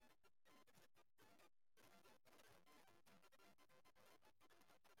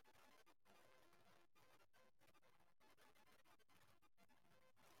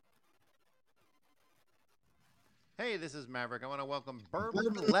Hey, this is Maverick. I want to welcome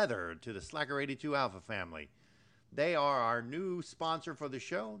Bourbon Leather to the Slacker 82 Alpha family. They are our new sponsor for the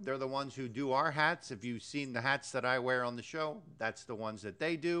show. They're the ones who do our hats. If you've seen the hats that I wear on the show, that's the ones that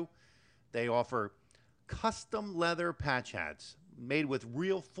they do. They offer custom leather patch hats made with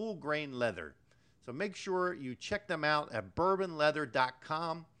real full grain leather. So make sure you check them out at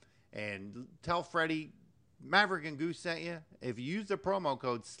bourbonleather.com and tell Freddie Maverick and Goose sent you. If you use the promo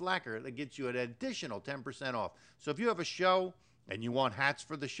code SLACKER, that gets you an additional 10% off. So if you have a show and you want hats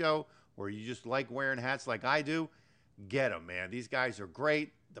for the show, or you just like wearing hats like I do, get them, man. These guys are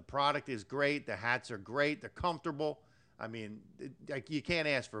great. The product is great. The hats are great. They're comfortable. I mean, you can't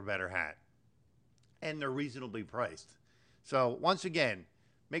ask for a better hat. And they're reasonably priced. So once again,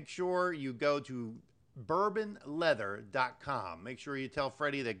 make sure you go to bourbonleather.com. Make sure you tell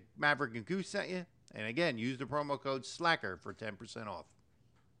Freddie that Maverick and Goose sent you. And again, use the promo code SLACKER for 10% off.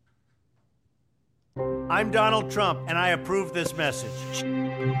 I'm Donald Trump, and I approve this message.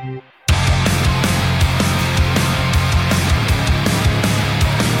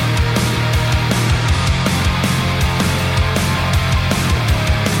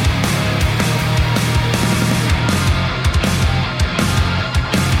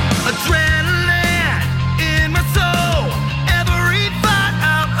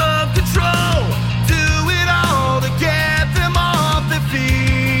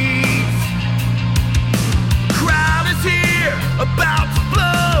 About to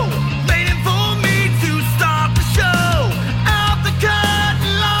blow.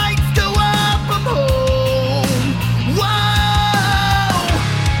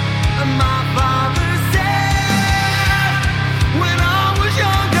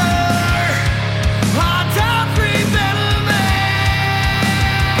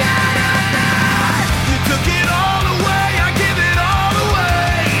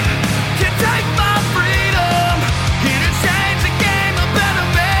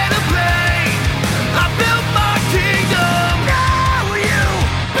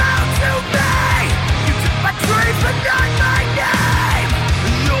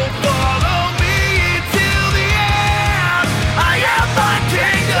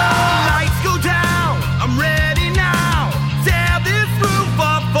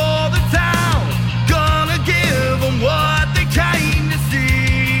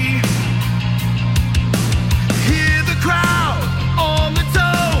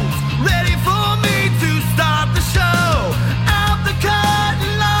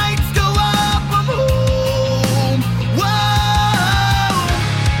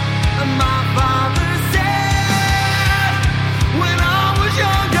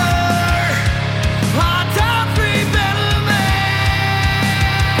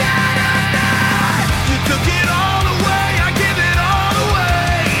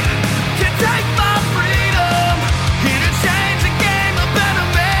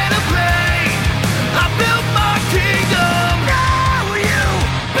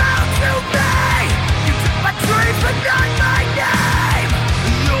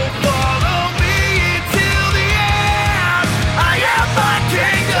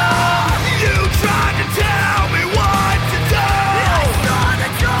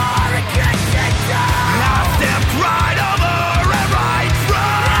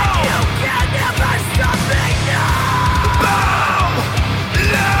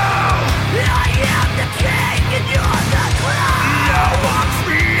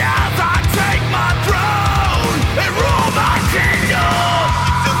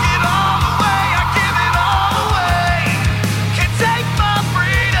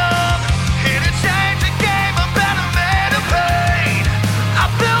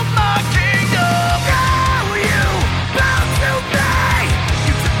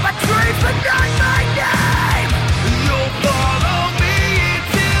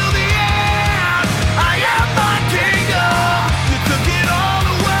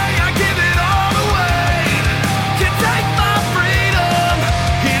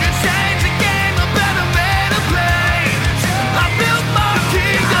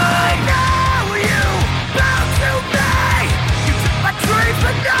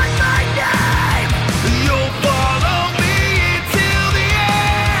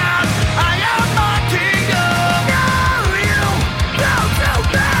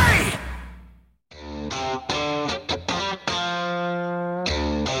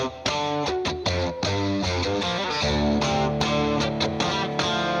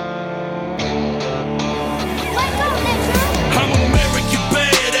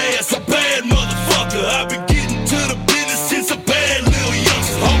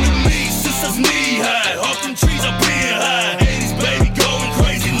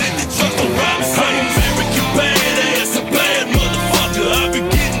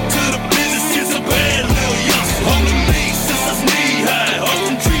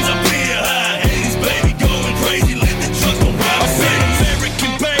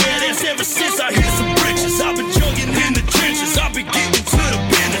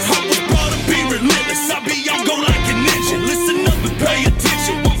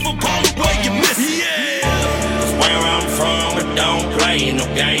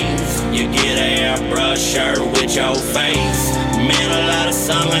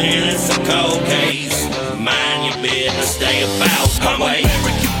 it's a cold case. Mind your business, stay about my way. I'm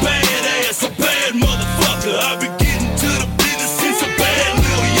American badass, a bad motherfucker. I've been getting to the business since a bad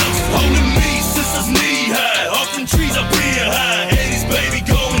little youngster. Holding me since I was knee high. Off them trees I've been high. 80s baby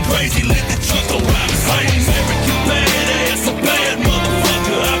going crazy, let the truck go ride beside me. American badass, a bad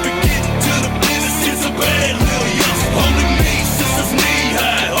motherfucker. I've been getting to the business since a bad little youngster. Holding me since I was knee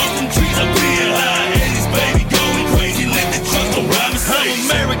high. Off them trees I've been high. 80s baby going crazy, let the truck go ride beside me. I'm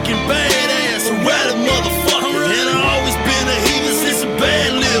American badass, a radical motherfucker. And I always been a heathen since a bad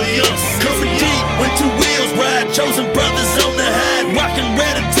little youngster. Coming deep with two wheels, ride chosen brothers on the high. Rockin'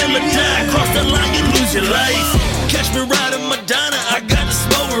 red until I die. Cross the line, you lose your life. Catch me riding Madonna, I got the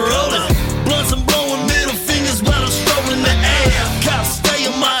smoke rolling. Blunts I'm blowing, middle fingers while I'm strolling the air. Cops stay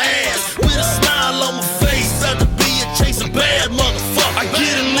on my ass with a smile on my face. About to be a chase a bad motherfucker. I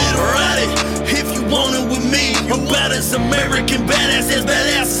get a little rowdy if you want it with me. I'm bad as American badass, as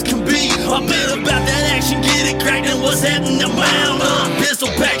badass as can be. I'm been about that action, get it cracked and what's happening in my mouth. Pistol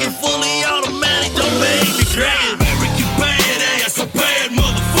packing, fully automatic, don't make me crack it. American badass, a bad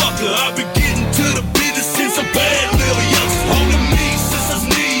motherfucker. I've been getting to the business since a bad little youngster. Holding me since I was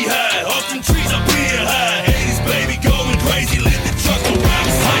knee high. Off them trees I've been high. 80s baby going crazy, let the truck go round.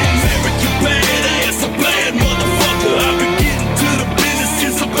 I'm American badass, a bad motherfucker. I've been getting to the business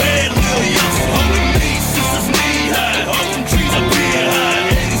since a bad little youngster. Holding me since I was knee high. Off them trees I've been high.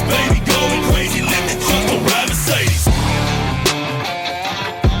 80s baby going crazy, let the truck go round Mercedes.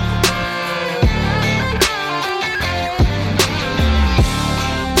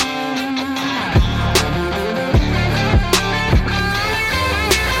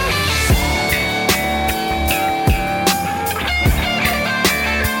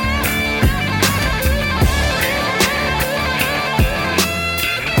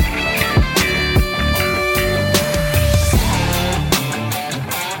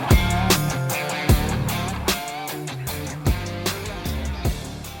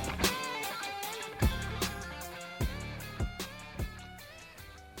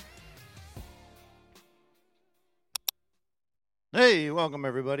 Hey, welcome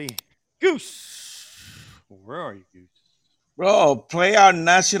everybody. Goose, where are you, Goose? Bro, play our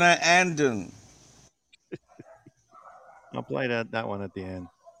national anthem. I'll play that one at the end.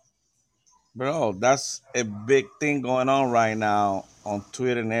 Bro, that's a big thing going on right now on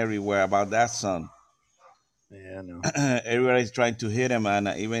Twitter and everywhere about that song. Yeah, I know. Everybody's trying to hit him, and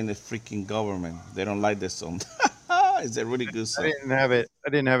even the freaking government. They don't like this song. It's a really good I song. didn't have it. I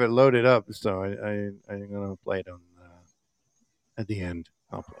didn't have it loaded up, so I'm gonna play it on at the end.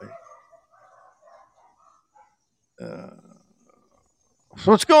 I'll play it.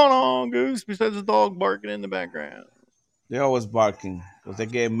 So what's going on, Goose? Besides the dog barking in the background. They're always barking because they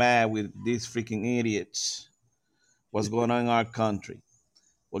get mad with these freaking idiots. What's going on in our country?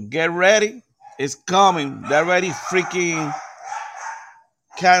 Well, get ready. It's coming. They're ready freaking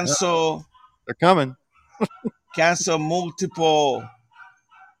cancel They're coming. cancel multiple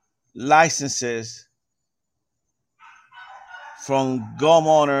licenses from gum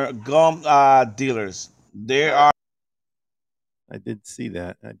dealers. There are I did see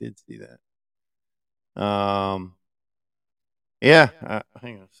that. I did see that. Yeah.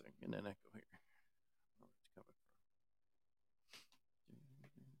 Hang on a second. An echo here.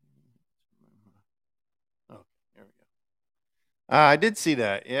 Oh, there we go. I did see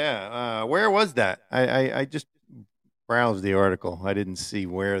that. Yeah. Where was that? I just browsed the article. I didn't see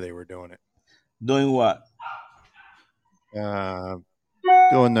where they were doing it. doing what? Uh,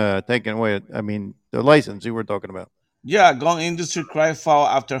 doing the taking away. I mean, the license you were talking about. Yeah, gun industry cry foul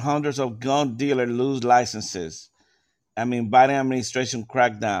after hundreds of gun dealers lose licenses. I mean, Biden administration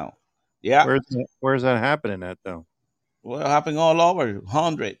crackdown. Yeah, Where's that happening at though? well, happening all over.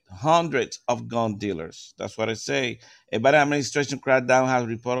 Hundreds of gun dealers. That's what I say. A Biden administration crackdown has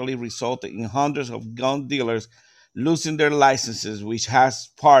reportedly resulted in hundreds of gun dealers losing their licenses, which has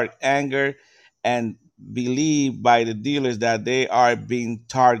sparked anger and belief by the dealers that they are being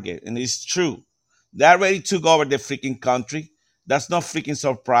targeted. And it's true. They already took over the freaking country. That's not freaking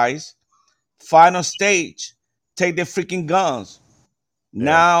surprise. Final stage. Take the freaking guns. Yeah.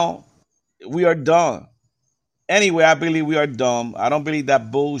 Now we are done. Anyway, I believe we are dumb. I don't believe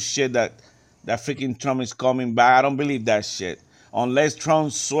that bullshit that freaking Trump is coming back. I don't believe that shit. Unless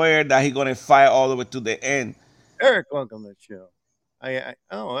Trump swear that he's gonna fight all the way to the end. Eric, welcome to the show.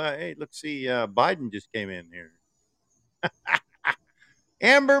 Hey, let's see. Biden just came in here.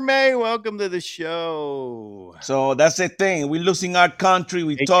 Amber May, welcome to the show. So that's the thing. We're losing our country.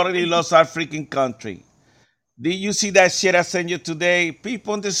 We Hey, totally lost our freaking country. Did you see that shit I sent you today?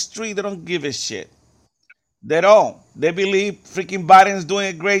 People on the street, they don't give a shit. They don't. They believe freaking Biden's doing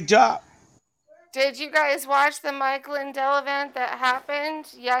a great job. Did you guys watch the Mike Lindell event that happened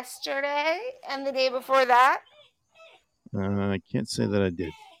yesterday and the day before that? I can't say that I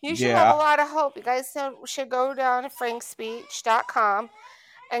did. You should have a Yeah. lot of hope. You guys should go down to frankspeech.com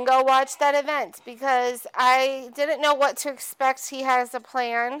and go watch that event because I didn't know what to expect. He has a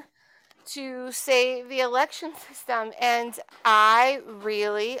plan to save the election system, and I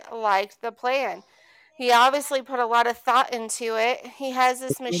really liked the plan. He obviously put a lot of thought into it. He has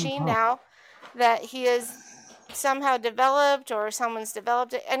this machine now that he has somehow developed, or someone's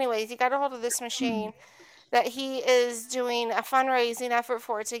developed it. Anyways, he got a hold of this machine that he is doing a fundraising effort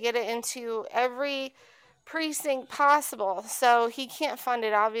for to get it into every precinct possible. So he can't fund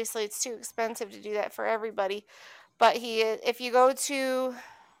it. Obviously, it's too expensive to do that for everybody. But if you go to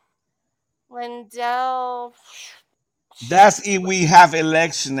Lindell, That's if we have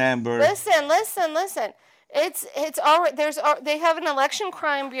election, Amber. listen. It's already they have an election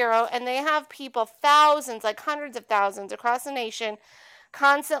crime bureau, and they have people, thousands, like hundreds of thousands across the nation,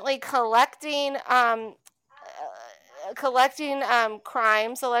 constantly collecting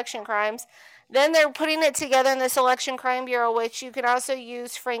crimes, election crimes. Then they're putting it together in this election crime bureau, which you can also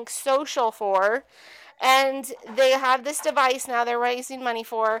use Frank Social for. And they have this device now they're raising money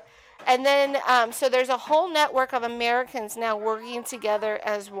for. And then, so there's a whole network of Americans now working together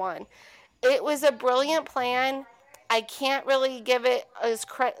as one. It was a brilliant plan. I can't really give it as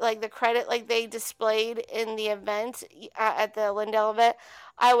the credit like they displayed in the event at the Lindell event.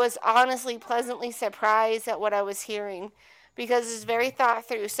 I was honestly pleasantly surprised at what I was hearing because it's very thought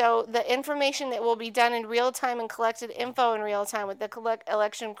through. So the information that will be done in real time and collected info in real time with the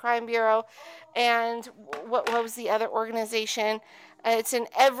Election Crime Bureau, and what was the other organization? It's in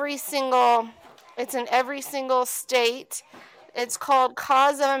every single state. It's called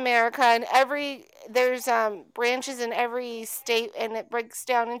Cause of America, and there's branches in every state, and it breaks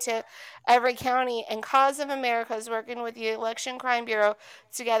down into every county. And Cause of America is working with the Election Crime Bureau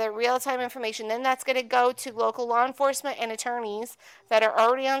to gather real-time information. Then that's going to go to local law enforcement and attorneys that are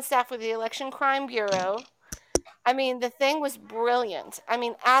already on staff with the Election Crime Bureau. I mean, the thing was brilliant. I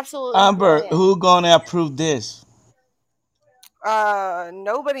mean, absolutely Amber, brilliant. who gonna approve this?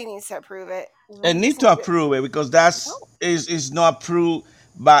 Nobody needs to approve it. We And just need need to to. approve it because that's No. is not approved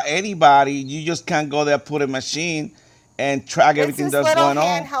by anybody. You just can't go there, put a machine, and track It's everything this that's little going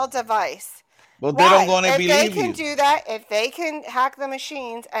on. handheld device. But they don't Why? gonna If they believe can you. do that, if they can hack the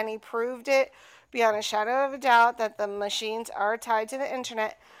machines, and he proved it beyond a shadow of a doubt that the machines are tied to the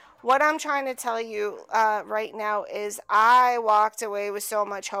internet, what I'm trying to tell you right now is I walked away with so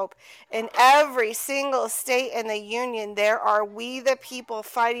much hope. In every single state in the union, there are we the people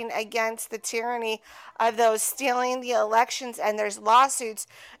fighting against the tyranny of those stealing the elections, and there's lawsuits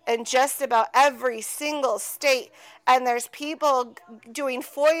in just about every single state. And there's people doing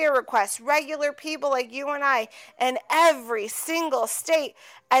FOIA requests, regular people like you and I, in every single state.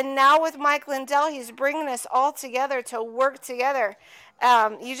 And now with Mike Lindell, he's bringing us all together to work together.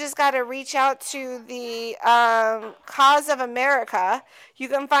 You just got to reach out to the Cause of America. You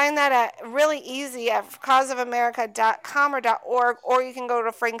can find that at really easy at causeofamerica.com or .org, or you can go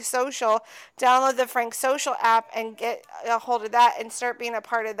to Frank Social, download the Frank Social app, and get a hold of that and start being a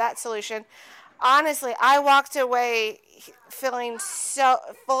part of that solution. Honestly, I walked away feeling so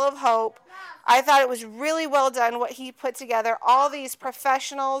full of hope. I thought it was really well done what he put together. All these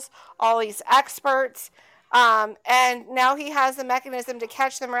professionals, all these experts, and now he has the mechanism to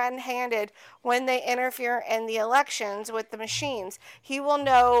catch them red-handed when they interfere in the elections with the machines. He will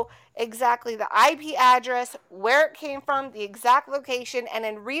know exactly the IP address, where it came from, the exact location, and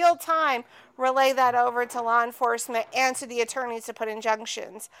in real time relay that over to law enforcement and to the attorneys to put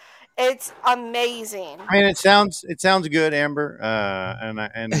injunctions. It's amazing. I mean, it sounds good, Amber. And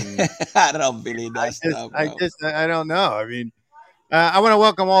I don't believe that stuff, bro. I don't know. I mean, I want to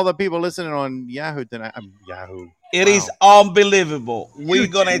welcome all the people listening on Yahoo tonight. Yahoo. It is Wow. unbelievable. We're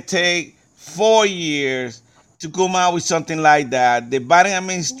gonna YouTube. take 4 years to come out with something like that. The Biden No,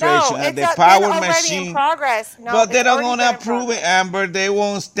 administration had it's the been power already in machine, progress. No, but they it's don't already gonna been in approve it, progress. Amber. They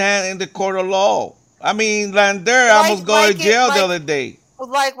won't stand in the court of law. I mean, Lander Like, almost go to like it, jail the like, other day.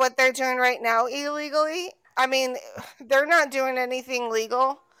 like what they're doing right now illegally. I mean, they're not doing anything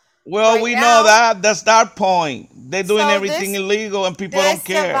legal Well, right we know now. that. That's our point. They're doing So everything illegal and people don't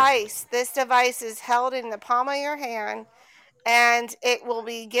care. this device is held in the palm of your hand, and it will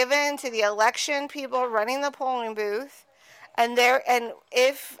be given to the election people running the polling booth. And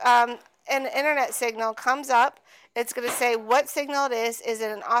if an internet signal comes up, it's going to say what signal it is. Is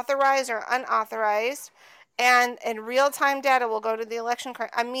it an authorized or unauthorized? And real time data will go to the election.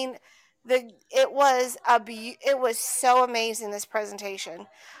 I mean, it was so amazing, this presentation.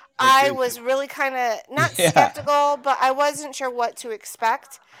 Hey, I Goose. was really kind of not Yeah. skeptical, but I wasn't sure what to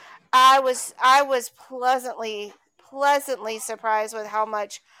expect. I was pleasantly surprised with how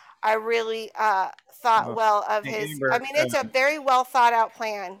much I really thought Uh, well of hey, his. I Amber, mean, it's a very well thought out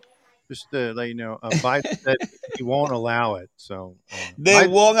plan. just to let you know, Biden said he won't allow it. So They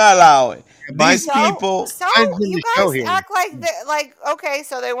won't allow it. Biden, These So, people, so Biden's in you the show guys here. act like okay,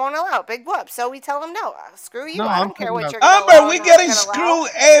 so they won't allow big whoop. So we tell them no. Screw you. No, I I'm don't care talking what about. you're gonna Amber, allow or we not getting gonna allow. screwed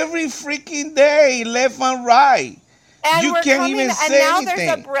every freaking day, left and right. And You we're can't coming, even and say now there's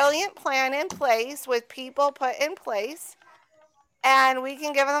a anything. brilliant plan in place with people put in place, and we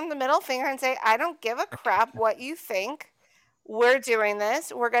can give them the middle finger and say, I don't give a crap what you think. We're doing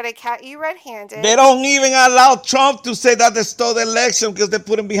this. We're gonna cat you They red-handed. don't even allow Trump to say that they stole the election because they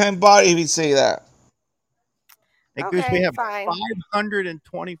put him behind bars if he say that. Hey, Goose, we Okay, have fine. 525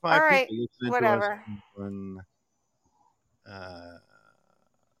 All right, people listening to us whatever. on uh,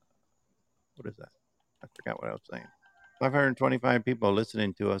 what is that? I forgot what I was saying. 525 people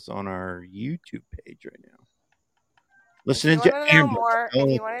listening to us on our YouTube page right now. If you Listening want to to know Amber. more,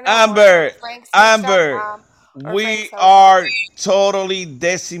 if Oh, you want to know more, go to Amber, Amber, frankspeech.com or we Frank's Social. are totally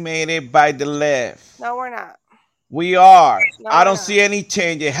decimated by the left. No, we're not. We are. No, I we're don't not. see any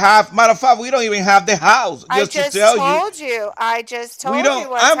change. Half, matter of fact, we don't even have the house. I Just to just tell you, told you. I just we told don't. you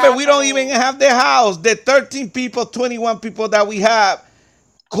what's Amber, we don't even happening. have the house. The 13 people, 21 people that we have,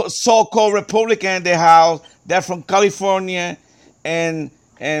 so-called Republican in the house, they're from California, and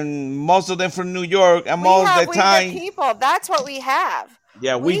and most of them from New York. And We most of have the we the time, people. That's what we have.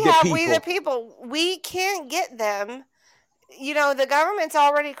 yeah, we We the have we the people. people. We can't get them. The government's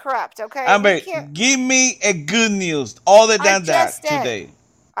already corrupt, okay? We Amber, can't. give me a good news other I than just that did. today.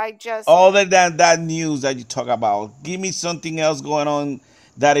 I just did. Other than that news that you talk about, give me something else going on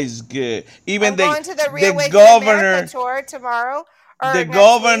that is good. Even I'm the going to the the Reawaken America governor, tour tomorrow the or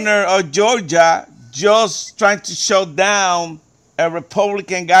next week. governor of Georgia, just trying to shut down a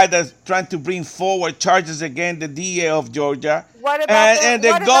Republican guy that's trying to bring forward charges against the DA of Georgia, and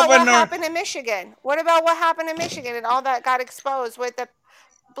the What about what governor. happened in Michigan? What about what happened in Michigan and all that got exposed with the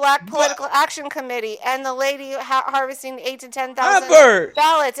Black What? Political Action Committee and the lady harvesting 8 to 10,000 Ever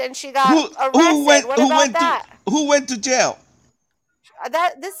ballots and she got who arrested? went What who about went to that? who went to jail?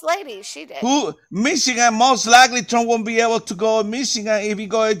 That this lady, she did. Who Michigan? Most likely Trump won't be able to go to Michigan if he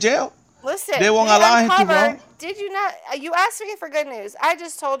go to jail. They Listen, won't they allow him to run. uncovered. Did you not? You asked me for good news. I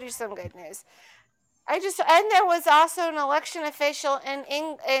just told you some good news. And there was also an election official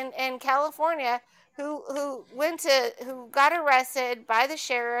in California who got arrested by the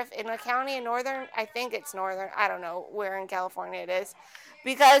sheriff in a county in northern. I think it's northern. I don't know where in California it is,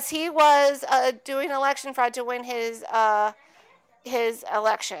 because he was doing election fraud to win his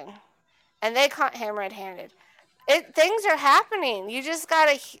election, and they caught him red-handed. Things are happening. You just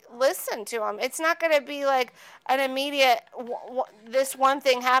gotta listen to them. It's not gonna be like an immediate this one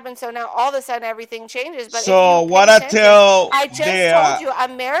thing happened, so now all of a sudden everything changes. But if you So pay what I attention, tell I just the told you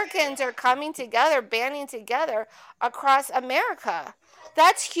Americans are coming together, banding together across America.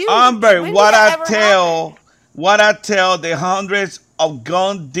 That's huge. Amber, When did that ever happen? what I tell the hundreds of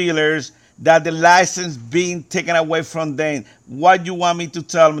gun dealers that the license being taken away from them. What you want me to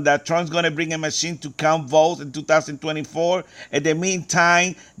tell them that Trump's gonna bring a machine to count votes in 2024? In the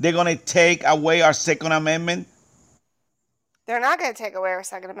meantime, they're gonna take away our Second Amendment. They're not going to take away our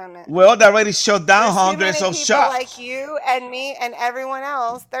Second Amendment. Well, they already shut down There's too hundreds many of people like shops. you and me and everyone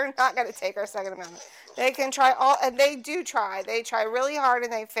else. They're not going to take our Second Amendment. They can try and they do try. They try really hard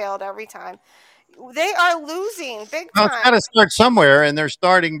and they failed every time. They are losing big Well, it's got to time. start somewhere, and they're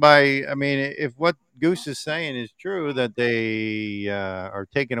starting by. I mean, if what Goose is saying is true, that they are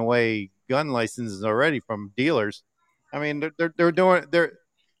taking away gun licenses already from dealers. I mean, they're doing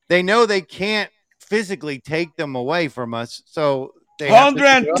they know they can't physically take them away from us, so they have to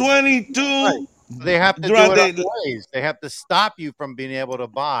do it right. 122 So they have to do during it other the ways. They have to stop you from being able to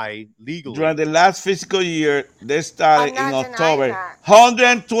buy legally. during the last fiscal year, they started I'm in not denying October. that.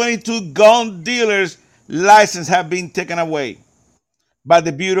 122 gun dealers' license have been taken away by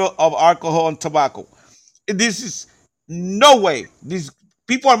the Bureau of Alcohol and Tobacco. This is no way. These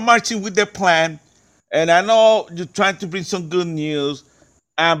people are marching with their plan, and I know you're trying to bring some good news,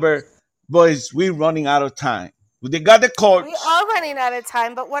 Amber, boys. We're running out of time. They got the We courts, are running out of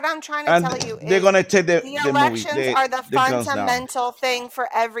time, but what I'm trying to and tell you they're is gonna take the the movie, elections are the the guns down. fundamental thing for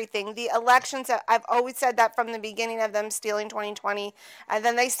everything. The elections, I've always said that from the beginning of them stealing 2020. And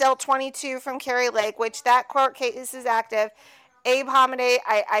then they stole 22 from Kerry Lake, which that court case is active. Abe Hamadeh,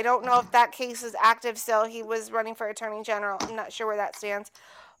 I don't know if that case is active still. He was running for attorney general. I'm not sure where that stands.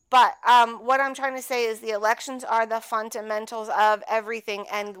 But what I'm trying to say is the elections are the fundamentals of everything,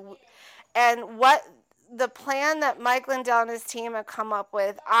 and what the plan that Mike Lindell and his team have come up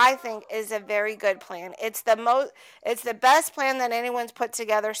with, I think, is a very good plan. It's the best plan that anyone's put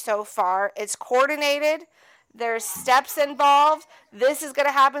together so far. It's coordinated. There's steps involved. This is going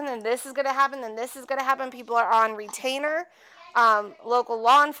to happen, and this is going to happen, and this is going to happen. People are on retainer. Local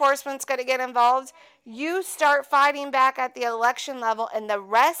law enforcement's going to get involved. You start fighting back at the election level, and the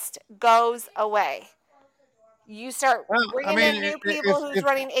rest goes away. You start Well, I bringing mean, in new if people who's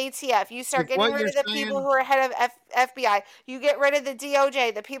running ATF. You if start getting what rid you're of the people saying, who are head of FBI. You get rid of the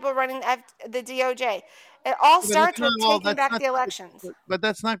DOJ, the people running the DOJ. It all but that's starts not with all. taking back the elections. But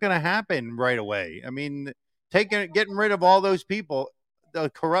that's not going to happen right away. I mean, getting rid of all those people, the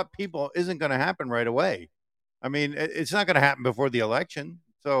corrupt people, isn't going to happen right away. I mean, it's not going to happen before the election.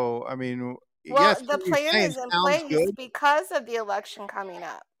 So, I mean, Well, yes, the what you're plan saying is in sounds place good. because of the election coming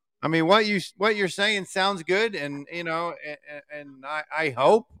up. I mean, what you're saying sounds good, and and I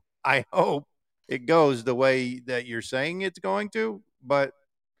hope it goes the way that you're saying it's going to. But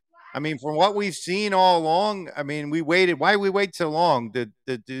I mean, from what we've seen all along, I mean, we waited. Why we wait so long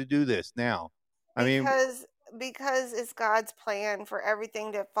to do this now? I mean, because because it's God's plan for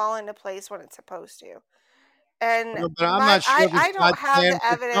everything to fall into place when it's supposed to. And but I'm not sure if it's I don't God's have plan the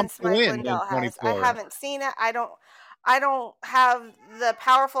for Trump evidence to Mike win in Lindell has. I 24. haven't seen it. I don't have the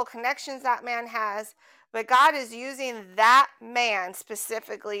powerful connections that man has, but God is using that man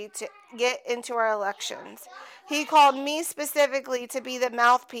specifically to get into our elections. He called me specifically to be the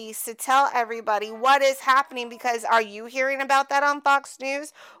mouthpiece to tell everybody what is happening, because are you hearing about that on Fox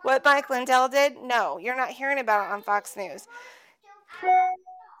News? What Mike Lindell did? No, you're not hearing about it on Fox News.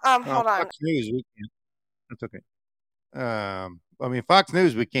 Hold on. Fox News, we can't. That's okay. I mean, Fox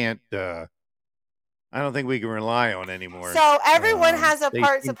News, we can't. I don't think we can rely on anymore. So everyone has a They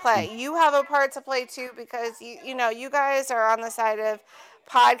part to seem to. play. You have a part to play too, because you know you guys are on the side of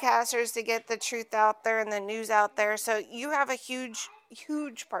podcasters to get the truth out there and the news out there. So you have a huge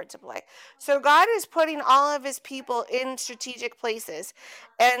part to play. So God is putting all of his people in strategic places,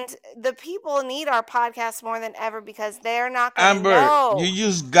 and the people need our podcast more than ever, because they're not going to Amber, you know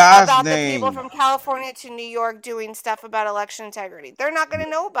use God's about the people name. from California to New York doing stuff about election integrity. They're not going to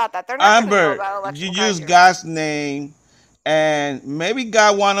know about that. They're not going to know Amber, about you election use integrity. God's name, and maybe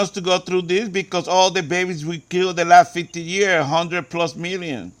God want us to go through this because all the babies we killed the last 50 years, 100 plus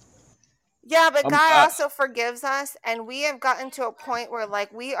million. Yeah, but Um, God uh, also forgives us, and we have gotten to a point where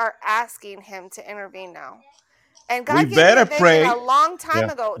like we are asking him to intervene now. And we God gave me better a vision a pray. long Yeah. time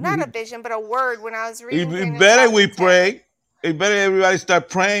ago. Not a vision, but a word when I was reading It Daniel better we chapter 10. pray. It better everybody start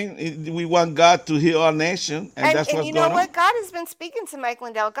praying. We want God to heal our nation, and that's And what's you know going on. what? God has been speaking to Mike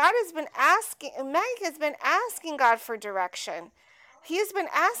Lindell. God has been asking, Mike has been asking God for direction. He has been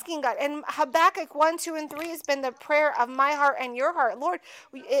asking God. And Habakkuk 1, 2, and 3 has been the prayer of my heart and your heart. Lord,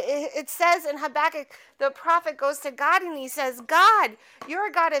 it says in Habakkuk, the prophet goes to God and he says, God, you're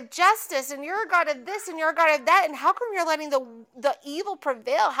a God of justice, and you're a God of this, and you're a God of that. And how come you're letting the evil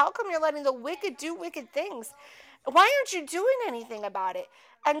prevail? How come you're letting the wicked do wicked things? Why aren't you doing anything about it?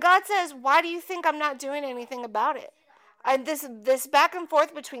 And God says, why do you think I'm not doing anything about it? And this back and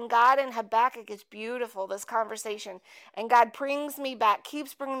forth between God and Habakkuk is beautiful, this conversation. And God brings me back,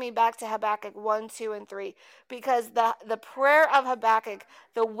 keeps bringing me back to Habakkuk 1, 2, and 3. Because the prayer of Habakkuk,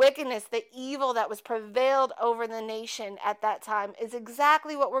 the wickedness, the evil that was prevailed over the nation at that time, is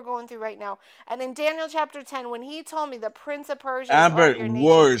exactly what we're going through right now. And in Daniel chapter 10, when he told me the prince of Persia is over Amber, your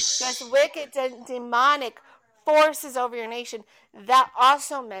nation, this worse. wicked, demonic forces over your nation, that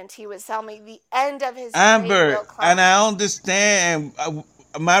also meant he would tell me the end of his reign Amber, will and come. I understand.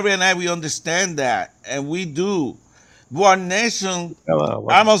 Mario and I, we understand that, and we do. But our nation, Hello,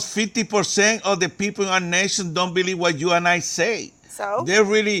 welcome. almost 50% of the people in our nation don't believe what you and I say. So, They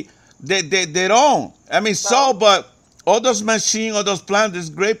really, they don't. I mean, so, so but all those machines, all those plans, this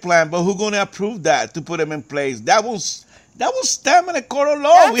great plan, but who's going to approve that to put them in place? That will stand in a court of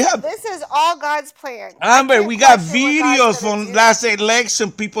law. We have this is all God's plan. I Amber, can't we got question what God's videos gonna from do. last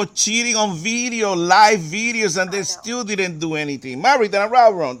election, people cheating on video, live videos, and they I know. still didn't do anything. Mary, then I'm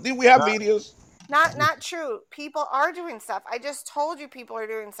wrong. Did we have videos? Not true. People are doing stuff. I just told you people are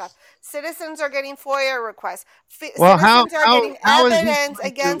doing stuff. Citizens are getting FOIA requests. Well, Citizens are getting how is this evidence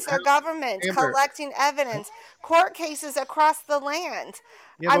going to against their government, Amber? collecting evidence, court cases across the land.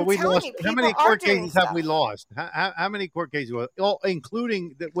 Yeah, but I'm we telling lost. you, How people many are court doing cases have stuff. we lost? How many court cases? All,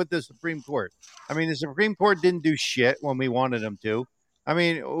 including with the Supreme Court. I mean, the Supreme Court didn't do shit when we wanted them to. I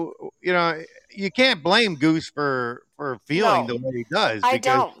mean, you can't blame Goose for feeling No, the way he does I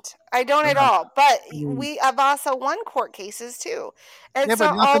because don't. I don't at uh, all. But I mean, we have also won court cases too. yeah, It's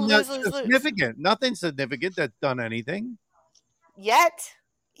but not nothing all that lose, lose, lose. significant. Nothing significant that's done anything. Yet,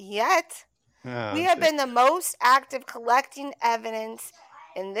 yet, we have See, been the most active collecting evidence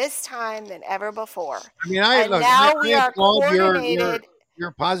in this time than ever before. I mean, I And look, now we I are applaud your coordinated.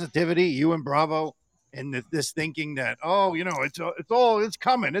 your positivity, you and Bravo, and this thinking that it's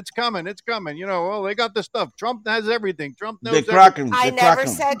coming, it's coming, it's coming. Oh, they got the stuff. Trump has everything. Trump The knows everything. Kraken, I the never Kraken.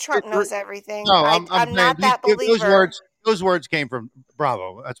 said Trump knows everything. No, I'm I'm saying not that those believer. words came from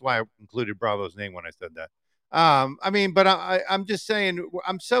Bravo. That's why I included Bravo's name when I said that. I mean, but I'm just saying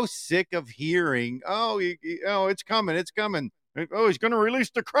I'm so sick of hearing, oh, it's coming, it's coming. Oh, he's going to release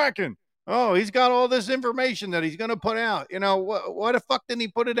the Kraken. Oh, he's got all this information that he's going to put out. What the fuck didn't he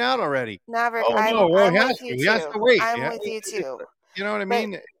put it out already? Maverick, Oh no, I'm well I'm he has with you to. He has too. to wait. I'm Yeah, with you too. you know what I But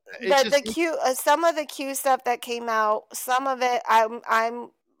mean? It but just the Q some of the Q stuff that came out, some of it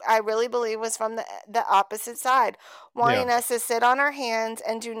I really believe was from the opposite side, yeah. wanting us to sit on our hands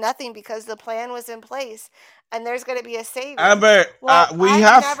and do nothing because the plan was in place and there's going to be a saving. Amber, Well, we I've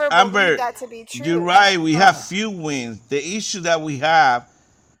have never believed Amber. that to be You're true. right. We have few wins. The issue that we have,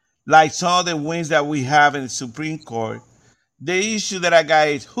 like some of the wins that we have in the Supreme Court, the issue that I got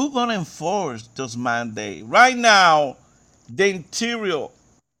is who gonna enforce those mandates right now. The interior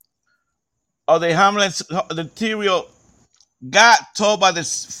of the Hamlet, the interior got told by the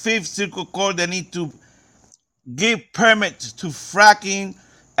Fifth Circuit Court they need to give permits to fracking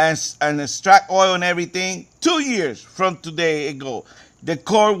and extract oil and everything 2 years from today ago. The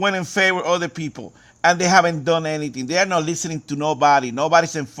court went in favor of the people, and they haven't done anything. They are not listening to nobody.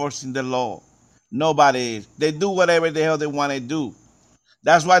 Nobody's enforcing the law. Nobody is. They do whatever the hell they want to do.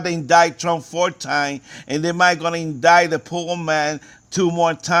 That's why they indict Trump 4 times, and they might gonna indict the poor man 2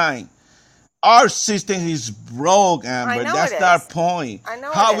 more times. Our system is broke, I Amber. know it That's our is. point. I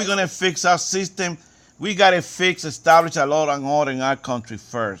know it How are we is. gonna fix our system? We gotta establish a law and order in our country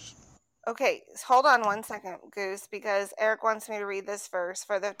first. Okay, hold on one second, Goose, because Eric wants me to read this verse.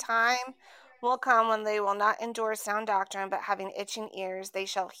 For the time will come when they will not endure sound doctrine, but having itching ears, they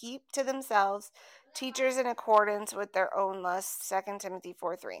shall heap to themselves teachers in accordance with their own lusts. 2 Timothy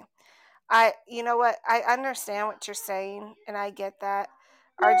 4:3. You know what? I understand what you're saying, and I get that.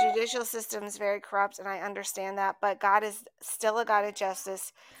 Our judicial system is very corrupt, and I understand that. But God is still a God of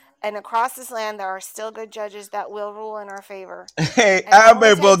justice, and across this land, there are still good judges that will rule in our favor. Hey, And it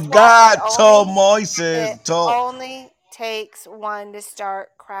only Amber, takes but one. God told Moses, It told, only takes one to start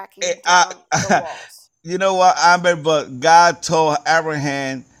eh, cracking uh, down the walls. you know what, Amber, but God told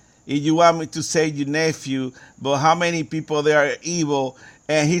Abraham, if you want me to say your nephew, but how many people there are evil,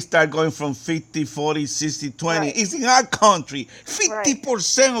 and he start going from 50, 40, 60, 20. Right. It's in our country. Right.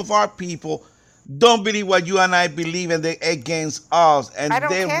 50% of our people don't believe what you and I believe, and they against us. I And don't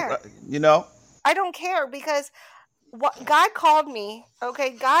they, care. you know, I don't care because what God called me.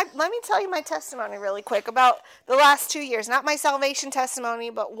 Okay, God, let me tell you my testimony really quick about the last 2 years, not my salvation testimony,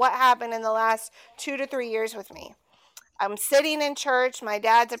 but what happened in the last 2 to 3 years with me. I'm sitting in church. My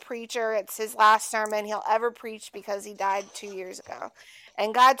dad's a preacher. It's his last sermon he'll ever preach because he died 2 years ago.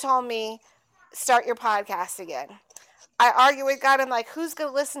 And God told me, start your podcast again. I argue with God. I'm like, who's going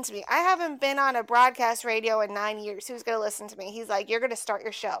to listen to me? I haven't been on a broadcast radio in 9 years. Who's going to listen to me? He's like, you're going to start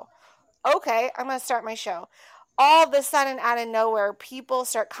your show. Okay, I'm going to start my show. All of a sudden, out of nowhere, people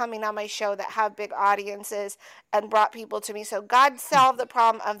start coming on my show that have big audiences and brought people to me. So God solved the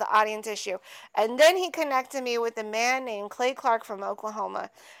problem of the audience issue. And then he connected me with a man named Clay Clark from Oklahoma.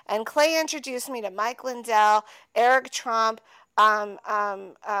 And Clay introduced me to Mike Lindell, Eric Trump,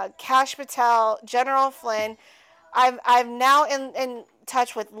 Cash Patel, General Flynn. I'm now in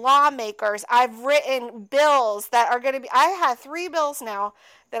touch with lawmakers. I've written bills that are going to be. I have 3 bills now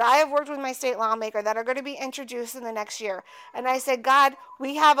that I have worked with my state lawmaker that are going to be introduced in the next year. And I said, God,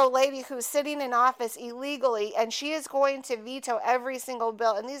 we have a lady who's sitting in office illegally, and she is going to veto every single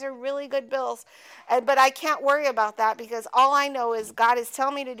bill. And these are really good bills, but I can't worry about that because all I know is God is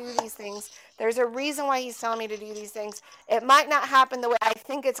telling me to do these things. There's a reason why he's telling me to do these things. It might not happen the way I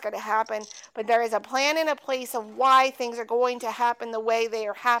think it's going to happen, but there is a plan and a place of why things are going to happen the way they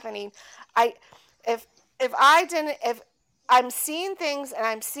are happening. I, if if I didn't, if I'm seeing things and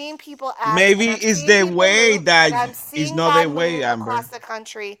I'm seeing people act maybe and I'm it's seeing the people way move that and I'm is seeing not the God way, move across Amber. the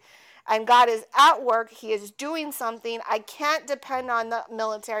country and God is at work, he is doing something. I can't depend on the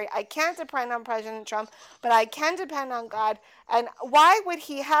military. I can't depend on President Trump, but I can depend on God. And why would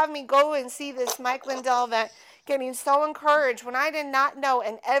he have me go and see this Mike Lindell event? getting so encouraged when I did not know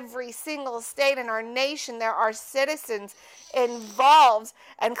in every single state in our nation there are citizens involved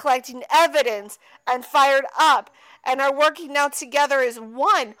and collecting evidence and fired up and are working now together as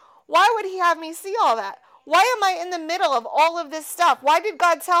one. Why would he have me see all that? Why am I in the middle of all of this stuff? Why did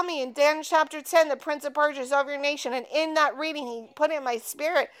God tell me in Daniel chapter 10, the Prince of Persia is over your nation? And in that reading, he put in my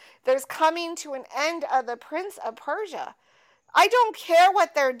spirit, there's coming to an end of the Prince of Persia. I don't care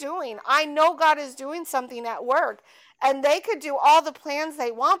what they're doing. I know God is doing something at work. And they could do all the plans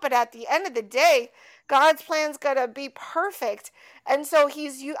they want, but at the end of the day, God's plan's going to be perfect. And so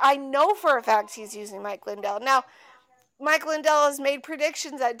I know for a fact he's using Mike Lindell. Now, Mike Lindell has made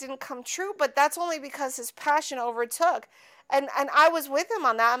predictions that didn't come true, but that's only because his passion overtook. And I was with him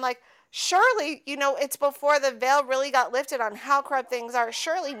on that. I'm like, surely, it's before the veil really got lifted on how corrupt things are.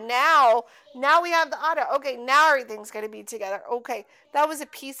 Surely now we have the audit. Okay, now everything's going to be together. Okay, that was a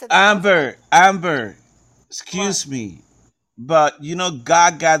piece of the puzzle. Amber, What? excuse me. But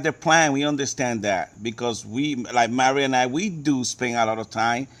God got the plan. We understand that because we, like Mary and I, we do spend a lot of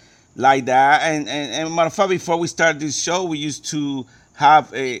time like that. And matter of fact, before we start this show, we used to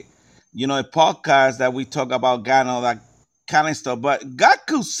have a podcast that we talk about God and all that kind of stuff. But God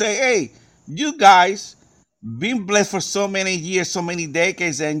could say, "Hey, you guys been blessed for so many years, so many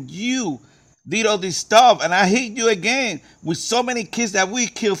decades, and you did all this stuff, and I hate you again with so many kids that we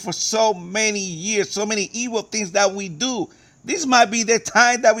killed for so many years, so many evil things that we do. This might be the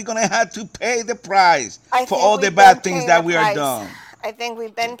time that we're gonna have to pay the price I for think all the we've been bad things paying the that we are price. done." I think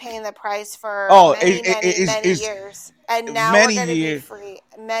we've been paying the price for Oh, many, many, many it's years. And now we're many going to be years. free.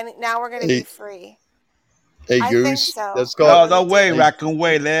 Now we're going to be Hey, free. hey, I think Goose. so. Let's I call. No, really no way, do. Hey, Raccoon.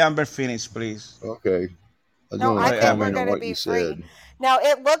 Wait, let Amber finish, please. okay. I just No, want I to Let think we're comment Amber. on going to what be you free. said. Now,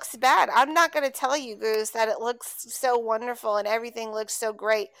 it looks bad. I'm not going to tell you, Goose, that it looks so wonderful and everything looks so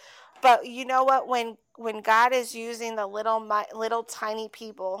great. But you know what? When God is using the little tiny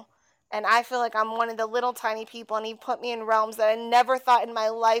people, and I feel like I'm one of the little tiny people, and He put me in realms that I never thought in my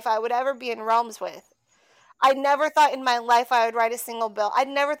life I would ever be in realms with. I never thought in my life I would write a single bill. I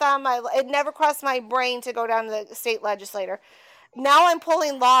never thought it never crossed my brain to go down to the state legislator. Now I'm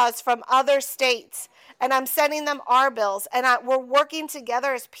pulling laws from other states and I'm sending them our bills and we're working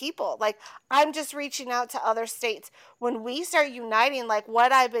together as people. Like I'm just reaching out to other states. When we start uniting, like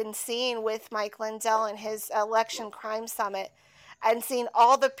what I've been seeing with Mike Lindell and his election crime summit, and seeing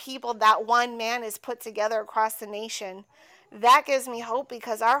all the people that one man has put together across the nation, that gives me hope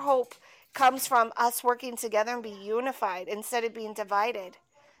because our hope comes from us working together and be unified instead of being divided.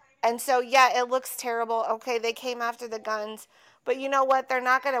 And so, yeah, it looks terrible. Okay, they came after the guns. But you know what? They're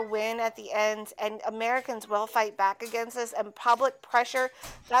not going to win at the end. And Americans will fight back against this. And public pressure,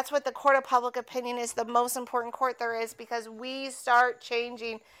 that's what the court of public opinion is, the most important court there is, because we start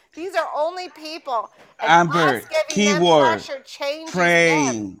changing. These are only people. And us Amber, giving them keyword, pressure changes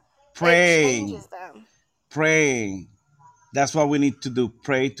them. praying, It praying, changes them. praying. That's what we need to do.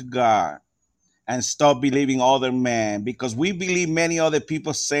 Pray to God and stop believing other men because we believe many other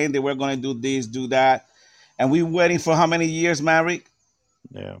people saying that we're going to do this, do that. And we waiting for how many years, Mary?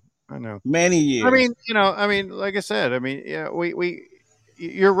 Yeah, I know. Many I years. mean, like I said, I mean, yeah,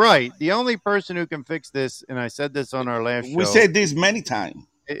 you're right. The only person who can fix this, and I said this on our last We show, said this many times.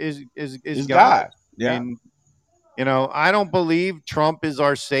 is It's God. God. I Yeah. mean, I don't believe Trump is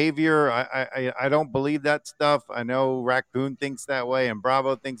our savior. I don't believe that stuff. I know Raccoon thinks that way, and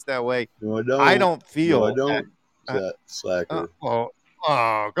Bravo thinks that way. No, I I don't. don't No, I feel that. don't. Uh, Slacker. oh,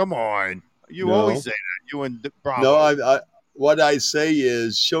 oh, come on! You always No, say that. You and no. Bravo. What I say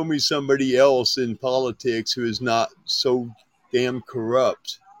is, show me somebody else in politics who is not so damn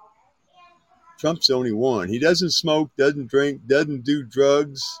corrupt. Trump's the only one. He doesn't smoke, doesn't drink, doesn't do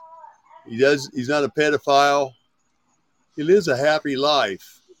drugs. He's not a pedophile. He lives a happy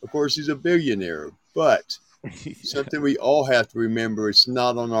life. Of course, he's a billionaire, but something we all have to remember: it's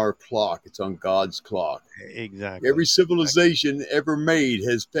not on our clock; it's on God's clock. Exactly. Every civilization ever made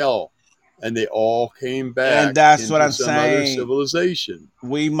has fell, and they all came And back that's what into I'm some other saying. civilization.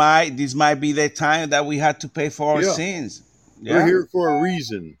 This might be the time that we had to pay for our Yeah, sins. we're Yeah. here for a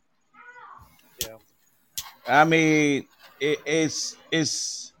reason. Yeah. I mean, it's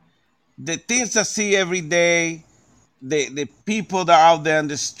the things I see every day, the people that are out there on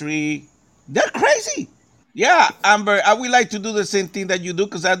the street, they're crazy. Yeah, Amber, I would like to do the same thing that you do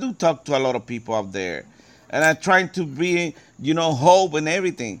because I do talk to a lot of people out there, and I'm trying to bring hope and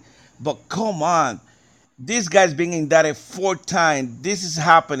everything. But come on, this guy's being indicted 4 times. This is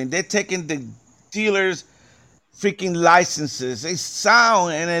happening. They're taking the dealers freaking licenses. They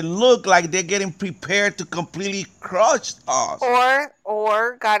sound and it look like they're getting prepared to completely crush us.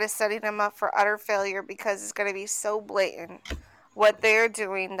 Or God is setting them up for utter failure because it's going to be so blatant what they're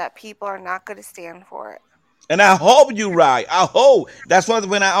doing that people are not going to stand for it. And I hope you're right. I hope. That's why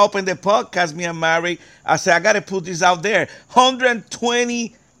when I opened the podcast, me and Mary, I said, I got to put this out there.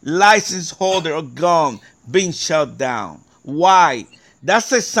 120 license holder of gun being shut down. Why?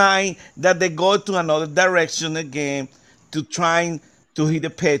 That's a sign that they go to another direction again to trying to hit the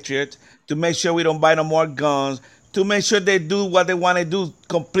Patriots, to make sure we don't buy no more guns, to make sure they do what they want to do,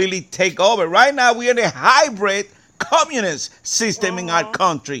 completely take over. Right now, we're in a hybrid communist system in our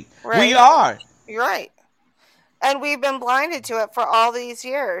country. Right. We are. You're right. And we've been blinded to it for all these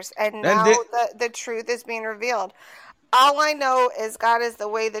years. And now the truth is being revealed. All I know is God is the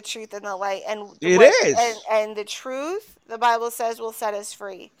way, the truth, and the light. And And the truth, the Bible says, will set us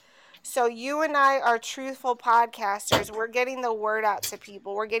free. So you and I are truthful podcasters. We're getting the word out to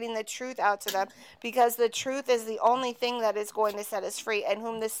people. We're getting the truth out to them because the truth is the only thing that is going to set us free. And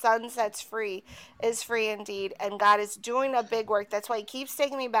whom the Son sets free is free indeed. And God is doing a big work. That's why He keeps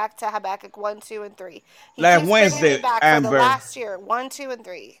taking me back to Habakkuk 1, 2, and 3. He like keeps Wednesday, taking me back Amber. for the last year, 1, 2, and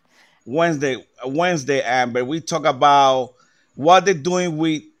 3. Wednesday, Amber. We talk about what they're doing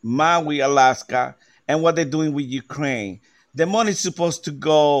with Maui, Alaska, and what they're doing with Ukraine. The money's supposed to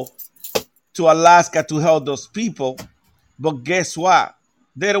go to Alaska to help those people, but guess what?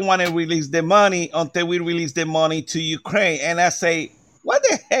 They don't want to release the money until we release the money to Ukraine. And I say, what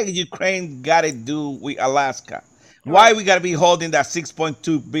the heck Ukraine got to do with Alaska? Why we got to be holding that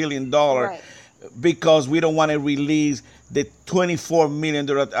 $6.2 billion? Right. Because we don't want to release the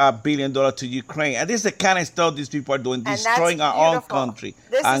 $24 billion to Ukraine. And this is the kind of stuff these people are doing, destroying our own country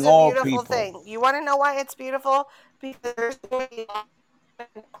this and is a all beautiful people. thing. You want to know why it's beautiful? Because there's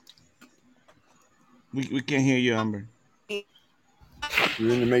we can't hear you, Amber.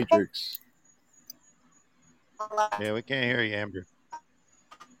 You're in the Matrix. Yeah, we can't hear you, Amber.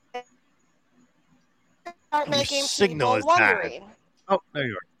 Start making signal people is bad. wondering. Oh, there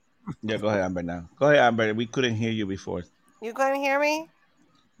you are. Yeah, go ahead, Amber, now. Go ahead, Amber. We couldn't hear you before. You couldn't hear me?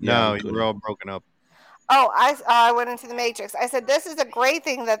 No, you were all broken up. Oh, I went into the Matrix. I said, this is a great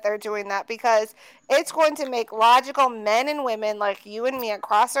thing that they're doing that because it's going to make logical men and women like you and me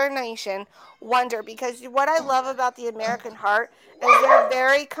across our nation wonder. Because what I love about the American heart is they're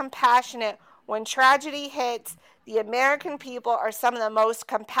very compassionate. When tragedy hits, the American people are some of the most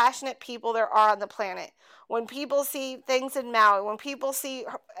compassionate people there are on the planet. When people see things in Maui, when people see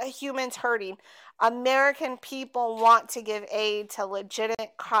humans hurting, American people want to give aid to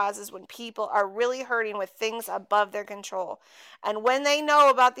legitimate causes when people are really hurting with things above their control. And when they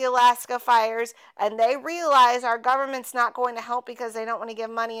know about the Alaska fires and they realize our government's not going to help because they don't want to give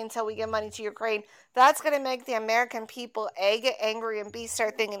money until we give money to Ukraine, that's going to make the American people A, get angry, and B,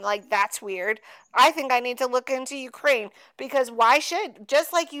 start thinking like, that's weird. I think I need to look into Ukraine because why should,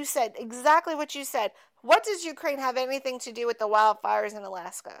 just like you said, exactly what you said, what does Ukraine have anything to do with the wildfires in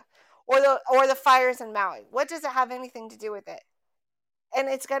Alaska? Or the fires in Maui? What does it have anything to do with it? And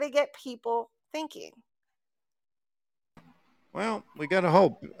it's got to get people thinking. Well, we got to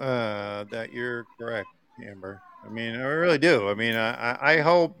hope that you're correct, Amber. I mean, I really do. I mean, I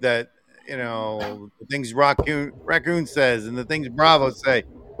hope that, the things Raccoon says and the things Bravo say,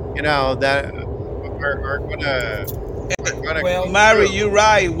 that are going to... Well, Mary, you're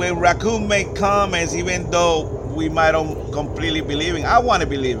right. When Raccoon make comments, even though we might don't completely believe him, I want to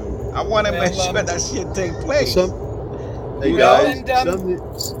believe him. I want to make sure that shit take place. Hey guys,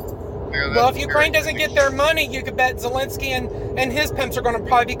 well, if Ukraine doesn't get their money, you could bet Zelensky and his pimps are going to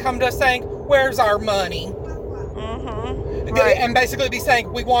probably come to us saying, "Where's our money?" Mm-hmm. Right. And basically be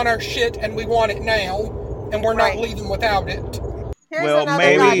saying, "We want our shit and we want it now, and we're not leaving without it." Well,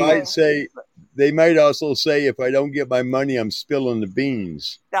 maybe they might also say, if I don't get my money, I'm spilling the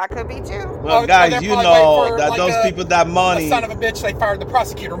beans. That could be too. Well, guys, you know that those people that money. Son of a bitch, they fired the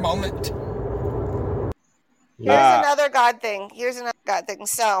prosecutor moment. Here's another God thing.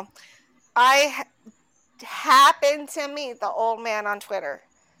 So, I happened to meet the old man on Twitter.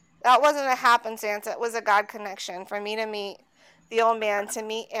 That wasn't a happenstance. It was a God connection for me to meet the old man, to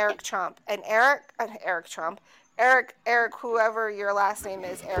meet Eric Trump. And Eric, whoever your last name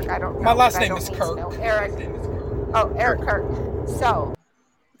is, Eric, I don't know. My last name is Kirk. Eric Kirk. So,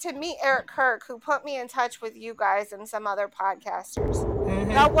 to meet Eric Kirk, who put me in touch with you guys and some other podcasters.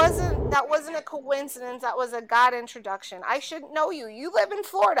 Mm-hmm. That wasn't a coincidence. That was a God introduction. I shouldn't know you. You live in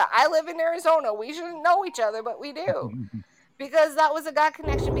Florida. I live in Arizona. We shouldn't know each other, but we do. Because that was a God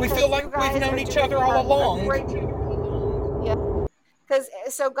connection. We feel like we've known each other all along.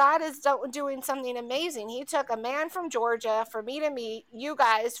 So God is doing something amazing. He took a man from Georgia for me to meet you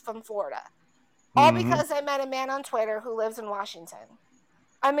guys from Florida, all because I met a man on Twitter who lives in Washington.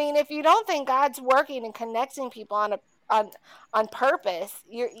 I mean, if you don't think God's working and connecting people on purpose,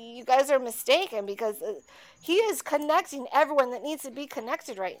 you guys are mistaken, because He is connecting everyone that needs to be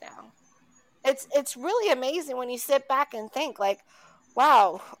connected right now. It's really amazing when you sit back and think, like,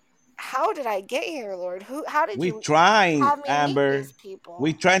 wow, how did I get here, Lord? How did We you trying, have me meet Amber. these people?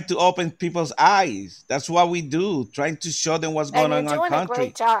 We trying to open people's eyes. That's what we do. Trying to show them what's going And on you're in our doing a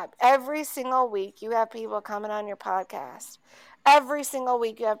great country. job. Every single week, you have people coming on your podcast. Every single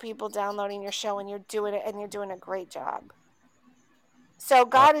week, you have people downloading your show, and you're doing it, and you're doing a great job. So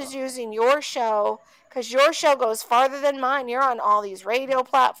God is using your show, because your show goes farther than mine. You're on all these radio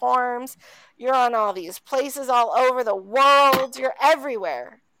platforms. You're on all these places all over the world. You're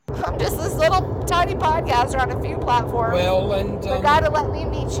everywhere. I'm just this little tiny podcaster on a few platforms. Well, and But God will let me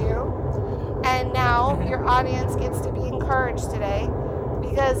meet you. And now your audience gets to be encouraged today,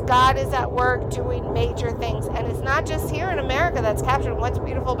 because God is at work doing major things. And it's not just here in America that's captured. What's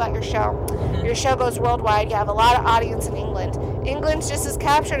beautiful about your show? Your show goes worldwide. You have a lot of audience in England. England's just as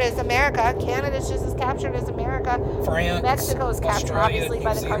captured as America. Canada's just as captured as America. France, Mexico is captured, Australia, obviously, New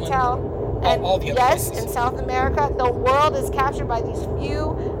by the Zealand, cartel. And all the other yes, places. in South America, the world is captured by these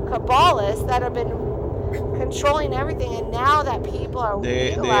few Kabbalists that have been controlling everything. And now that people are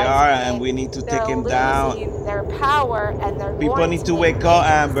They realizing are, it, and we need to they're take them losing down. their power, and they're People going need to to make wake up,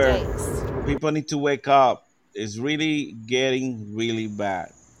 major Amber. mistakes. People need to wake up. It's really getting really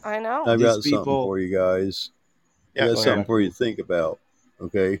bad. I know. I've These got something people. for you guys. I Yeah, got go something ahead. for you to think about.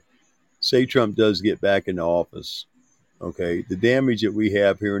 Okay. Say Trump does get back into office. Okay. The damage that we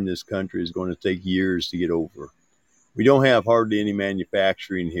have here in this country is going to take years to get over. We don't have hardly any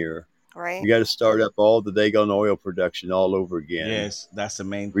manufacturing here. Right. We got to start up all the daggone oil production all over again. Yes, that's the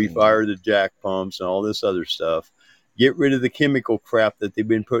main thing. Refire the jack pumps and all this other stuff. Get rid of the chemical crap that they've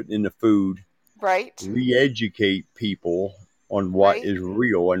been putting in the food. Right. Re-educate people on what Right. is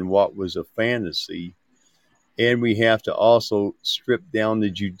real and what was a fantasy. And we have to also strip down the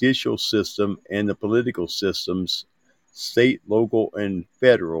judicial system and the political systems, state, local, and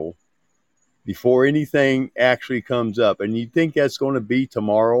federal, before anything actually comes up. And you think that's going to be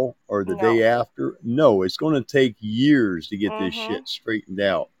tomorrow or the day after? No, it's going to take years to get this shit straightened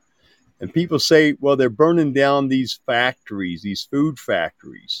out. And people say, well, they're burning down these factories, these food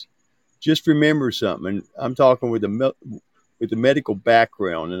factories. Just remember something. And I'm talking with a medical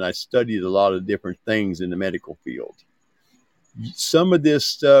background, and I studied a lot of different things in the medical field. Some of this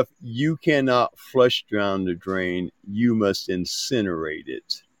stuff you cannot flush down the drain. You must incinerate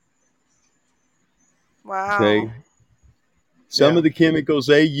it. Wow. Okay. Some of the chemicals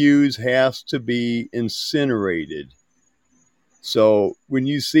they use has to be incinerated. So when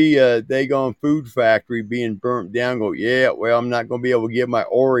you see a daggone food factory being burnt down, go, yeah, well, I'm not going to be able to get my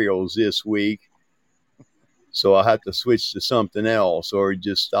Oreos this week, so I'll have to switch to something else or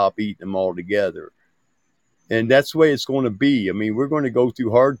just stop eating them altogether. And that's the way it's going to be. I mean, we're going to go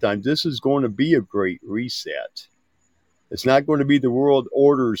through hard times. This is going to be a great reset. It's not going to be the world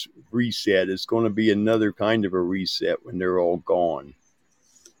order's reset. It's going to be another kind of a reset when they're all gone.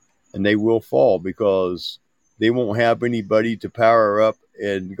 And they will fall because they won't have anybody to power up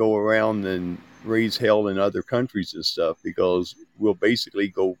and go around and raise hell in other countries and stuff, because we'll basically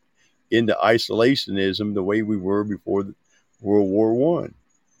go into isolationism the way we were before World War One.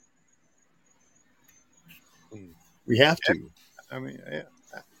 We have to. I mean,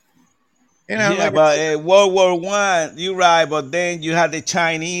 but World War One, you're right. But then you had the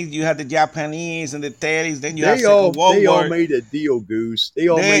Chinese, you had the Japanese, and the Terrorists. Then you had Second World War. They all made a deal, Goose. They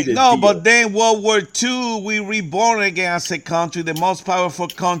all made a deal. But then World War II, we reborn again as a country, the most powerful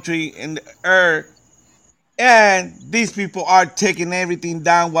country in the earth. And these people are taking everything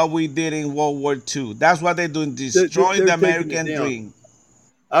down what we did in World War II. That's what they're doing, destroying the American dream.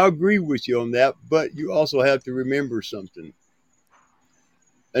 I agree with you on that, but you also have to remember something.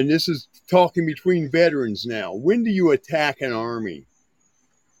 And this is talking between veterans now. When do you attack an army?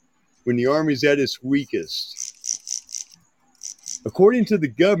 When the army's at its weakest. According to the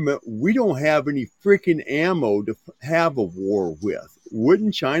government, we don't have any freaking ammo to have a war with.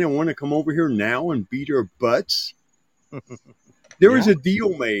 Wouldn't China want to come over here now and beat our butts? There is a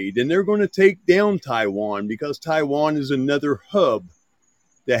deal made, and they're going to take down Taiwan because Taiwan is another hub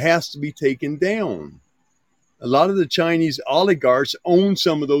that has to be taken down. A lot of the Chinese oligarchs own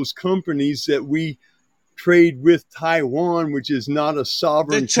some of those companies that we trade with Taiwan, which is not a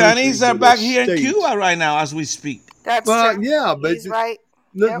sovereign country. The Chinese are back here in Cuba right now as we speak. That's true. Yeah, but he's right.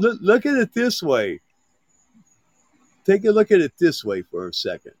 Look at it this way. take a look at it this way for a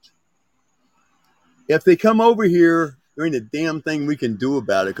second. If they come over here, there ain't a damn thing we can do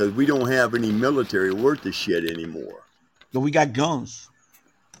about it because we don't have any military worth of shit anymore. But we got guns.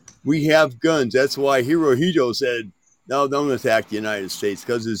 We have guns. That's why Hirohito said, no, don't attack the United States,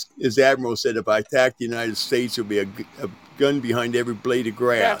 because his admiral said, if I attack the United States, there'll be a gun behind every blade of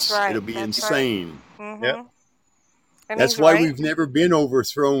grass. That's right. It'll be That's insane. Right. Mm-hmm. Yep. And that's he's why right. we've never been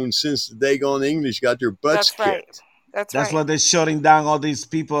overthrown since the daggone English got their butts That's right. kicked. That's That's right. why they're shutting down all these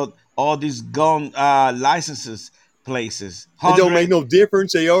people, all these gun licenses places. It don't make no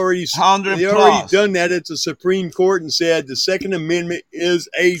difference. They already plus. done that at the Supreme Court and said the Second Amendment is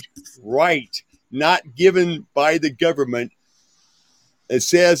a right, not given by the government. It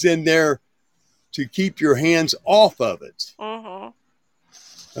says in there to keep your hands off of it. Mm-hmm.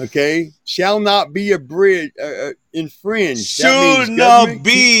 Okay, shall not be infringed. Should not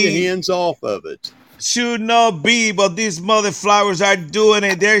be. Keep your hands off of it. Should not be, but these mother flowers are doing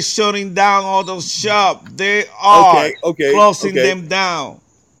it. They're shutting down all those shops. They are closing them down.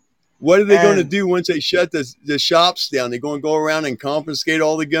 What are they going to do once they shut the shops down? They're going to go around and confiscate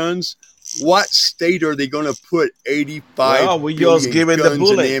all the guns? What state are they going to put 85 we just giving guns the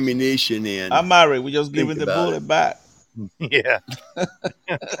bullet and ammunition in? I'm married. We just giving the bullet back. Yeah.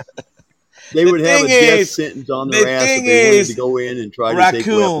 They would have a death sentence on their ass if they wanted to go in and try to take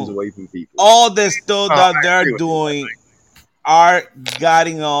weapons away from people. All the stuff that they're doing are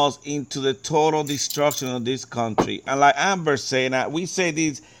guiding us into the total destruction of this country. And like Amber saying, we say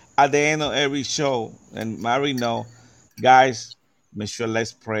this at the end of every show, and Mary know, guys, make sure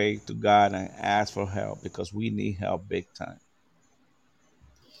let's pray to God and ask for help, because we need help big time.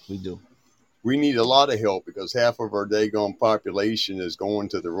 We do. We need a lot of help because half of our daggone population is going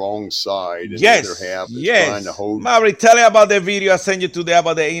to the wrong side, and the other half is trying to hold. Mary, tell me about the video I sent you today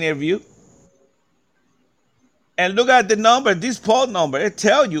about the interview. And look at the number, this poll number. It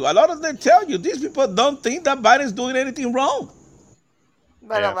tell you, a lot of them tell you, these people don't think that Biden's doing anything wrong.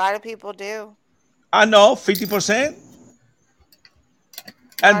 But a lot of people do. I know, 50%.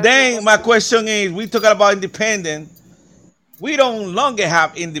 And then my question is, we talking about independent. We don't longer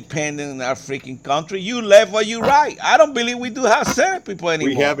have independence in our freaking country. You left or you right. I don't believe we do have Senate people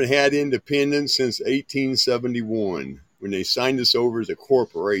anymore. We haven't had independence since 1871 when they signed us over as a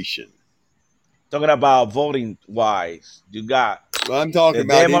corporation. Talking about voting wise, you got. Well, I'm talking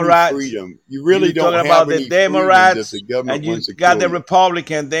about Democrats, any freedom. You really don't talking have about any the Democrats, if the government and you wants to got the kill you.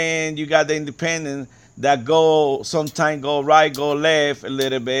 Republican. Then you got the independent that go sometimes go right, go left a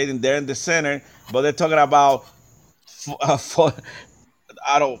little bit, and they're in the center. But they're talking about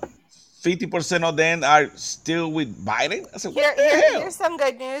I don't. 50% of them are still with Biden. I said, what the hell? Here's some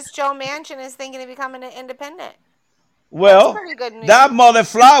good news. Joe Manchin is thinking of becoming an independent. Well, that's pretty good news. That mother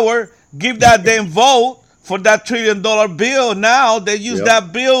flower give that damn vote for that $1 trillion bill. Now they use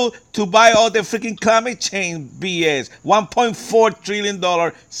that bill to buy all the freaking climate change BS. $1.4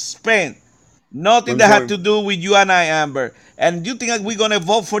 trillion spent. Nothing that had to do with you and I, Amber. And you think we're going to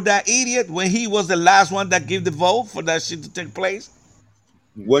vote for that idiot when he was the last one that gave the vote for that shit to take place?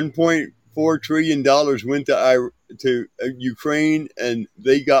 $1.4 trillion went to Ukraine, and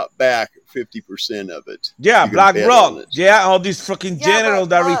they got back 50% of it. Yeah, BlackRock. Yeah, all these fucking generals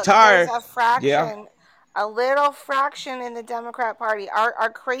that retired. There's a fraction, a little fraction in the Democrat Party.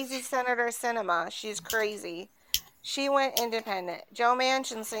 Our crazy Senator Sinema, she's crazy. She went independent. Joe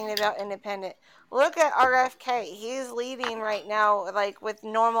Manchin's thinking about independent. Look at RFK. He's leading right now, like with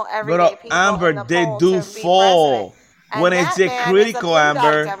normal everyday people. Amber, in the they poll do to fall when it's a critical,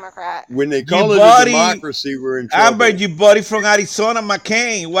 Amber. When they call it a democracy, we're in trouble. Amber, you buddy from Arizona,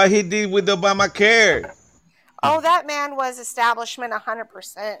 McCain, what he did with Obamacare. Oh, that man was establishment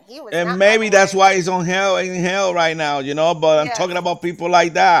 100%. He was, and maybe that's why he's in hell right now, you know. But I'm talking about people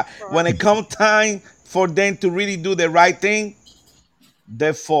like that. Correct. When it comes time for them to really do the right thing,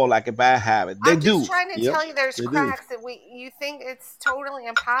 they fall like a bad habit. They do. I'm just trying to tell you, there's cracks that you think it's totally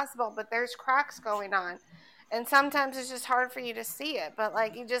impossible, but there's cracks going on. And sometimes it's just hard for you to see it, but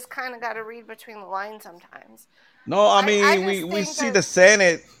like you just kind of got to read between the lines sometimes. No, I mean we see the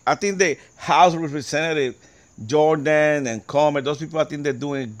Senate. I think the House Representative Jordan and Comer, those people, I think they're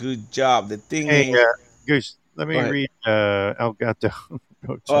doing a good job. The thing is, Goose, let me read El Gato.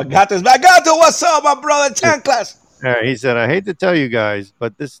 Oh, Gato's back. Gato, what's up, my brother? Chanclas. He said, I hate to tell you guys,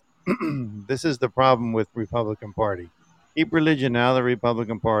 but this this is the problem with Republican Party. Keep religion out of the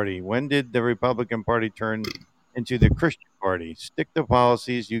Republican Party. When did the Republican Party turn into the Christian Party? Stick to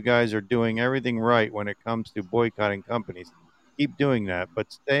policies. You guys are doing everything right when it comes to boycotting companies. Keep doing that,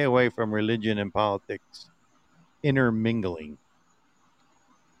 but stay away from religion and politics intermingling.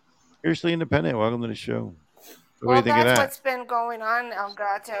 Fiercely Independent, welcome to the show. What do you Well, think of that's that? what's been going on,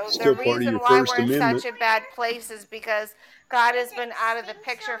 Elgato. The Still part of reason your why First we're in such Amendment. a bad place is because God has been out of the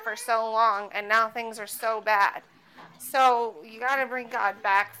picture for so long, and now things are so bad. So you got to bring God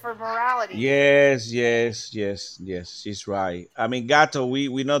back for morality. Yes, yes, yes, yes. She's right. I mean, Gato,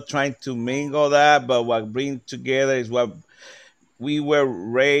 we're not trying to mingle that, but what bring together is what we were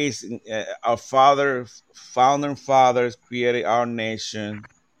raised. Our founding fathers created our nation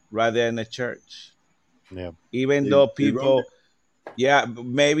rather than the church. Yeah. Even They though they wrote it. people, yeah,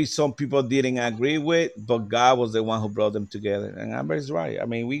 maybe some people didn't agree with, but God was the one who brought them together. And Amber is right. I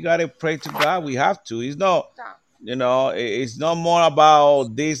mean, we gotta pray to God. We have to. It's not, Stop. it's not more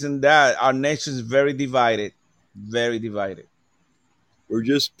about this and that. Our nation is very divided, very divided. We're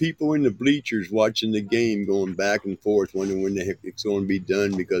just people in the bleachers watching the game, going back and forth, wondering when the heck it's going to be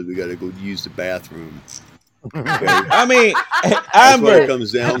done because we got to go use the bathroom. Okay, I mean, that's what it Amber,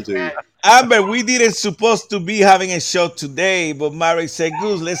 comes down to. Amber, we didn't supposed to be having a show today, but Mary said,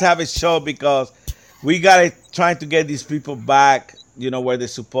 "Goose, let's have a show because we gotta trying to get these people back, where they're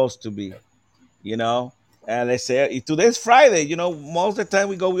supposed to be, you know." And they say today's Friday, most of the time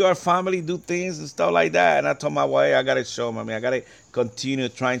we go with our family, do things and stuff like that. And I told my wife, I gotta show them. I mean, I gotta continue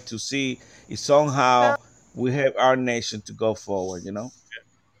trying to see if So somehow we have our nation to go forward.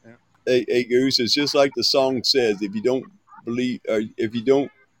 Yeah. Hey, Goose, it's just like the song says: if you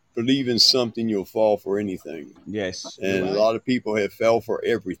don't believe in something, you'll fall for anything. Yes, you're And a right. lot of people have fell for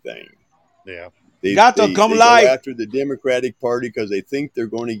everything. Yeah. They Gato, they, come they go live. after the Democratic Party because they think they're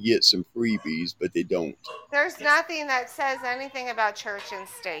going to get some freebies, but they don't. there's nothing that says anything about church and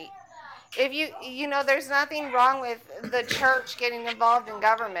state. If there's nothing wrong with the church getting involved in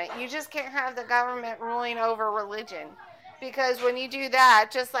government. You just can't have the government ruling over religion. Because when you do that,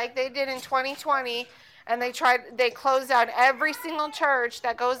 just like they did in 2020, and they closed out every single church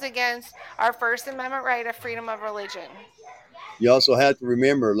that goes against our First Amendment right of freedom of religion. You also have to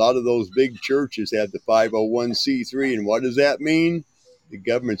remember a lot of those big churches have the 501c3, and what does that mean? The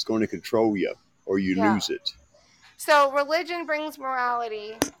government's going to control you, or you Yeah. lose it. So religion brings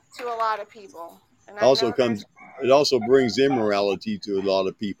morality to a lot of people. And I Also know there's comes, it also brings immorality to a lot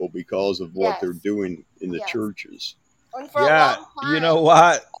of people because of what yes, they're doing in the yes. churches. And for Yeah, you know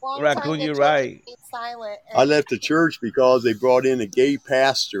what, a long time Raccoon, the you're church right. stayed silent. I And left the church because they brought in a gay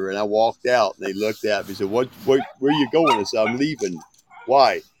pastor, and I walked out, and they looked at me and said, "What? Where are you going?" I said, "I'm leaving."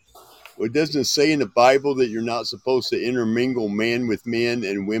 Why? Well, doesn't it say in the Bible that you're not supposed to intermingle men with men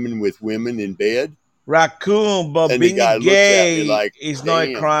and women with women in bed? Raccoon, but And the guy being looks at me gay like, is not a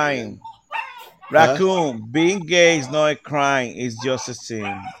 "Damn, man." crime. Huh? Raccoon, being gay is not a crime. It's just a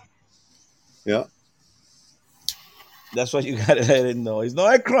sin. Yeah. That's what you gotta let it know. It's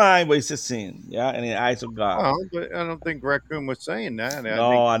not a crime, but it's a sin. Yeah, in the eyes of God. Well, but I don't think Raccoon was saying that. I think,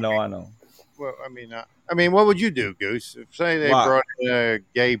 No, I know, I know. well, I mean, what would you do, Goose? If, say they What? brought in a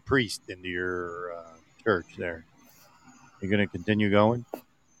gay priest into your church there, you going to continue going?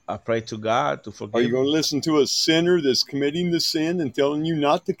 I pray to God to Are you forgive going to him. listen to a sinner that's committing the sin and telling you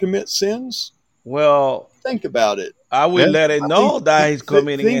not to commit sins? Well, Think about it. I will Yeah. let it I think know that he's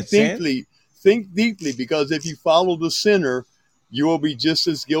committing a think sin. deeply. Think deeply, because if you follow the sinner, you will be just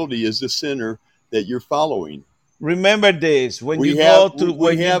as guilty as the sinner that you're following. Remember this: when you We have go to we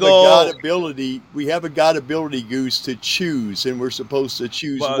when you have a God go, ability. We have a God ability, Goose, to choose, and we're supposed to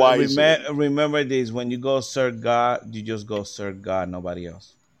choose but wisely. remember this: when you go serve God, you just go serve God, nobody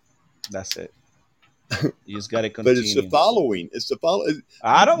else. That's it. You just gotta But it's the continue. following. It's the follow.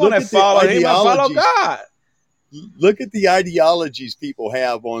 I don't want Look to at the follow him. I follow ideologies. God. Look at the ideologies people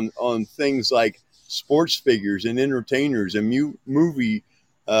have on things like sports figures and entertainers and movie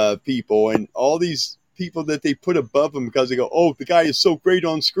people and all these people that they put above them because they go, oh, the guy is so great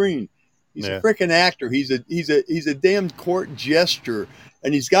on screen. He's a Yeah. freaking actor. He's a damn court jester,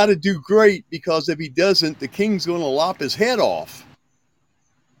 and he's got to do great because if he doesn't, the king's going to lop his head off.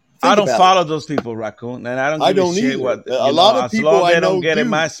 I Think don't about it. follow those people, Raccoon, and I don't I give a don't shit either. what A lot of as people long I they don't know get in do.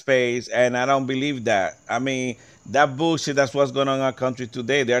 my space, and I don't believe that. I mean, that bullshit. That's what's going on in our country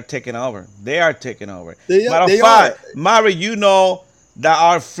today. They are taking over. They are taking over. Matter of They are. fact, Mari, you know that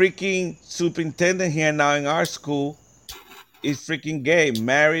our freaking superintendent here now in our school is freaking gay,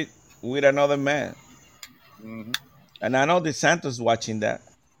 married with another man, Hmm. and I know the Santos watching that.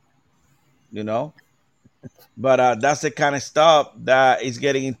 You know, but that's the kind of stuff that is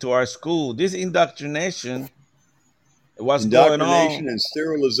getting into our school. This indoctrination, what's going Indoctrination on and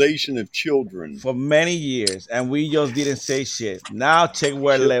sterilization of children. for many years, and we just didn't say shit. Now check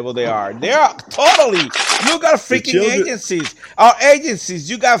where Ch- level they are. They are totally. You got the freaking children. agencies. Our agencies.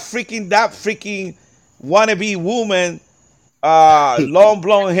 You got freaking that freaking wannabe woman long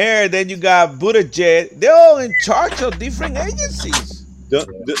blonde hair. Then you got Buttigieg. They're all in charge of different agencies. Don't,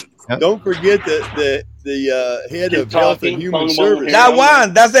 don't forget the head Keep of Health and talking. Human Long blonde hair. That Services. I'm there.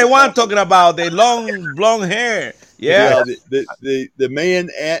 one, that's the Keep one talking. talking about the long blonde hair. Yeah, Yeah, the man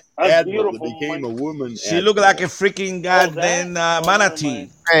That's admiral that beautiful, became a Mike. woman she looked like a admiral. freaking Oh, that? goddamn Oh, never manatee.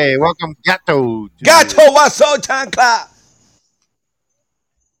 mind. Hey, welcome Gato to Gato, what's so chancla?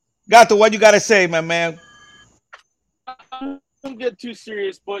 Gato, what you gotta say, my man? Don't get too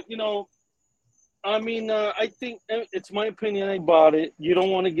serious, but I mean, I think it's my opinion. I bought it. You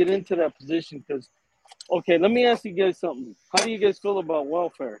don't want to get into that position because, okay, let me ask you guys something. How do you guys feel about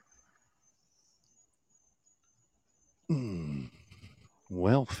welfare?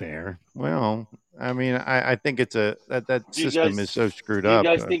 welfare. Well, I mean, I think it's that Do you system guys is so screwed do you up.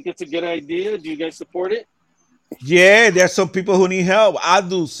 guys think it's a good idea? Do you guys support it? Yeah, there's some people who need help. I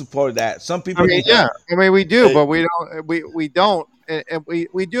do support that. Some I people mean, need yeah, help. I mean we do, Hey, but we don't, and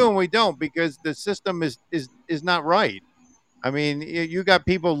we do and we don't because the system is not right. I mean, you got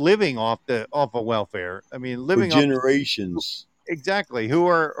people living off of welfare. I mean, for living off generations. exactly who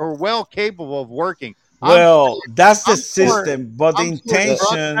are well capable of working. I'm Well, that's the I'm for system, but the I'm for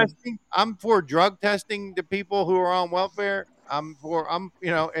drug intention. testing. I'm for drug testing the people who are on welfare. I'm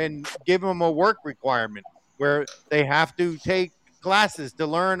and give them a work requirement where they have to take classes to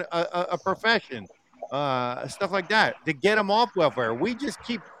learn a profession, stuff like that to get them off welfare. We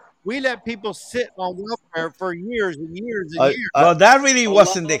let people sit on welfare for years and years and I, years. I Well, that really A lot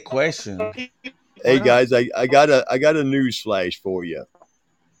wasn't the of question. people. Why hey not? guys, I got a news flash for you.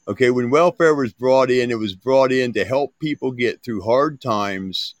 Okay, when welfare was brought in, it was brought in to help people get through hard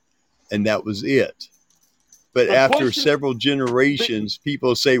times, and that was it. But The after question, several the, generations,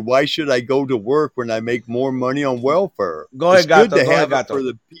 people say, why should I go to work when I make more money on welfare? Go It's ahead, good Gato. to Go ahead, have it for Gato.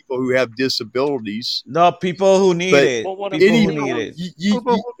 the people who have disabilities, No, people who need but it. but what I'm People any who saying need it. is,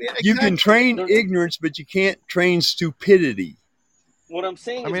 you can Exactly. train there's ignorance, but you can't train stupidity. what I'm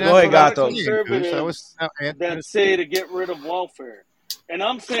saying I is mean, Go there's that's a ahead, what I lot was of Gato. saying, Goose. I was conservatives answering that say to get rid of welfare. And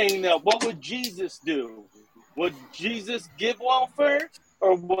I'm saying that what would Jesus do? Would Jesus give welfare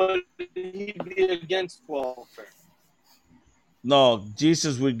or would he be against welfare? No,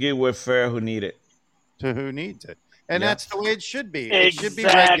 Jesus will give welfare who need it. to who needs it. And Yeah. that's the way it should be. It should be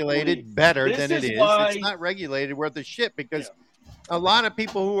Exactly. regulated better This than it is is. It's why, not regulated worth a shit yeah. because a lot of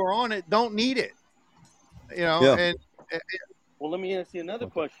people who are on it don't need it. Yeah. And Well, let me ask you another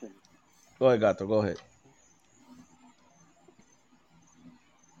okay. question. Go ahead, Gato. Go ahead.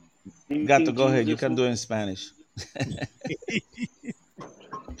 Do you Gato, think go ahead. You Jesus can would, do it in Spanish.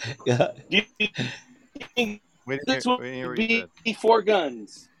 Yeah. do you think Jesus We didn't hear would what you be said. for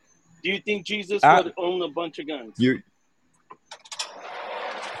guns? Do you think Jesus Uh, would own a bunch of guns? You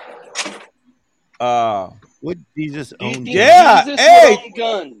uh, Would Jesus Do you own think guns? yeah. Jesus would Hey, own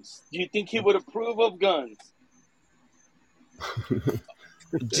guns? Do you think he would approve of guns?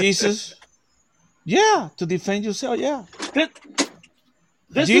 Jesus. Yeah, to defend yourself. Yeah. This,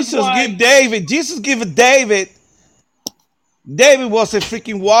 this is Jesus why give David. Jesus give David. David was a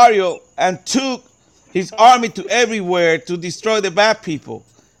freaking warrior and took his army to everywhere to destroy the bad people.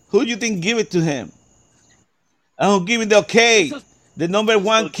 Who do you think give it to him? And who give him the this okay? is The number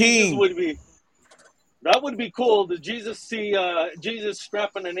one so Jesus king. would be that would be cool. Did Jesus see Jesus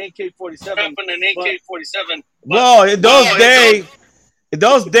strapping an AK-47? Strapping an But AK-47, but Well, well, it don't. in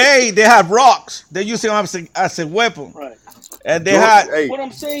those days, they have rocks. They use them as a weapon, right. and they George, had hey, What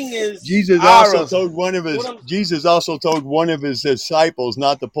I'm saying is arrows. what I'm Jesus also told one of his disciples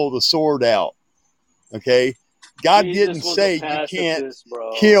not to pull the sword out. Okay, God didn't Jesus was a say you can't pacifist,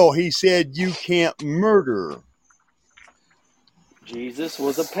 bro. kill. He said you can't murder. Jesus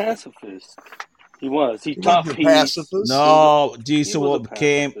was a pacifist. He was. He He wasn't taught a peace. pacifist. No, He Jesus was a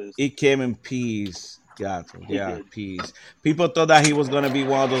came. pacifist. He came in peace. God, He yeah, did. peace. People thought that he was gonna be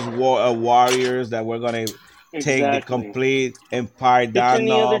one of those warriors that were gonna take the Exactly. complete empire He down. turned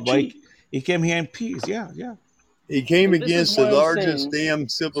the No, other but cheek. he came here in peace. Yeah, yeah. He came And this is against the why I'm largest saying, damn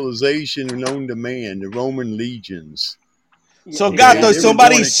civilization known to man, the Roman legions. yeah, So, Okay, Gato, if they were exactly.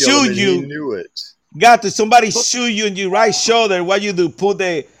 somebody going to kill him, shoot and he you, knew it. Gato, if somebody But shoot you in your right shoulder, what you do? Put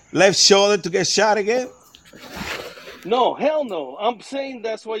the left shoulder to get shot again? no, hell no. I'm saying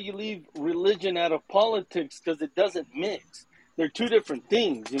that's why you leave religion out of politics because it doesn't mix. They're two different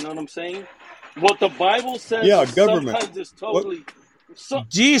things. You know what I'm saying? What the Bible says Yeah, is government. sometimes it's What? totally. Some,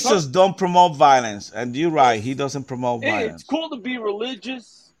 Jesus don't promote violence, and you're right. He doesn't promote hey, it's violence. cool to be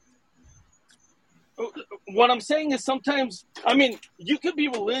religious. What I'm saying is sometimes, I mean, you can be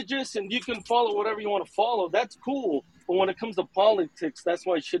religious and you can follow whatever you want to follow. That's cool. But when it comes to politics, that's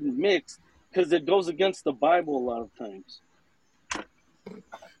why it shouldn't mix because it goes against the Bible a lot of times.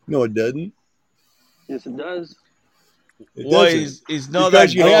 No, it doesn't. Yes, it does. It Well, doesn't. it's not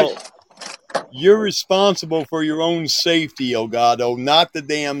Because that you have, go. you're responsible for your own safety, Elgato, not the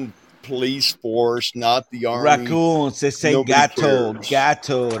damn police force, not the army. Raccoon, se say Nobody gato, cares.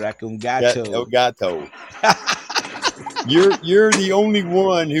 gato, raccoon, Yeah, gato. Elgato. You're the only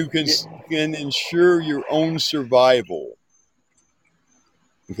one who Yeah. can ensure your own survival.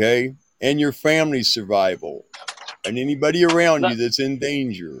 Okay? And your family's survival. And anybody around you Not, that's in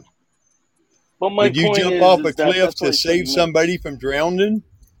danger. but my Would you point jump off a is that cliff that's why to I said save mix. somebody from drowning?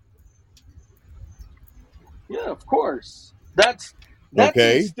 Yeah, of course. That's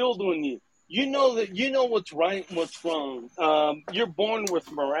Okay. instilled in you. You know that you know what's right and what's wrong. You're born with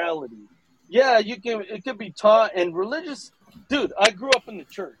morality. Yeah, you can. It could be taught and religious. Dude, I grew up in the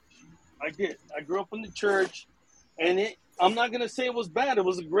church. I did. I grew up in the church, and it. I'm not gonna say it was bad. It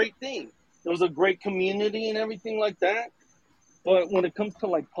was a great thing. It was a great community and everything like that. But when it comes to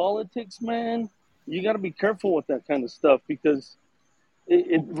like politics, man, you got to be careful with that kind of stuff because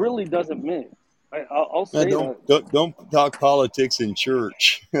it really doesn't mix. I'll Now, say that. don't talk politics in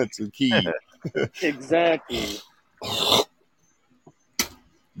church. That's the key. Exactly.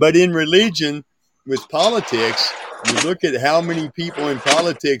 But in religion, with politics, you look at how many people in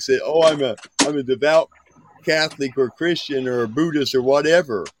politics say, "Oh, I'm a devout Catholic or Christian or a Buddhist or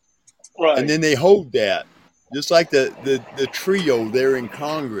whatever," and Right. then they hold that, just like the trio there in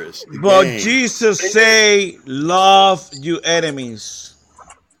Congress, the But gang. Jesus And then, say, love your enemies.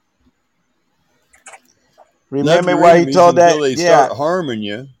 Love Remember your what he enemies told until that? they Yeah. start harming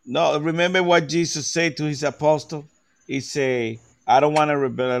you. No, remember what Jesus said to his apostle? He say, I don't want a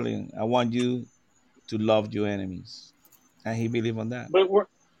rebellion. I want you to love your enemies. And he believed on that. but we're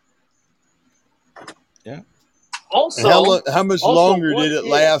Yeah. And also, how much also, longer what did it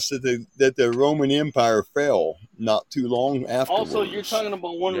if, last that the Roman Empire fell? Not too long also, you're afterwards. talking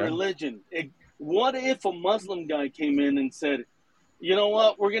about one Yeah. religion. What if a Muslim guy came in and said, you know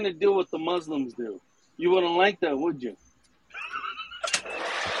what, we're going to do what the Muslims do? You wouldn't like that, would you?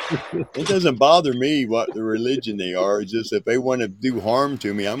 It doesn't bother me what the religion they are. It's just if they want to do harm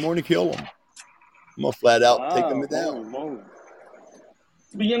to me, I'm going to kill them. I'm going to flat out take them Wow, holy down. moly.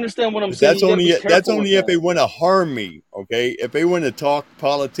 But you understand what I'm But saying? You got to be that's careful with only if they that. want to harm me. Okay, if they want to talk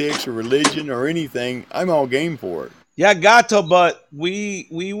politics or religion or anything, I'm all game for it. Yeah, Gato, but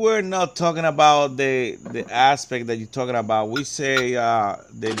we were not talking about the aspect that you're talking about. We say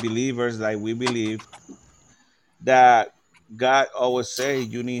the believers, like we believe that God always say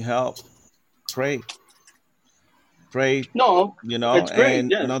you need help, pray, pray, No, it's great. and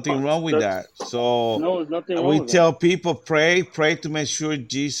Yeah, nothing wrong with that's that. So no, there's nothing wrong we with that. tell people pray, pray to make sure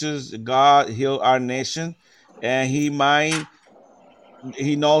Jesus, God heal our nation, and he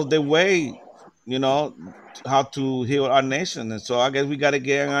knows the way, you know, how to heal our nation. And so I guess we got to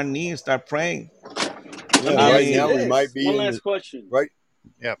get on our knees and start praying. Let Yeah, me I right ask you now mean, we might this. be One in last the question. right.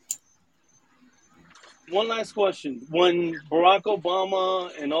 Yep. One last question. When Barack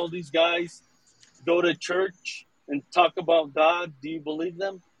Obama and all these guys go to church and talk about God, do you believe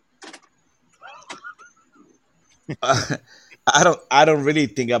them? I don't really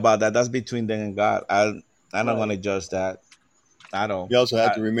think about that. That's between them and God. I'm not gonna Right. judge that. I don't. You also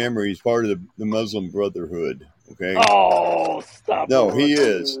have I, to remember he's part of the Muslim Brotherhood. Okay, Oh, stop it no, with he the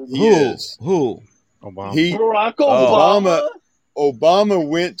is. dude. He who? is. Who? Obama. He Barack Oh, Obama Obama? Obama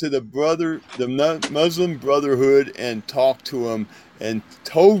went to the Muslim Brotherhood and talked to them and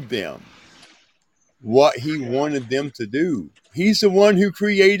told them what he wanted them to do. He's the one who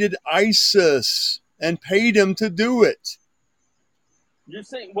created ISIS and paid them to do it. You're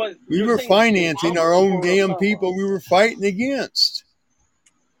saying what? We You're were saying financing our Obama own or damn Osama? people we were fighting against.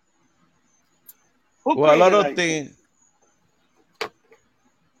 Who well, a lot created of ISIS? things.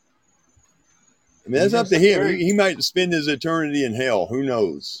 I mean, You that's up to just That's him. very. He might spend his eternity in hell. Who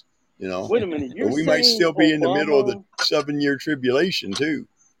knows? You know? Wait a minute. Or You're we might saying still be in the middle of the Obama? 7 year tribulation, too.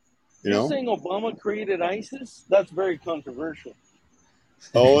 You You're know? saying Obama created ISIS? That's very controversial.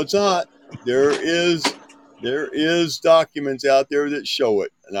 Oh, it's not. There is documents out there that show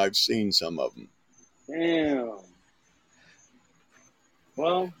it, and I've seen some of them. Damn.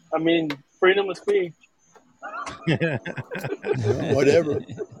 Well, I mean, freedom of speech. Well, whatever.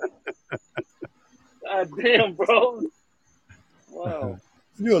 God damn, bro. Wow.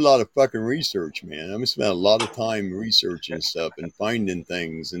 I do a lot of fucking research, man. I'm spending a lot of time researching stuff and finding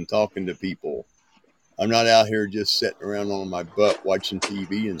things and talking to people. I'm not out here just sitting around on my butt watching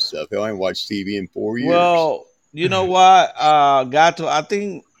TV and stuff. Hell, I ain't watched TV in 4 years. well, you know what, Gato. I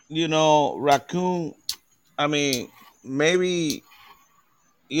think raccoon. I mean, maybe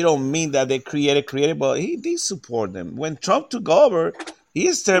you don't mean that they created, but he did support them when Trump took over. He Mm-hmm.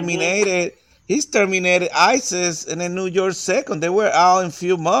 exterminated. He exterminated ISIS in the New York second. They were out in a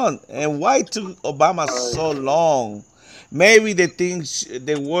few months. And why took Obama Right. so long? Maybe the things,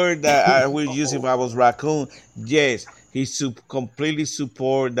 the word that I was using if I was raccoon. Yes, he completely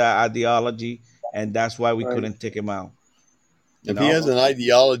support the ideology, and that's why we Right. couldn't take him out. You If he know. has an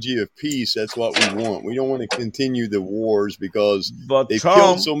ideology of peace, that's what we want. We don't want to continue the wars because But they've killed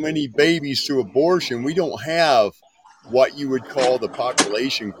Trump, so many babies through abortion. We don't have what you would call the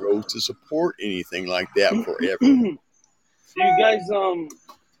population growth to support anything like that forever. you guys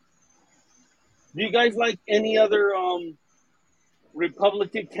do you guys like any other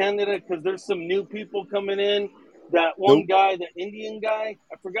Republican candidate? Because there's some new people coming in. That one Nope. guy, the Indian guy,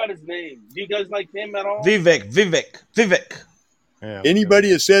 I forgot his name. Do you guys like him at all? Vivek. Yeah.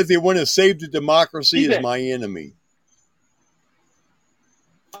 Anybody that says they want to save the democracy is Vivek. my enemy.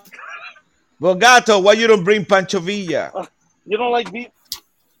 Well, Gato, why you don't bring Pancho Villa? You don't like V?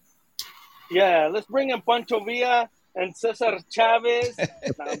 Yeah, let's bring in Pancho Villa and Cesar Chavez. No,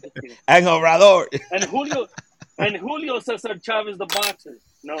 I'm just kidding. And Obrador. And Julio Cesar Chavez, the boxer.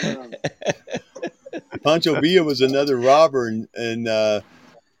 No. Pancho Villa was another robber, and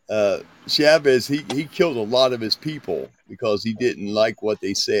Chavez he killed a lot of his people because he didn't like what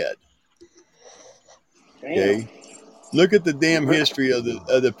they said. Damn. Okay, look at the damn history of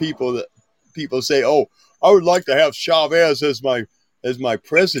the people that people say, "Oh, I would like to have Chavez as my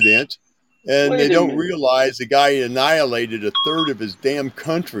president," and they Wait a don't minute. realize the guy annihilated a third of his damn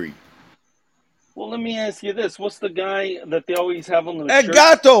country. Well, let me ask you this: what's the guy that they always have on the Hey, shirt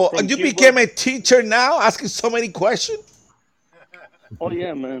Gato, from you Cuba? became a teacher now, asking so many questions. Oh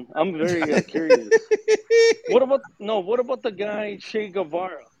yeah, man. I'm very curious. What about the guy Che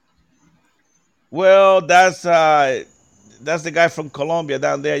Guevara? Well, that's the guy from Colombia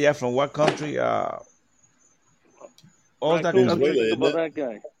down there. Yeah, from what country? What was that Raccoon. What do you country? think Venezuela, isn't about it? that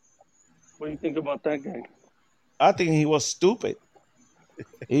guy? What do you think about that guy? I think he was stupid.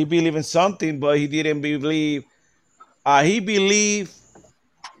 He believed in something, but he didn't believe. He believed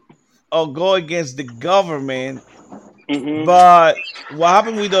or go against the government. Mm-hmm. But what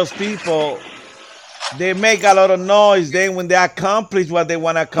happened with those people? They make a lot of noise. Then when they accomplish what they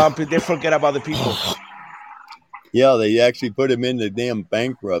want to accomplish, they forget about the people. Yeah, they actually put him in the damn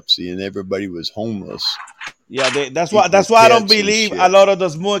bankruptcy, and everybody was homeless. Yeah, that's why. People That's with why I don't pets and believe a shit. lot of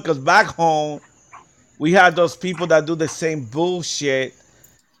those movies. Because back home, we had those people that do the same bullshit,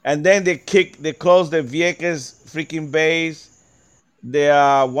 and then they close the Vieques freaking base. They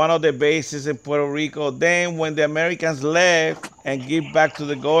are one of the bases in Puerto Rico. Then when the Americans left and give back to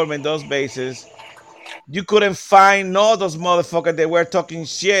the government those bases, you couldn't find no those motherfuckers that were talking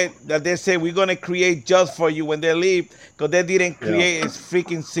shit that they say we're gonna create jobs for you when they leave because they didn't Yeah. create a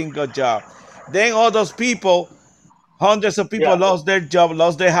freaking single job. Then all those people, hundreds of people Yeah. lost their job,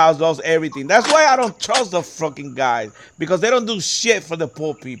 lost their house, lost everything. That's why I don't trust the fucking guys because they don't do shit for the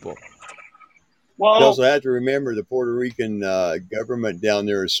poor people. You Well, also have to remember the Puerto Rican government down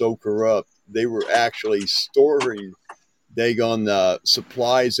there is so corrupt. They were actually storing daggone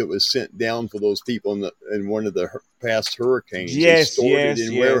supplies that was sent down for those people in one of the past hurricanes. They Yes, stored it yes, in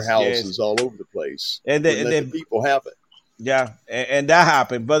yes, yes. warehouses all over the place. And Wouldn't let the they people have it. yeah, and that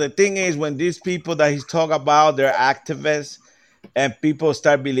happened. But the thing is, when these people that he's talking about, they're activists, and people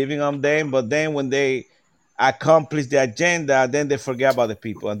start believing on them, but then when they accomplish the agenda, then they forget about the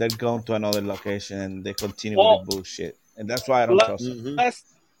people and they're going to another location and they continue with the well, bullshit. And that's why I don't trust them. Hmm. last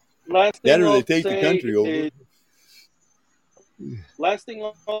last That thing or they I'll take the say country over. is last thing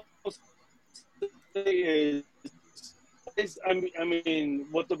I'll say I mean,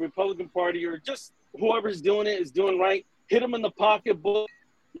 what the Republican Party or just whoever's doing it is doing right. Hit them in the pocketbook.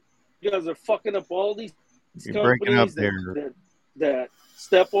 You guys are fucking up all these You're breaking up companies there. that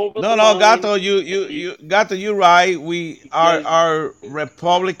step over No, the no, line. Gato, Gato, you right. We You guys, our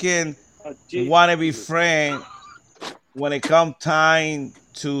Republican wanna be Jesus. friend when it come time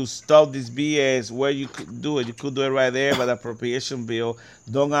to stop this BS, where you could do it, you could do it right there by the appropriation bill.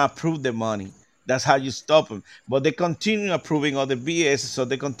 Don't approve the money. That's how you stop them. But they continue approving all the BS, so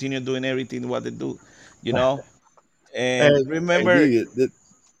they continue doing everything what they do, you know. Hey, And They remember, do.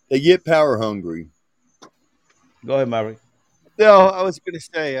 They get power hungry. go ahead, Mary. no, I was going to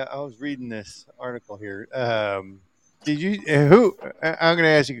say, I was reading this article here. Did you, I'm going to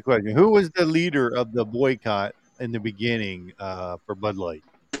ask you a question. Who was the leader of the boycott in the beginning for Bud Light?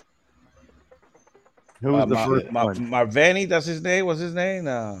 Who was the first Shit. one? Marveni, that's his name. What's his name?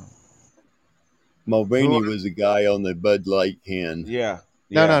 Who? Mulvaney was the guy on the Bud Light can. Yeah,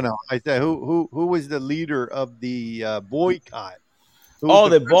 No, no, yeah. no. I said who was the leader of the boycott? Who was Oh,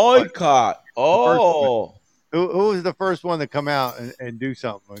 the the first one? boycott. The first one. Oh. Who was the first one to come out and do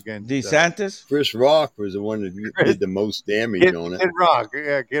something against DeSantis? Chris Rock was the one that did the most damage on it. Kid Rock?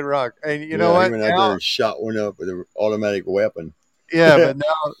 Yeah, Kid Rock. And you know Yeah, what? he went out there and shot one up with an automatic weapon. Yeah, but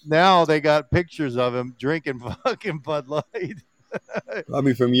now they got pictures of him drinking fucking Bud Light.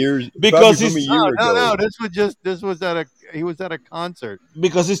 Probably from a year ago. No, this was he was at a concert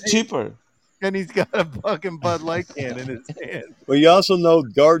Because it's cheaper. and he's got a fucking Bud Light can in his hand. Well, you also know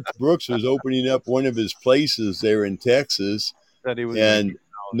Garth Brooks was opening up one of his places there in Texas, That he was and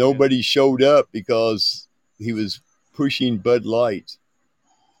nobody showed up because he was pushing Bud Light.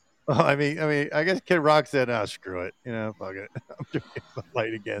 Well, I mean, I guess Kid Rock said, "Oh, screw it, fuck it, I'm drinking Bud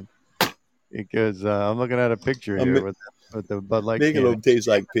Light again." Because I'm looking at a picture here with the Bud Light can. Michelob tastes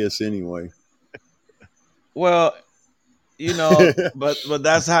like piss anyway. Well, but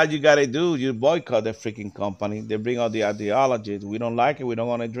that's how you gotta do. You boycott the freaking company. They bring out the ideologies. We don't like it. We don't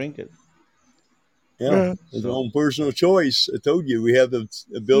want to drink it. Yeah, it's our own personal choice. I told you we have the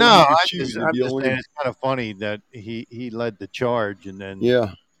ability No, to I'm choose. just saying it's kind of funny that he led the charge and then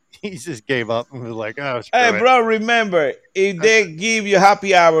he just gave up and was like, "Oh, screw Hey, it." bro, remember, if they give you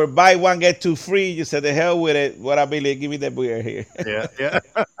happy hour, buy one, get two free, you say, the hell with it. What I believe, give me the beer here. Yeah.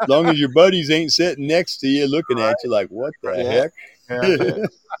 As long as your buddies ain't sitting next to you looking at you like, what the heck?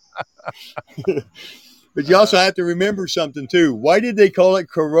 Yeah. But you also have to remember something, too. Why did they call it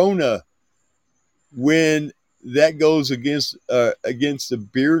Corona when that goes against the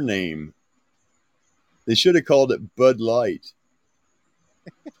beer name? They should have called it Bud Light.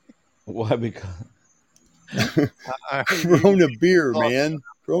 Why? Because Corona beer, man.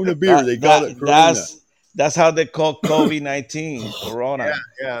 Corona beer. They call it Corona. That's how they call COVID-19, Corona.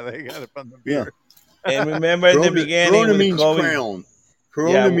 Yeah, they got it from the beer. Yeah. And remember in the beginning, Corona means crown.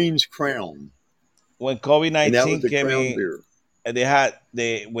 Corona means crown. When COVID-19 came in, beer. and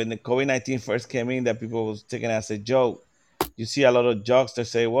when the COVID-19 first came in, that people was taking it as a joke. You see a lot of jokes that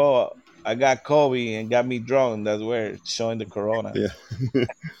say, "Well, I got COVID and got me drunk." That's where it's showing the Corona. Yeah.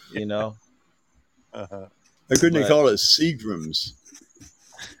 Uh-huh. Why couldn't they call it Seagram's?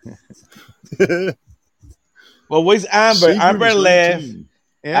 Well, where's Amber? Seagram's Amber left.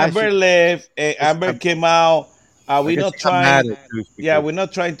 Yeah, Amber left. And Amber came out. We're not trying. Yeah, We're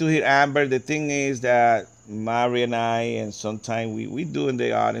not trying to hit Amber. The thing is that Mari and I, and sometimes we do in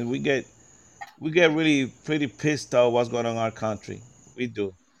the audience, we get really pretty pissed off what's going on in our country. We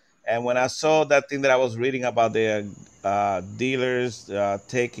do. And when I saw that thing that I was reading about the dealers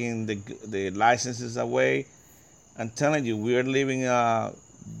taking the licenses away, I'm telling you, we're living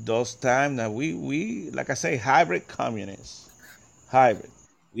those times that we like I say, hybrid communists. Hybrid.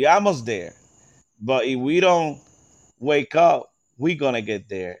 We're almost there. But if we don't wake up, we're going to get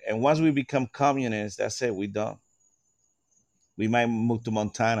there. And once we become communists, that's it. We're done. We might move to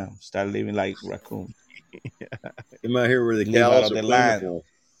Montana, start living like raccoons. Come out here where the cows are plentiful.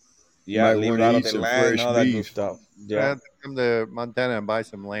 Yeah, live out of the land, all that good stuff. Yeah, come to Montana and buy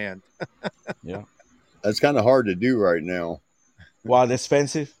some land. Yeah, that's kind of hard to do right now. Wow,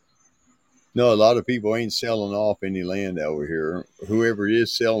 expensive. No, a lot of people ain't selling off any land over here. Whoever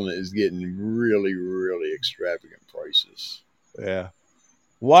is selling it is getting really, really extravagant prices. Yeah.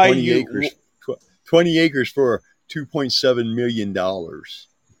 Why 20 acres for $2.7 million.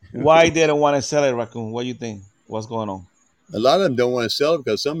 Why they don't want to sell it, Raccoon? What do you think? What's going on? A lot of them don't want to sell it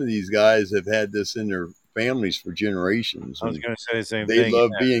because some of these guys have had this in their families for generations. I was going to say the same thing. They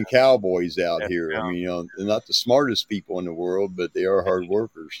love being cowboys out here. I mean, they're not the smartest people in the world, but they are hard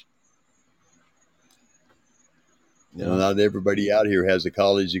workers. Yeah. Not everybody out here has a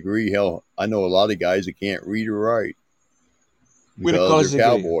college degree. Hell, I know a lot of guys that can't read or write because they're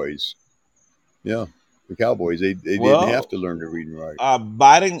cowboys. Yeah, they're cowboys. They didn't have to learn to read and write.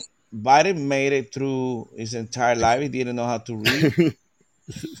 Biden made it through his entire life. He didn't know how to read.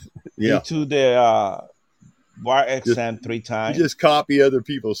 Yeah. He took the bar exam 3 times. He just copy other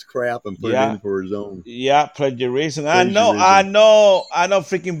people's crap and put it in for his own. Yeah, plagiarism. I know.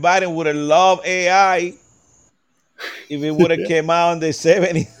 Freaking Biden would have loved AI if it would have came out in the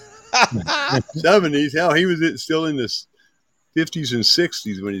 70s. 70s. Hell, he was still in the 50s and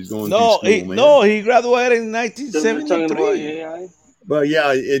 60s when he's going through school, man. No, he graduated in 1973. Well,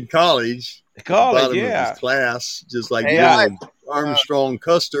 yeah, in college. College, yeah. Of his class, just like Armstrong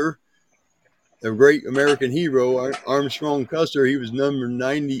Custer, a great American hero. Armstrong Custer, he was number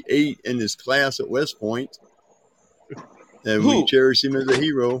 98 in his class at West Point. And we cherish him as a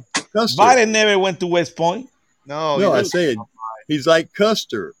hero. Custer. Biden never went to West Point. No, I said he's like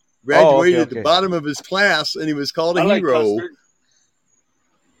Custer. Graduated at the bottom of his class, and he was called a hero.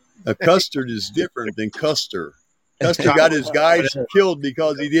 A custard is different than Custer. Custer got his guys killed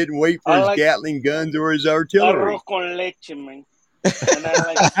because he didn't wait for I his like Gatling guns or his artillery. arroz con leche, man. And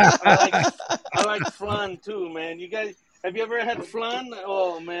I like flan too, man. You guys, have you ever had flan?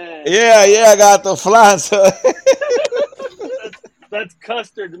 Oh man, Yeah, I got the flan. So. that's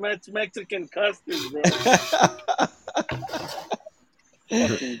custard. That's Mexican custard, bro.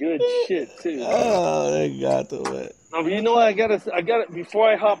 Fucking good shit too. Oh, they got to it. No, but you know what? I gotta. Before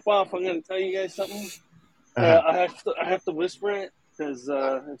I hop off, I'm gonna tell you guys something. I have to whisper it because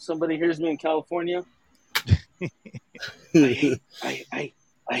if somebody hears me in California, I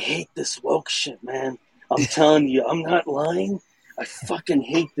hate this woke shit, man. I'm telling you, I'm not lying. I fucking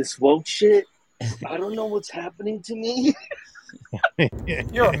hate this woke shit. I don't know what's happening to me.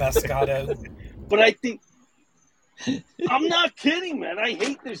 You're a mascotto. But I think I'm not kidding, man. I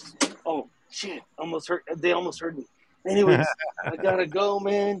hate this. Oh shit! They almost heard me. Anyways, I gotta go,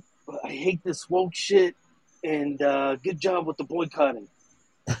 man. But I hate this woke shit. And good job with the boycotting.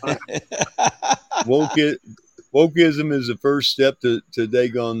 Wokeism is the first step to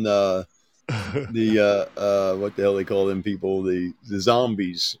daggone what the hell they call them people, the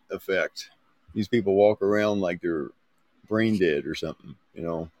zombies effect. These people walk around like they're brain dead or something, you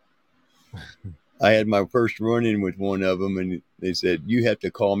know. I had my first run-in with one of them, and they said, "You have to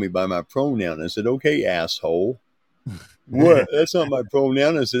call me by my pronoun." I said, "Okay, asshole." What? That's not my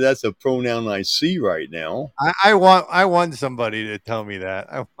pronoun. I said, "That's a pronoun I see right now." I want somebody to tell me that.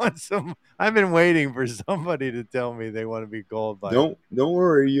 I've been waiting for somebody to tell me they want to be called by. Don't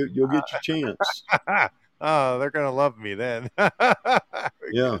worry, you'll get your chance. Oh, they're gonna love me then.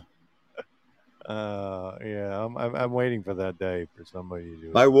 Yeah. Yeah. I'm waiting for that day for somebody to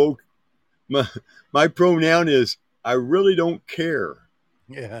do it. My pronoun is I really don't care.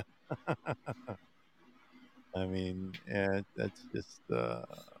 Yeah. I mean, yeah, that's just. I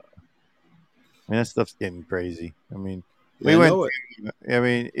mean, that stuff's getting crazy. I mean, we went. I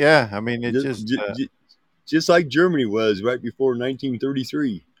mean, yeah. I mean, it's just like Germany was right before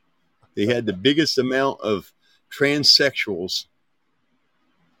 1933. They had the biggest amount of transsexuals,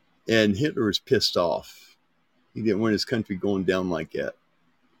 and Hitler was pissed off. He didn't want his country going down like that.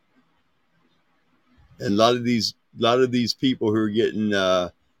 And a lot of these people who are getting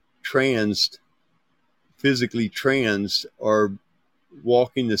physically trans, are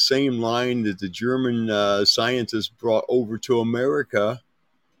walking the same line that the German scientists brought over to America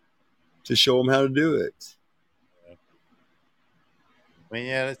to show them how to do it. I mean,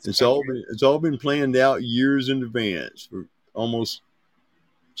 yeah, it's all been planned out years in advance for almost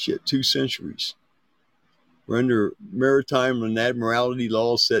 2 centuries. We're under maritime and admiralty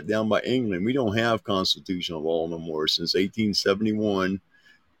laws set down by England. We don't have constitutional law no more since 1871.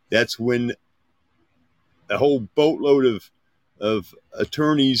 That's when a whole boatload of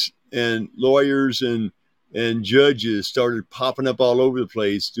attorneys and lawyers and judges started popping up all over the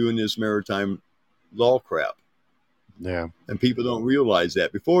place doing this maritime law crap. Yeah. And people don't realize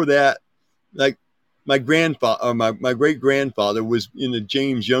that. Before that, like my grandfather or my great grandfather was in the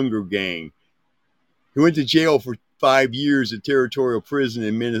James Younger gang. He went to jail for 5 years at Territorial Prison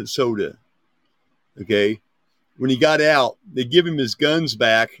in Minnesota. Okay. When he got out, they give him his guns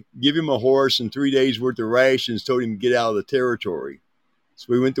back, give him a horse and 3 days worth of rations, told him to get out of the territory.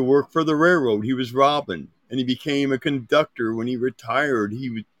 So he went to work for the railroad. He was robbing, and he became a conductor when he retired.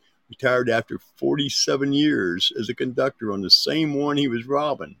 He retired after 47 years as a conductor on the same one he was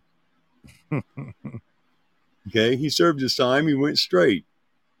robbing. Okay, he served his time. He went straight.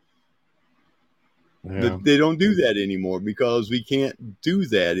 Yeah. But they don't do that anymore because we can't do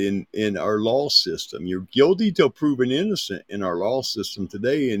that in our law system. You're guilty till proven innocent in our law system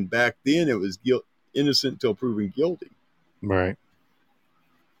today, and back then it was innocent till proven guilty. Right.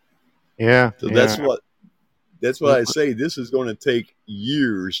 Yeah. So that's what I say. This is going to take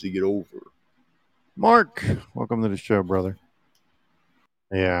years to get over. Mark, welcome to the show, brother.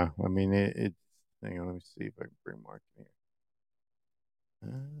 Yeah, I mean it. Hang on, let me see if I can bring Mark in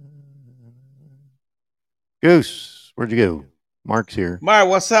here. Goose, where'd you go? Mark's here. Mark,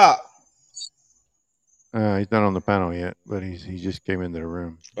 what's up? He's not on the panel yet, but he just came into the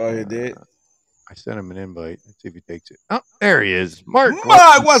room. Oh, he did? I sent him an invite. Let's see if he takes it. Oh, there he is. Mark,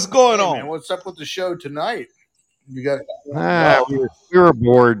 what's going on? Man, what's up with the show tonight? You got we were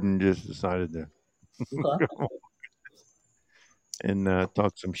bored and just decided to and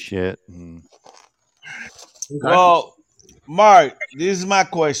talk some shit. And... Well, Mark, this is my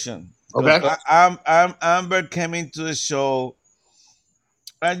question. Okay. I'm Amber came into the show,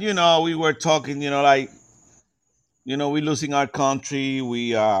 and we were talking. We're losing our country.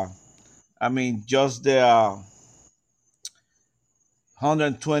 We just the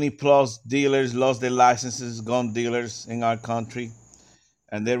 120 plus dealers lost their licenses, gun dealers in our country,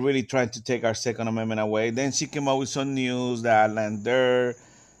 and they're really trying to take our Second Amendment away. Then she came up with some news that Lander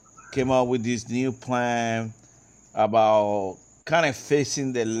came up with this new plan about kind of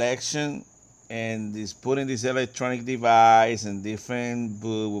fixing the election and this putting this electronic device and different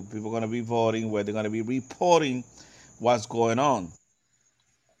people are going to be voting, where they're going to be reporting what's going on.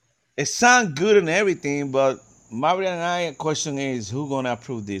 It sounds good and everything, but Mario and I question is who gonna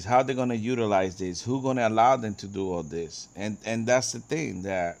approve this? How they gonna utilize this? Who gonna allow them to do all this? And that's the thing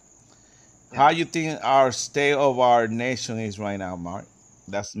that how you think our state of our nation is right now, Mark?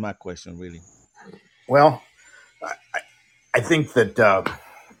 That's my question, really. Well, I think that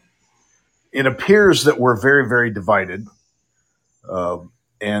it appears that we're very, very divided,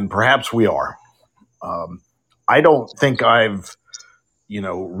 and perhaps we are. I don't think I've,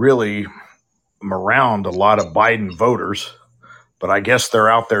 really am around a lot of Biden voters, but I guess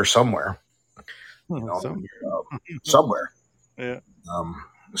they're out there somewhere, somewhere. Yeah.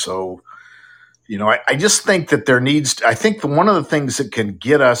 So, I just think that I think one of the things that can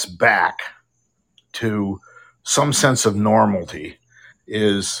get us back to some sense of normality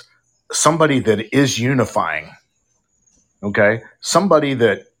is somebody that is unifying. Okay. Somebody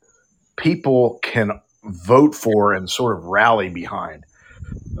that people can vote for and sort of rally behind.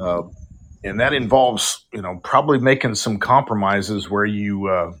 And that involves, probably making some compromises where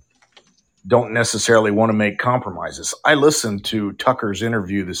you don't necessarily want to make compromises. I listened to Tucker's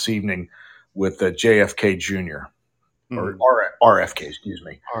interview this evening with JFK Jr. or RFK, excuse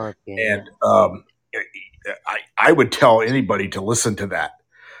me. RFK, and I would tell anybody to listen to that.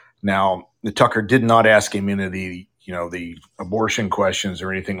 Now, the Tucker did not ask him into the abortion questions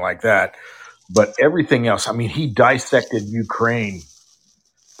or anything like that, but everything else. I mean, he dissected Ukraine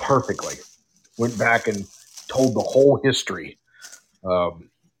perfectly. Went back and told the whole history,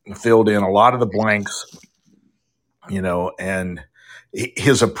 filled in a lot of the blanks, and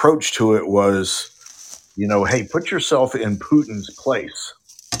his approach to it was, hey, put yourself in Putin's place.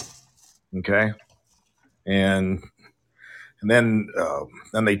 Okay. And then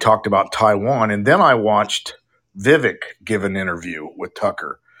they talked about Taiwan. And then I watched Vivek give an interview with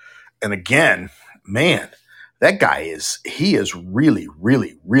Tucker. And again, man, that guy is really,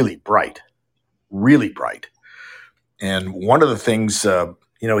 really, really bright. Really bright. And one of the things,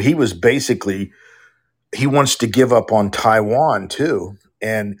 he was basically, he wants to give up on Taiwan too.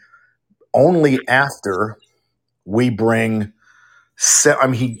 And only after we bring,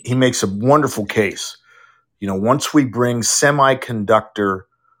 he makes a wonderful case. Once we bring semiconductor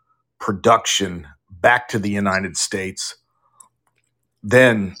production back to the United States,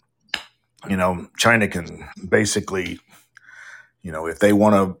 then, China can basically, if they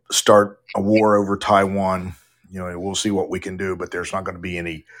want to start a war over Taiwan, we'll see what we can do, but there's not going to be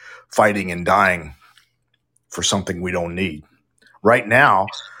any fighting and dying for something we don't need. Right now,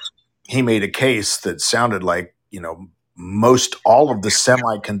 he made a case that sounded like, most all of the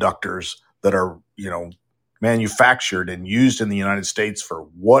semiconductors that are, manufactured and used in the United States for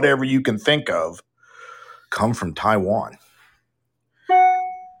whatever you can think of come from Taiwan.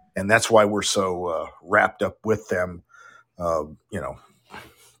 And that's why we're so wrapped up with them,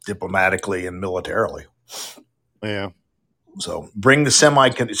 diplomatically and militarily. Yeah. So bring the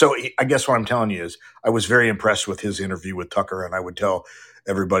semiconductor. So I guess what I'm telling you is I was very impressed with his interview with Tucker, and I would tell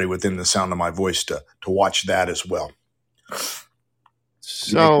everybody within the sound of my voice to watch that as well.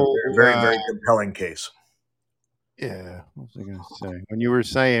 So very, very compelling case. Yeah, what was I going to say? When you were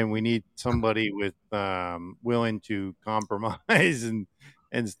saying we need somebody with willing to compromise and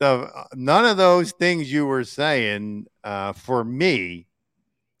stuff, none of those things you were saying for me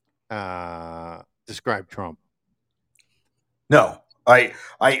describe Trump. No,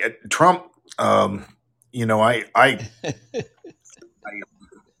 Trump. I'm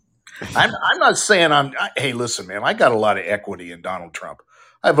not saying hey, listen, man, I got a lot of equity in Donald Trump.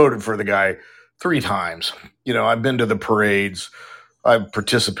 I voted for the guy 3 times. I've been to the parades. I've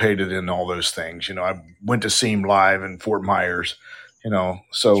participated in all those things. I went to see him live in Fort Myers,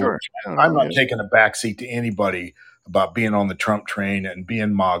 so sure. I'm not taking a backseat to anybody about being on the Trump train and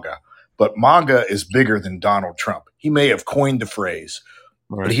being MAGA. But MAGA is bigger than Donald Trump. He may have coined the phrase,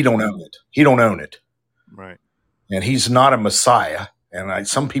 right, but he don't own it. He don't own it. Right. And he's not a messiah. And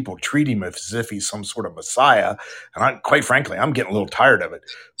some people treat him as if he's some sort of messiah. And quite frankly, I'm getting a little tired of it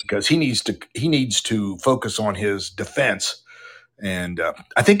because he needs to focus on his defense. And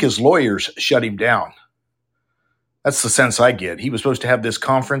I think his lawyers shut him down. That's the sense I get. He was supposed to have this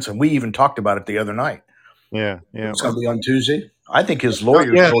conference, and we even talked about it the other night. Yeah. It's going to be on Tuesday. I think his Oh,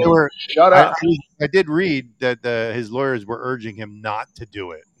 lawyer yeah, told they him, were. "Shut up." I did read that his lawyers were urging him not to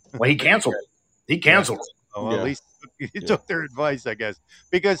do it. Well, he canceled it. He Yeah. canceled it. Well, at Yeah. least he took their advice, I guess,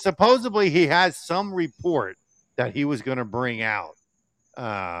 because supposedly he has some report that he was going to bring out,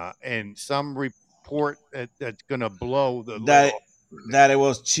 and some report that's going to blow the lid That off. that it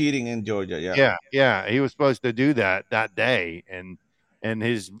was cheating in Georgia. Yeah. Yeah, he was supposed to do that day, and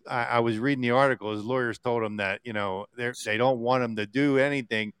I was reading the article. His lawyers told him that they don't want him to do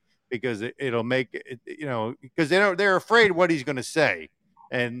anything because it'll make it, because they're afraid what he's going to say,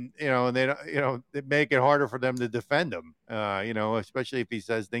 and and they don't they make it harder for them to defend him. Especially if he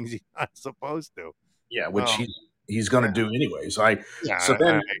says things he's not supposed to. Yeah, which Um, he's going to do anyways. So yeah,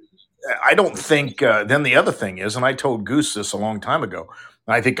 then I don't think. Then the other thing is, and I told Goose this a long time ago.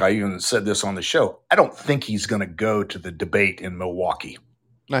 And I think I even said this on the show. I don't think he's going to go to the debate in Milwaukee.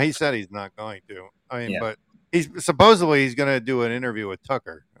 no, he said he's not going to. I mean, Yeah. but he's supposedly going to do an interview with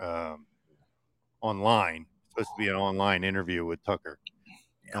Tucker. Online. It's supposed to be an online interview with Tucker.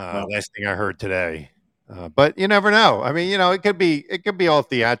 well- Last thing I heard today. But you never know. I mean, it could be all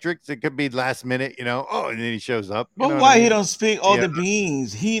theatrics. It could be last minute. And then he shows up. But why he don't speak all the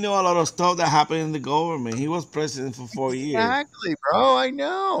beans? He know a lot of stuff that happened in the government. He was president for 4 years. Exactly, bro. I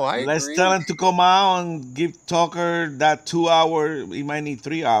know. Let's agree. tell him to come out and give Tucker that 2 hour. He might need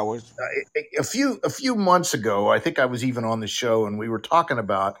 3 hours. A few months ago, I think I was even on the show, and we were talking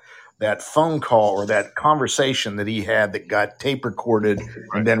about that phone call or that conversation that he had that got tape recorded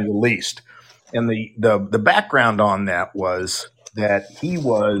and then released. And the background on that was that he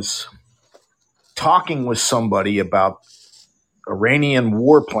was talking with somebody about Iranian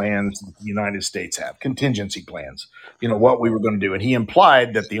war plans that the United States have, contingency plans, what we were going to do. And he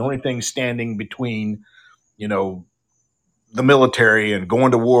implied that the only thing standing between, the military and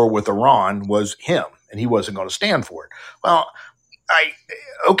going to war with Iran was him, and he wasn't going to stand for it. Well, I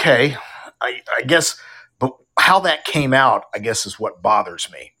guess, but how that came out, I guess, is what bothers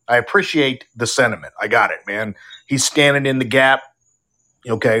me. I appreciate the sentiment. I got it, man. He's standing in the gap.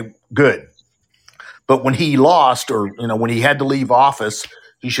 Okay, good. But when he lost, or when he had to leave office,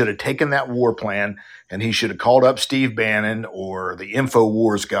 he should have taken that war plan and he should have called up Steve Bannon or the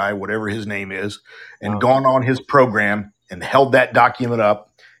InfoWars guy, whatever his name is, and gone on his program and held that document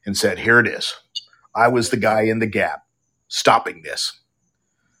up and said, "Here it is. I was the guy in the gap stopping this."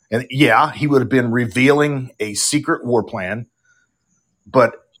 And yeah, he would have been revealing a secret war plan,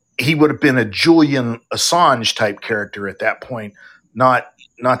 but he would have been a Julian Assange type character at that point, not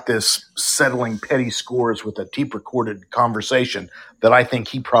this settling petty scores with a tape recorded conversation that I think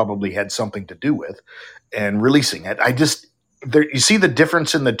he probably had something to do with and releasing it. You see the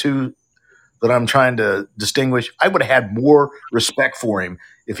difference in the two that I'm trying to distinguish. I would have had more respect for him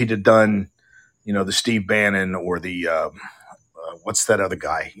if he'd have done, the Steve Bannon or the, what's that other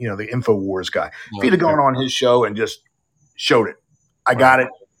guy? The InfoWars guy. If he'd have gone on his show and just showed it, I got it.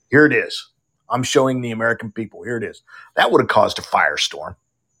 Here it is. I'm showing the American people. Here it is. That would have caused a firestorm.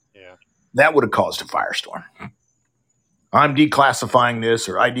 Yeah. That would have caused a firestorm. I'm declassifying this,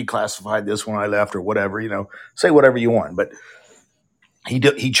 or I declassified this when I left, or whatever. Say whatever you want. But he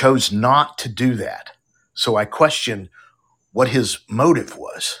chose not to do that. So I question what his motive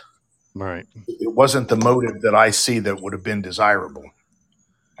was. Right. It wasn't the motive that I see that would have been desirable.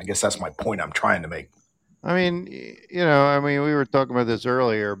 I guess that's my point I'm trying to make. I mean, we were talking about this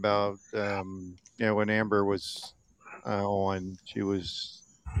earlier about, when Amber was on, she was,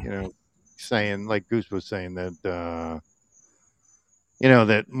 saying, like Goose was saying, that,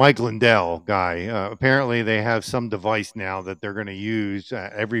 that Mike Lindell guy, apparently they have some device now that they're going to use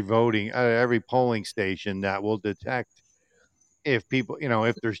at every polling station that will detect if people,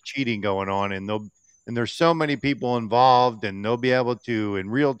 if there's cheating going on, and there's so many people involved, and they'll be able to, in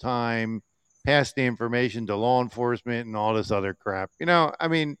real time, pass the information to law enforcement and all this other crap.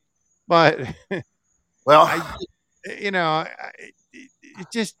 But well, it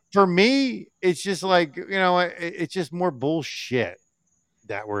just, for me, it's just like, it's just more bullshit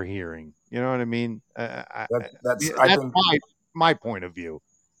that we're hearing. You know what I mean? That's my point of view.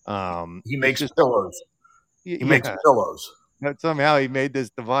 He makes pillows. He makes pillows. That somehow he made this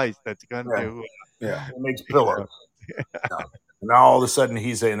device that's going to. Yeah, he makes pillows. Now all of a sudden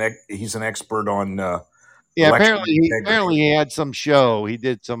he's an expert on. Apparently he had some show. He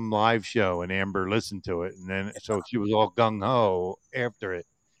did some live show, and Amber listened to it, and then so she was all gung ho after it,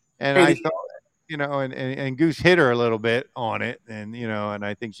 and I thought, and Goose hit her a little bit on it, and and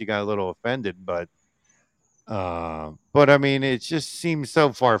I think she got a little offended, but I mean, it just seems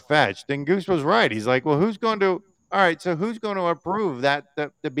so far fetched. And Goose was right. He's like, well, who's going to approve that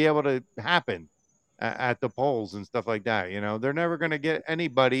to be able to happen? at the polls and stuff like that. They're never going to get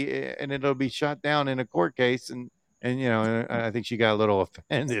anybody, and it'll be shut down in a court case. And I think she got a little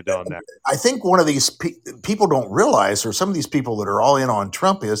offended on that. I think one of these people don't realize, or some of these people that are all in on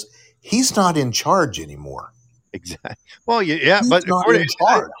Trump, is he's not in charge anymore. Exactly. Well, yeah, He's but not in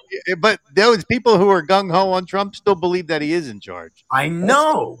charge. but those people who are gung ho on Trump still believe that he is in charge. I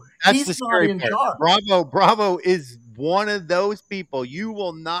know. That's He's the not scary in part. charge. Bravo is one of those people. You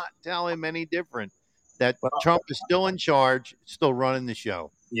will not tell him any different. That Trump is still in charge, still running the show.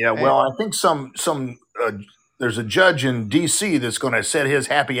 Yeah, well, I think there's a judge in D.C. that's going to set his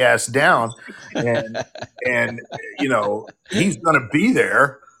happy ass down, and he's going to be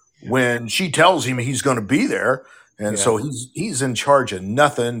there when she tells him he's going to be there, and so he's in charge of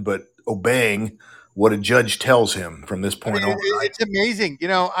nothing but obeying what a judge tells him from this point on. It's amazing,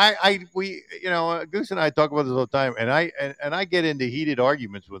 Goose and I talk about this all the time, and I get into heated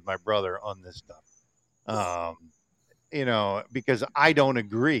arguments with my brother on this stuff. Because I don't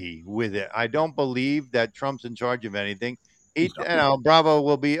agree with it. I don't believe that Trump's in charge of anything. Bravo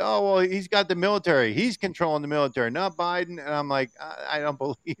will be, oh, well, he's got the military. He's controlling the military, not Biden. And I'm like, I don't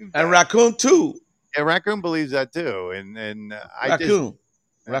believe that. And Raccoon, too. Yeah, Raccoon believes that, too. And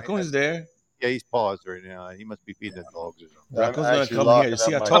Raccoon is there. Yeah, he's paused right now. He must be feeding the dogs or something. Raccoon's going to come here. You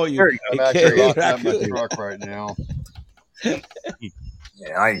see, I told you. I'm actually locking up my truck right now.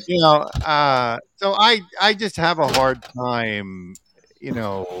 Yeah, so I just have a hard time,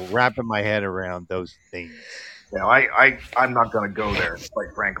 wrapping my head around those things. Yeah, I'm not going to go there,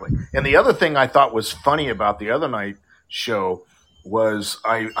 quite frankly. And the other thing I thought was funny about the other night show was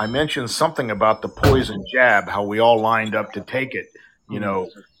I mentioned something about the poison jab, how we all lined up to take it,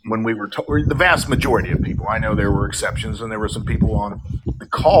 when we were the vast majority of people. I know there were exceptions, and there were some people on the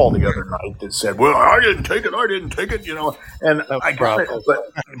call the other night that said, well, I didn't take it, and I got it.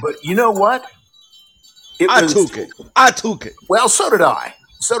 But you know what? I took it. Well, so did I.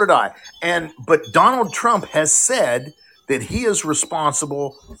 But Donald Trump has said that he is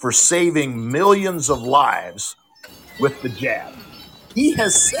responsible for saving millions of lives with the jab. He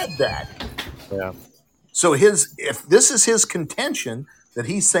has said that. Yeah. So if this is his contention that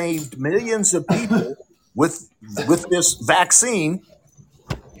he saved millions of people with this vaccine,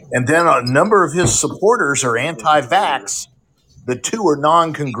 and then a number of his supporters are anti-vax, the two are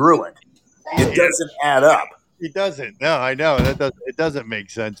non-congruent. It doesn't add up. It doesn't. No, I know it doesn't make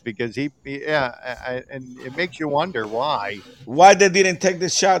sense because and it makes you wonder why. Why they didn't take the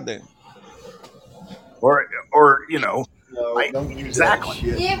shot then? Or No, don't use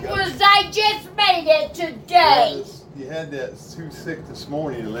exactly. that shit. It was, I just made it today. You had that too sick this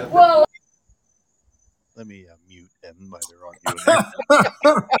morning and left Well, Let me mute them while they're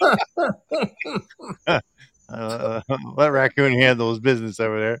arguing. Let Raccoon handle his business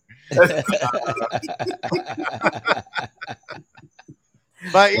over there.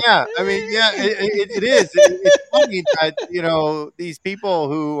 But yeah, I mean, yeah, it is. It's funny that these people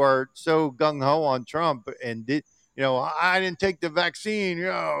who are so gung ho on Trump and I didn't take the vaccine,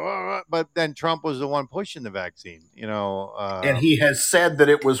 but then Trump was the one pushing the vaccine, and he has said that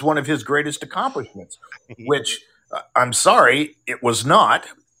it was one of his greatest accomplishments, which I'm sorry, it was not.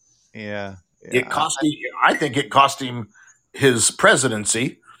 Yeah. It cost him. I think it cost him his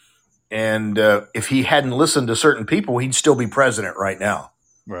presidency. And if he hadn't listened to certain people, he'd still be president right now.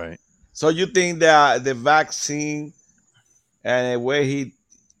 Right. So you think that the vaccine and the way he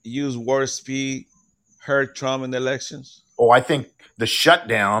used warp speed hurt Trump in the elections? Oh, I think the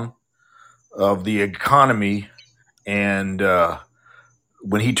shutdown of the economy and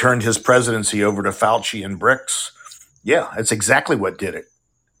when he turned his presidency over to Fauci and BRICS, yeah, that's exactly what did it.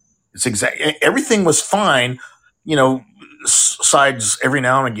 Everything was fine, besides every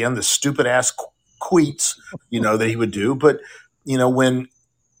now and again the stupid ass tweets, that he would do. But when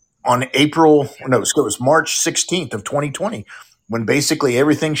on it was March 16th of 2020, when basically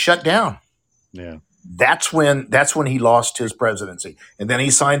everything shut down. Yeah, that's when he lost his presidency, and then he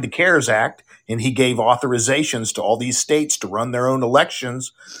signed the CARES Act, and he gave authorizations to all these states to run their own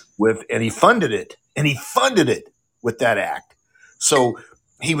elections and he funded it with that act. So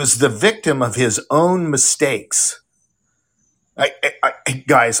he was the victim of his own mistakes.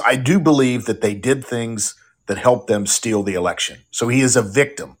 Guys, I do believe that they did things that helped them steal the election. So he is a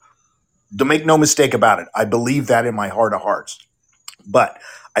victim. Don't make no mistake about it. I believe that in my heart of hearts. But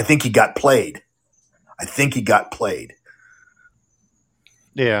I think he got played.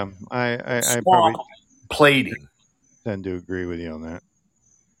 Yeah, I probably plating. Tend to agree with you on that.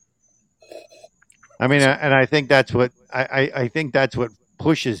 I mean, and I think that's what I think that's what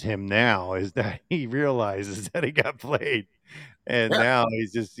pushes him now is that he realizes that he got played. and Yeah. now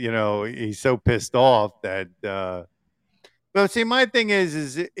he's just he's so pissed off that. Well, see, my thing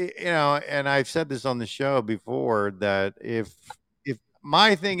is and I've said this on the show before that if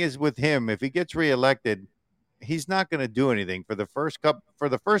my thing is with him, if he gets reelected, he's not going to do anything for the first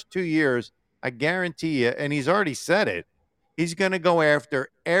 2 years. I guarantee you, and he's already said it. He's going to go after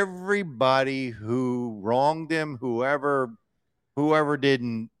everybody who wronged him, whoever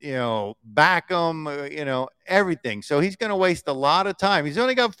didn't, back him, everything. So he's going to waste a lot of time. He's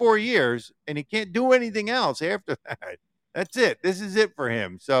only got 4 years, and he can't do anything else after that. That's it. This is it for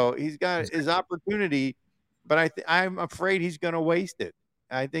him. So he's got his opportunity, but I'm afraid he's going to waste it.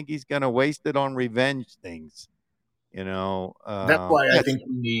 I think he's going to waste it on revenge things. That's why I Yeah, think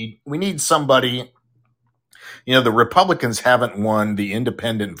we need somebody. The Republicans haven't won the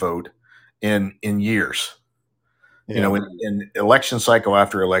independent vote in years. yeah. In election cycle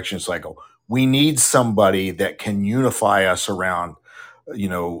after election cycle, we need somebody that can unify us around,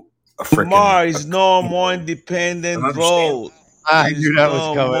 a freaking Mar is no more independent understand. vote. I Is knew that was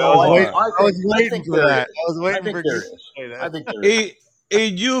no coming. more. I was waiting for that. I was I waiting think for there you is. to say that. I think there is.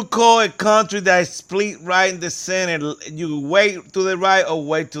 If you call a country that is split right in the center, you wait to the right or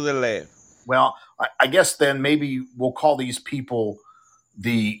wait to the left. Well, I guess then maybe we'll call these people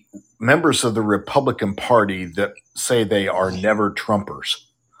the members of the Republican Party that say they are never Trumpers.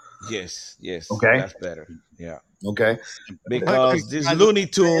 Yes, Okay. that's better. Yeah, Okay. because this Looney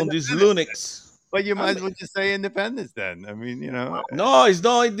Tune, these Lunix. But you might as well just say independence then. I mean, No, it's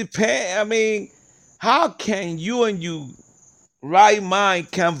not independent. I mean, how can you and you right mind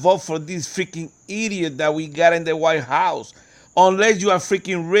can vote for this freaking idiot that we got in the White House unless you are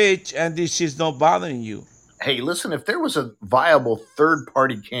freaking rich and this shit's not bothering you? Hey, listen, if there was a viable third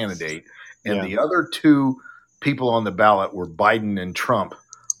party candidate and Yeah. the other two people on the ballot were Biden and Trump,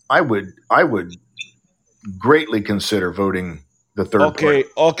 I would greatly consider voting the third party.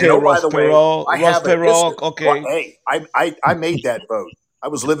 Okay, And Ross by the way, Perot, I Ross have a Perot, history. okay. Well, hey, I made that vote. I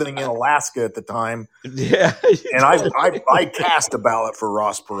was living in Alaska at the time, Yeah, and I cast a ballot for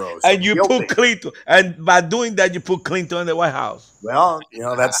Ross Perot. So and you guilty. put Clinton, and by doing that, you put Clinton in the White House. Well,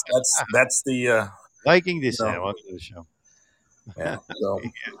 that's the liking this. Welcome to the show. yeah. So.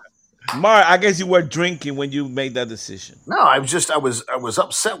 Mark, I guess you were drinking when you made that decision. No, I was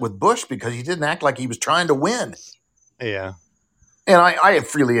upset with Bush because he didn't act like he was trying to win. Yeah. And I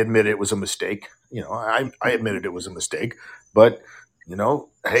freely admit it was a mistake. I admitted it was a mistake, but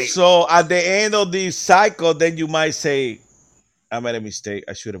hey. So at the end of this cycle, then you might say, I made a mistake.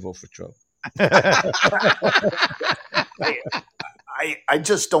 I should have voted for Trump. I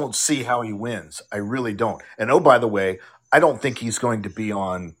just don't see how he wins. I really don't. And oh, by the way, I don't think he's going to be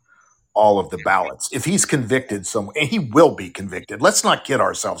on all of the ballots. If he's convicted and he will be convicted. Let's not kid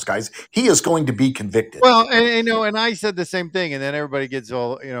ourselves, guys. He is going to be convicted. Well, and I said the same thing, and then everybody gets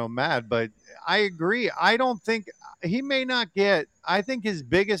all mad. But I agree. I don't think he may not get. I think his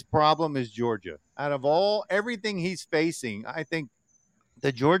biggest problem is Georgia. Out of everything he's facing, I think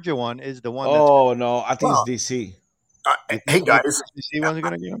the Georgia one is the one. Oh no, I think it's DC. Hey guys, DC wasn't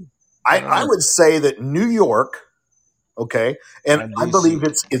going to get him. I would say that New York. Okay, and I believe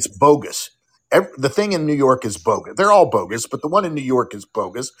it's bogus. The thing in New York is bogus. They're all bogus, but the one in New York is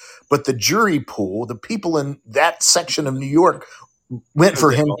bogus. But the jury pool, the people in that section of New York went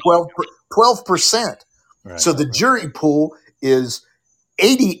for him 12%. Right. So the jury pool is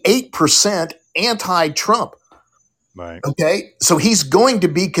 88% anti-Trump. Right. Okay, so he's going to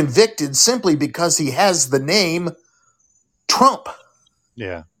be convicted simply because he has the name Trump.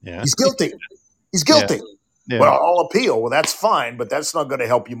 Yeah. He's guilty. He's guilty. Yeah. Yeah. Well, I'll appeal. Well, that's fine, but that's not going to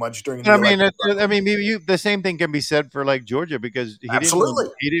help you much during the election. Maybe the same thing can be said for like Georgia because he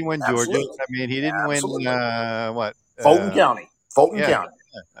didn't win Georgia. I mean, he didn't win what? Fulton County. County.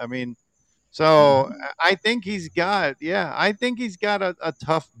 I mean, so I think he's got a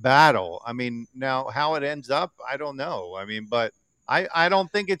tough battle. I mean, now how it ends up, I don't know. I mean, but I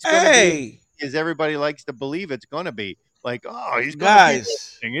don't think it's going to be as everybody likes to believe it's going to be. Like, oh, he's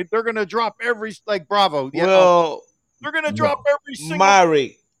guys. They're gonna drop every Bravo. Well, they're gonna drop every single.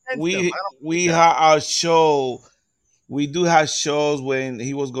 Mari, we have our show. We do have shows when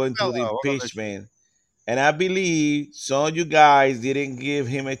he was going through the impeachment, and I believe some of you guys didn't give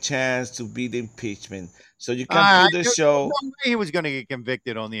him a chance to beat the impeachment. So you can put the show. No way he was going to get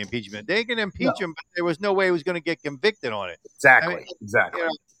convicted on the impeachment. They can impeach him, but there was no way he was going to get convicted on it. Exactly. Exactly.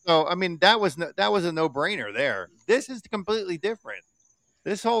 So I mean, that was a no-brainer there. This is completely different.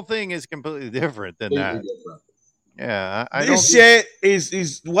 This whole thing is completely different than that. Yeah, this shit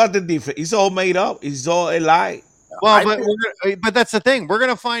is what the difference. It's all made up. It's all a lie. Well, but that's the thing. We're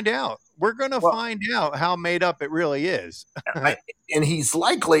gonna find out. we're going to find out how made up it really is. And he's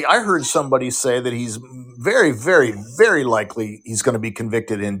likely, I heard somebody say that he's very, very, very likely he's going to be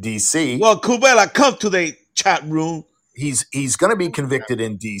convicted in D.C. Well, Kubela, come to the chat room. He's going to be convicted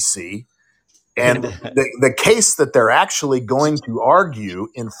in D.C. And the case that they're actually going to argue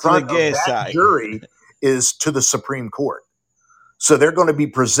in front of that jury is to the Supreme Court. So they're going to be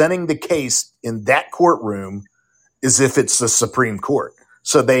presenting the case in that courtroom as if it's the Supreme Court.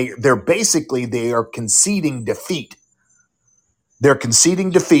 So they are conceding defeat. They're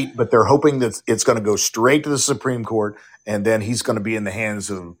conceding defeat, but they're hoping that it's going to go straight to the Supreme Court, and then he's going to be in the hands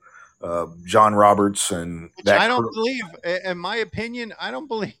of John Roberts and I don't believe, in my opinion, I don't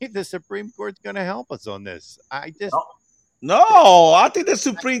believe the Supreme Court's going to help us on this. I think the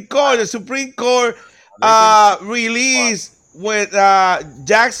Supreme Court released with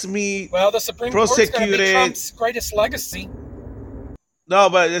Jack Smith. Well, the Supreme Court's going to be Trump's greatest legacy. No,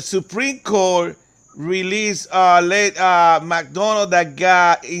 but the Supreme Court released McDonald that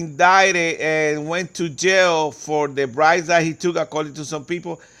got indicted and went to jail for the bribes that he took, according to some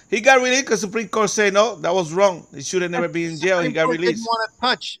people. He got released because the Supreme Court said, no, that was wrong. He should have never been in jail. He got released. Didn't want to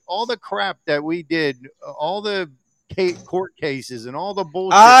touch all the crap that we did, all the court cases and all the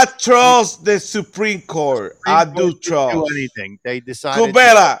bullshit. I trust the Supreme Court. I do trust. Do anything. They decided.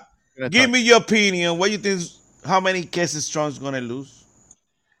 Kubela, give me your opinion. What do you think? How many cases Trump's going to lose?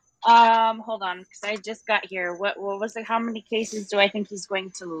 Hold on, because I just got here. What was it? How many cases do I think he's going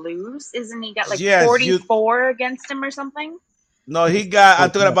to lose? Isn't he got like 44 against him or something? No, he got. I'm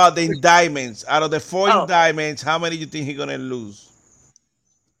talking about the indictments. Out of the 4 indictments, how many do you think he's gonna lose?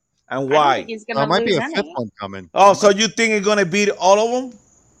 And why? I don't think he's gonna might be lose a fifth any. one coming. Oh, so you think he's gonna beat all of them?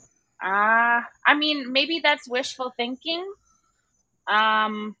 I mean, maybe that's wishful thinking.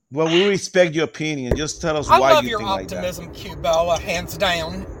 Well, we respect your opinion. Just tell us why you think like that. I love your optimism, Cubella, hands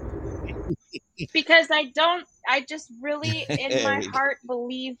down. Because I just really, in my heart,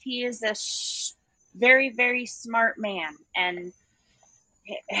 believe he is a very, very smart man. And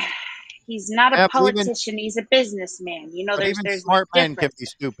he's not a politician, he's a businessman. You know, there's smart men can be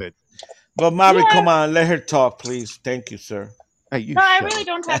stupid. But Mary, come on, let her talk, please. Thank you, sir. No, I really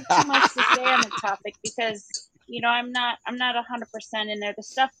don't have too much to say on the topic because, you know, I'm not 100% in there. The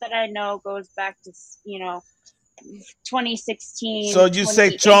stuff that I know goes back to, 2016. So you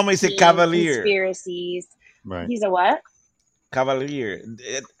say Trump is a cavalier? Conspiracies. Right. He's a what? Cavalier.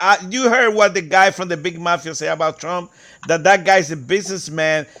 You heard what the guy from the big mafia say about Trump? That guy's a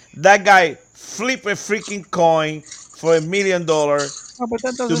businessman. That guy flip a freaking coin for $1 million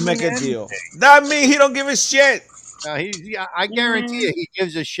to make a deal. That means he don't give a shit. I guarantee you, he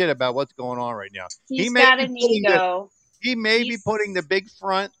gives a shit about what's going on right now. He's got an ego. He may be putting the big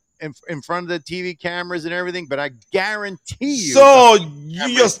front in front of the TV cameras and everything, but I guarantee you. So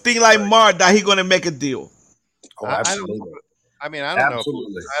you just think like Mark that he's gonna make a deal? Oh, absolutely. I don't know.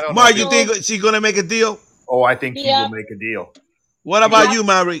 Absolutely. Mark, you think she's gonna make a deal? Oh, I think he will make a deal. What about you,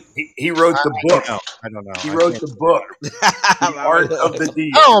 Mary? He wrote the book. I don't know. He wrote the book. The Art of the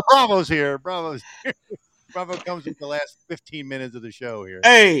Deal. Oh, Bravo's here. Bravo comes with the last 15 minutes of the show here.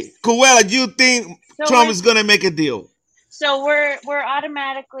 Hey, Kuela, do you think Trump is gonna make a deal? So we're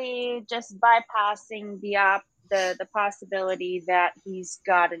automatically just bypassing the possibility that he's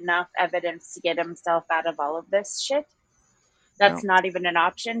got enough evidence to get himself out of all of this shit. That's not even an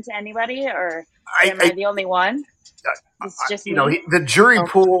option to anybody, or am I the only one? It's just the jury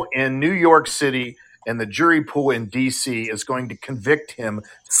pool in New York City and the jury pool in D.C. is going to convict him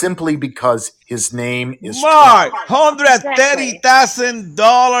simply because his name is Mark.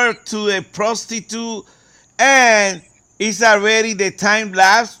 $130,000 to a prostitute, and it's already the time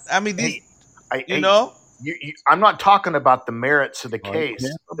lapse. I mean, this, I'm not talking about the merits of the case.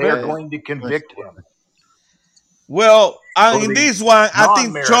 They're going to convict him. Well, in this one, I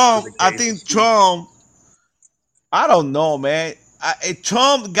think Trump. I don't know, man.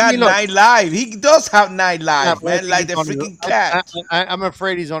 Trump got nightlife. He does have nightlife, man, like the freaking cat. I'm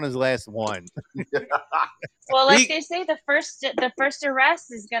afraid he's on his last one. Well, like they say, the first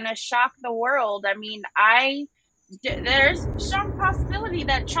arrest is gonna shock the world. I mean, there's a strong possibility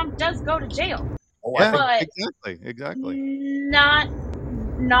that Trump does go to jail. But exactly. Not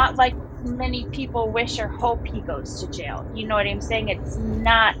like many people wish or hope he goes to jail. You know what I'm saying? It's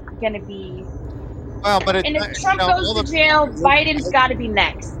not going to be. Well, but and if Trump goes to jail, Biden's got to be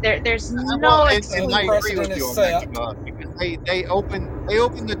next. There's no. I agree with you on that, because they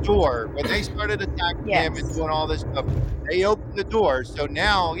opened the door when they started attacking him and doing all this stuff. They opened the door, so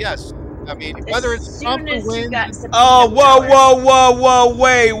now, yes. I mean, whether it's Trump who wins. Oh, whoa,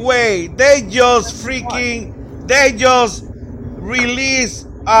 wait. They just released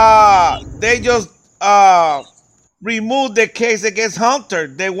they just removed the case against Hunter,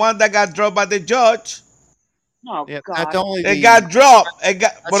 the one that got dropped by the judge. Oh Yeah, that's God. only It the got dropped. But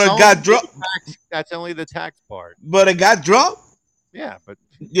that's it only got the dropped. tax. That's only the tax part. But it got dropped. Yeah, but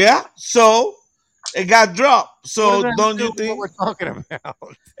Yeah. So it got dropped. what does So that have to don't do you with what think? we're talking about?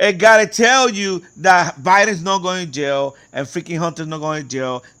 It gotta tell you that Biden's not going to jail and freaking Hunter's not going to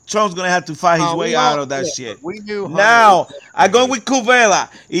jail. Trump's gonna have to fight his way We out all of that look, shit. we knew Hunter was Now I never go gonna with Cuvela.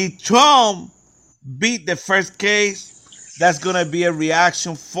 If Trump beat the first case, that's gonna be a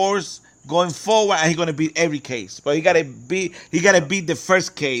reaction force going forward, and he's gonna beat every case. But he gotta beat the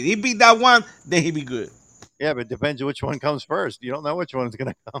first case. He beat that one, then he be good. Yeah, but it depends which one comes first. You don't know which one's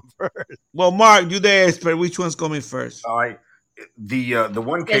gonna come first. Well, Mark, you the expert. Which one's coming first? The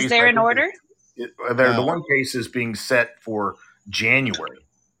one case Is there I an think order? the one case is being set for January,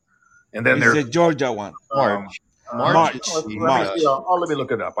 and then It's there's the Georgia one. March. March is let March. me the, see. Let me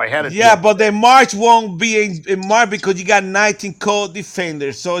look it up. I had it. Yeah, but the March won't be in March because you got 19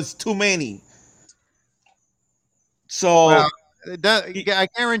 co-defenders, so it's too many. well, So I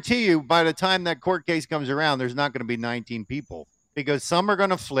guarantee you, by the time that court case comes around, there's not going to be 19 people because some are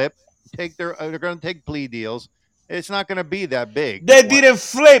going to flip, they're going to take plea deals. It's not going to be that big. they didn't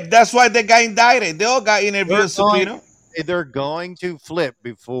flip. That's why they got indicted. They all got interviewed They're and going, subpoena. they're going to flip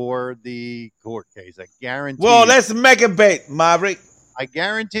before the court case. I guarantee. Well, you. let's make a bet, Maverick. I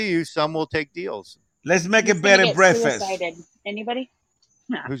guarantee you, some will take deals. Let's make Who's a gonna bet at get breakfast. suicided? Anybody?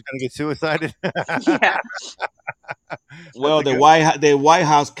 No. Who's going to get suicided? Yeah. Well, the White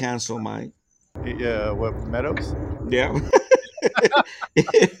House canceled mine. Yeah, what Meadows? Yeah.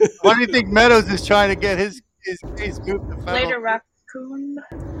 Why do you think Meadows is trying to get his case moved to federal? Later, raccoon.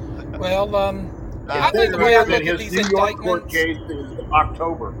 Well, I think the way I look at his these New York court indictments, case is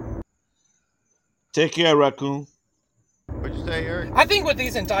October. Take care, raccoon. What'd you say, Eric? I think with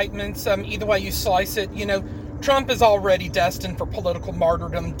these indictments, either way you slice it, Trump is already destined for political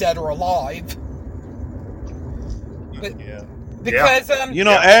martyrdom, dead or alive. But, Yeah. Because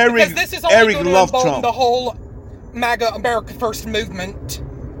Eric, because this is only Eric going to loved embolden Trump. the whole MAGA America First movement.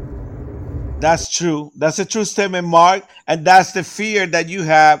 That's true. That's a true statement, Mark. And that's the fear that you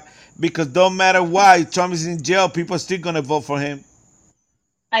have because no matter why Trump is in jail, people are still gonna vote for him.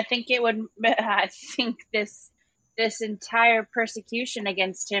 I think it would. I think this entire persecution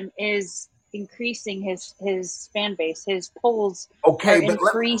against him is increasing his fan base. His polls are Okay, but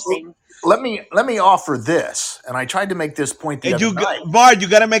increasing. let me offer this, and I tried to make this point the And other night. Mark, you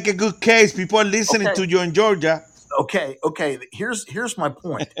gotta make a good case. People are listening Okay. to you in Georgia. Okay. Here's my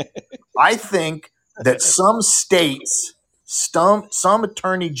point. I think that some states, some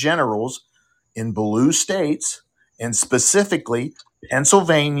attorney generals in blue states, and specifically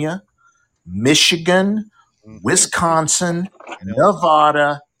Pennsylvania, Michigan, Wisconsin,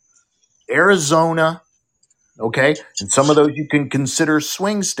 Nevada, Arizona, okay, and some of those you can consider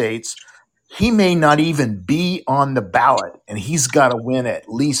swing states, he may not even be on the ballot, and he's got to win at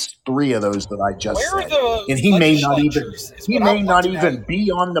least 3 of those that I just Where are said. the And he may not even legislatures is he what I may would not like to know. even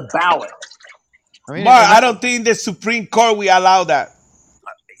be on the ballot. Mark, I don't think the Supreme Court will allow that.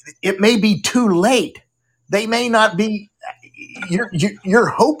 It may be too late. They may not be. You're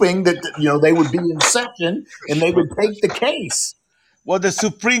hoping that they would be in session and they would take the case. Well, the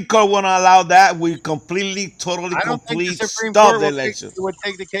Supreme Court won't allow that. We completely, totally, I don't think complete the Supreme stop Court the would election.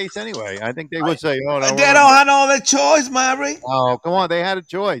 take the case anyway. I think they would say, "Oh no, They don't have no other choice, Maverick. Oh, come on! They had a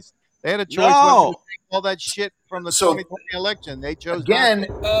choice. They had a choice whether No. to take all that shit from the So, 2020 election. They chose not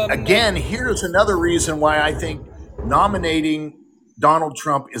to. Again, here's another reason why I think nominating Donald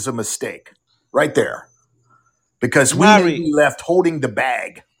Trump is a mistake. Right there. Because we may be left holding the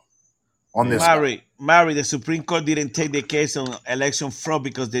bag on this. Mary, the Supreme Court didn't take the case on election fraud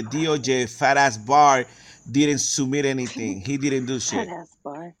because the DOJ fat ass bar didn't submit anything. He didn't do shit. Fat ass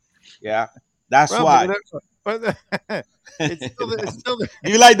bar. Yeah, that's Well, why. but it's still the,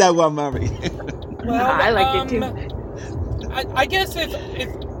 You like that one, Mary? Well, I liked it too. I guess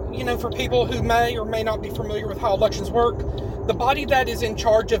if for people who may or may not be familiar with how elections work, the body that is in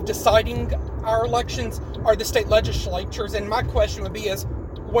charge of deciding our elections are the state legislatures. And my question would be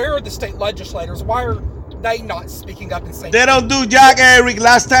where are the state legislators? Why are they not speaking up and saying They don't do jack, Eric.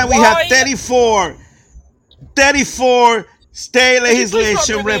 Last time we had 34 state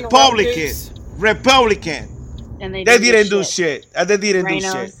legislation Republican. And they didn't do shit. They didn't do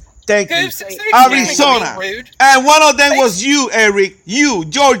shit. Thank you. Goose, Arizona. And one of them was you, Eric. You,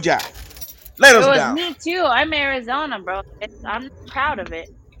 Georgia. Let us It was down. me too. I'm Arizona, bro. I'm proud of it.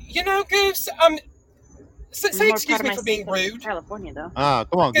 Goose, say More excuse proud of me my for being state than rude. California, though.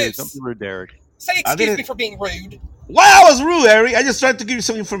 come on, Goose. Goose. Don't be rude, Derek. Say excuse me for being rude. Why I was rude, Eric? I just tried to give you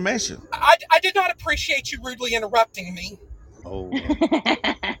some information. I did not appreciate you rudely interrupting me. Oh,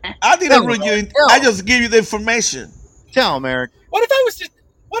 I didn't rude you. I just give you the information. Tell him, Eric. What if I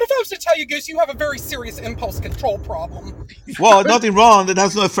was to tell you, Goose, you have a very serious impulse control problem? Well, nothing wrong.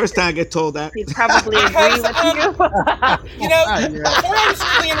 That's not the first time I get told that. He'd probably agree with you. You know, before I was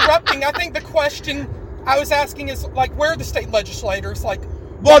really interrupting, I think the question I was asking is, like, where are the state legislators? Like,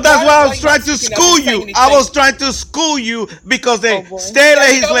 well, that's why I was trying to school you. I was trying to school you because the state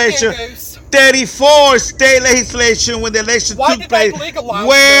legislation, 34 state legislation when the election took place,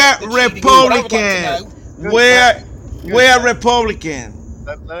 were Republican. Where Republican.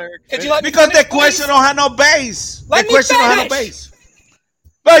 Because the question don't have no base. The question don't have no base.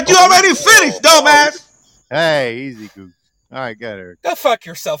 But you already finished, dumbass. Hey, easy, Goose. All right, go ahead, Eric. Go fuck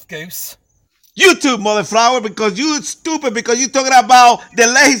yourself, Goose. You too, motherflower, because you stupid, because you're talking about the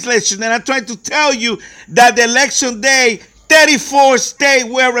legislation, and I'm trying to tell you that the election day, 34 states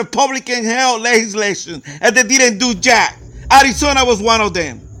were Republican held legislation, and they didn't do jack. Arizona was one of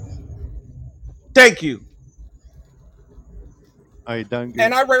them. Thank you. Are you done, Goose?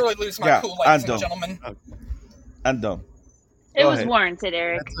 And I rarely lose my cool, ladies and gentlemen. I'm done. It was warranted,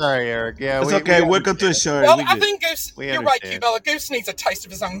 Eric. Sorry, Eric. Yeah, it's okay. Welcome to the show. Well, I think Goose, you're right, Cubella. Goose needs a taste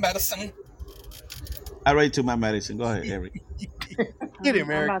of his own medicine. I already took my medicine. Go ahead, Eric. Get him,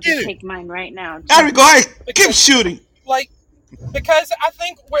 Eric. I'm about to take mine right now. Eric, go ahead. Keep shooting. Because I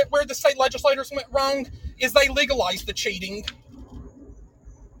think where the state legislators went wrong is they legalized the cheating.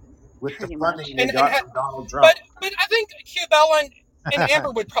 With the funding they got from Donald Trump. But I think Cubella and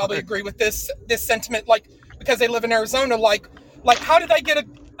Amber would probably agree with this sentiment, like, because they live in Arizona, like how did they get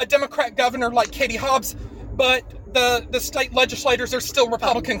a Democrat governor like Katie Hobbs, but the state legislators are still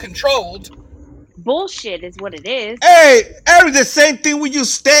Republican controlled? Bullshit is what it is. Hey, Eric, the same thing with your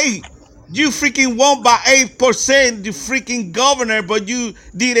state. You freaking won by 8%, you freaking governor, but you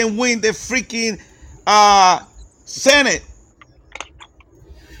didn't win the freaking Senate.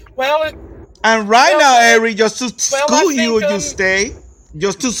 Well, and right now, Eric, just to school you in your state,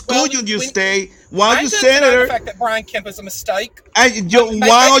 just to school you in your state, why are you senator? The fact that Brian Kemp is a mistake. And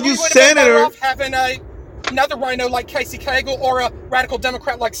why are you senator? Having another rhino like Casey Cagle or a radical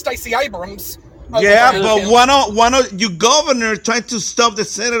Democrat like Stacey Abrams. Yeah, but one of you governor trying to stop the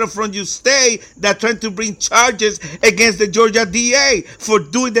senator from your state that trying to bring charges against the Georgia DA for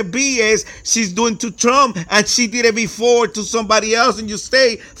doing the BS she's doing to Trump, and she did it before to somebody else in your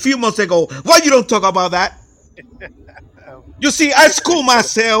state a few months ago. Why you don't talk about that? You see, I school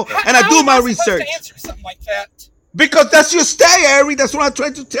myself and I do my research. To answer something like that? Because that's your state, Eric. That's what I'm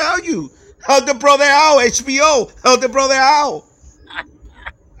trying to tell you. Help the brother out, HBO. Help the brother out.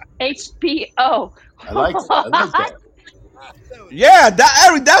 HBO. I like that. Yeah,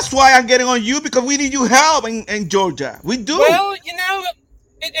 Eric, that's why I'm getting on you, because we need your help in Georgia. We do. Well, you know,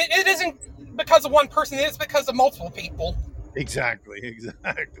 it isn't because of one person. It is because of multiple people. Exactly.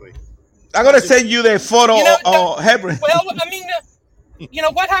 I'm going to send you the photo of Hebron. Well, I mean, you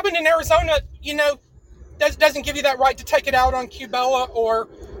know, what happened in Arizona, you know, doesn't give you that right to take it out on Cubella or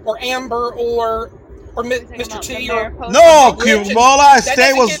Amber or Mr. T. No, Cubella,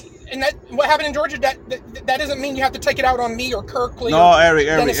 state was... And that what happened in Georgia, that doesn't mean you have to take it out on me or Kirkley or Eric,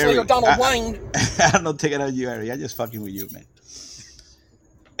 Dennis Lee or Donald Wayne. I'm not taking it on you, Eric. I'm just fucking with you, man.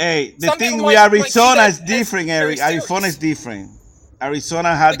 Hey, the thing with Arizona is different, Eric. Arizona is different.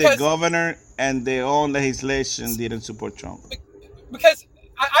 Arizona had the governor and their own legislation didn't support Trump. Because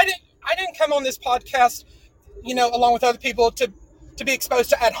I didn't come on this podcast, you know, along with other people to be exposed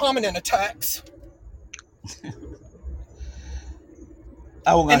to ad hominem attacks.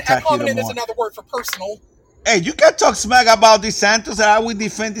 I won't and attack ad hominem you is another word for personal. Hey, you can talk smack about DeSantis, and I will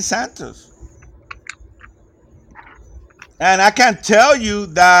defend DeSantis. And I can tell you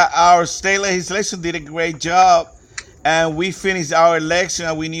that our state legislation did a great job, and we finished our election,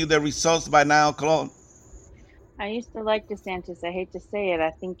 and we knew the results by 9 o'clock. I used to like DeSantis. I hate to say it. I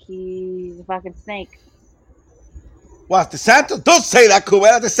think he's a fucking snake. What, DeSantis? Don't say that,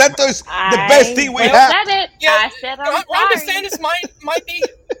 Cubella. DeSantis is the best thing we have. I said it. Yeah, I said I'm Ron sorry. DeSantis might be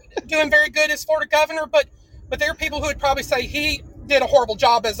doing very good as Florida governor, but there are people who would probably say he did a horrible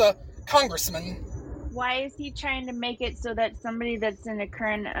job as a congressman. Why is he trying to make it so that somebody that's in a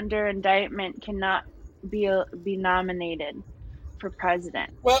current under indictment cannot be nominated for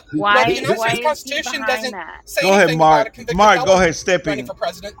president? Well, why the United States is Constitution he behind doesn't that? say Go ahead, anything Mark. about a convicted Mark, go felon ahead, step running in. for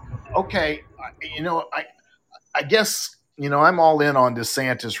president. Okay, I guess, I'm all in on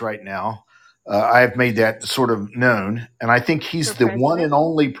DeSantis right now. I've made that sort of known, and I think he's the one and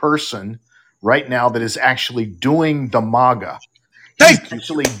only person right now that is actually doing the MAGA. He's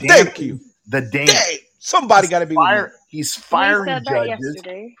actually dancing the dance. Somebody got to be with me. He's He firing said that judges.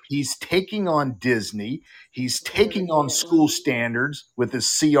 yesterday. He's taking on Disney. He's Whatever taking day on it school was. standards with his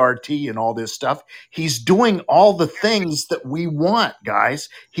CRT and all this stuff. He's doing all the things that we want, guys.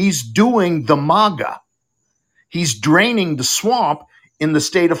 He's doing the MAGA. He's draining the swamp in the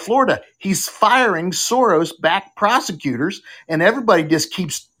state of Florida. He's firing Soros-backed prosecutors, and everybody just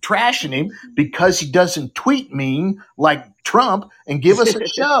keeps trashing him because he doesn't tweet mean like Trump and give us a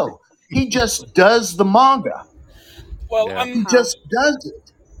show. He just does the MAGA. Well, Yeah. He just does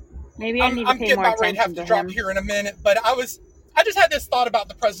it. Maybe I need to I'm pay getting more about ready to have attention to to drop him. here in a minute, but I just had this thought about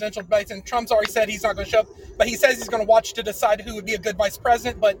the presidential debates, and Trump's already said he's not going to show up, but he says he's going to watch to decide who would be a good vice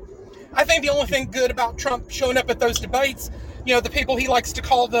president. But I think the only thing good about Trump showing up at those debates, the people he likes to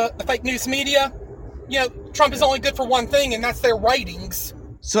call the fake news media, Trump is only good for one thing, and that's their ratings.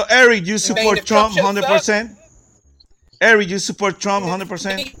 So, Eric, you And support if Trump Trump shows up, 100%? Eric, you support Trump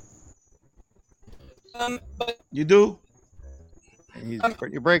 100%? but You do?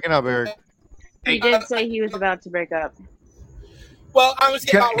 You're breaking up, Eric. He did say he was about to break up. well, I was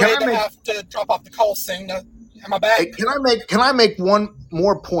getting Can- about can ready I to make- have to drop off the call soon. Am I back? Hey, can I make one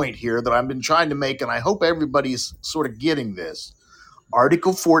more point here that I've been trying to make, and I hope everybody's sort of getting this.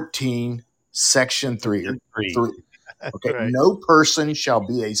 Article 14, Section 3. Okay, Right. no person shall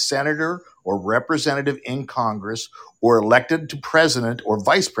be a senator or representative in Congress or elected to president or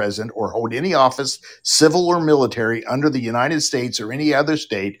vice president or hold any office, civil or military, under the United States or any other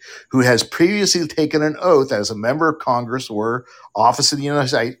state who has previously taken an oath as a member of Congress or office of the United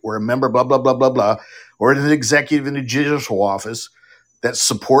States or a member, blah, blah, blah, blah, blah, or in an executive and a judicial office that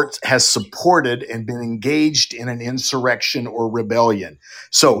has supported and been engaged in an insurrection or rebellion.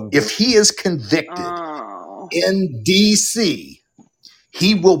 So if he is convicted in D.C.,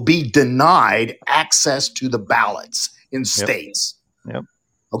 he will be denied access to the ballots in states. Yep.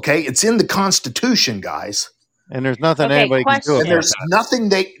 Okay, it's in the Constitution, guys. And there's nothing Okay, anybody can do And about there's that.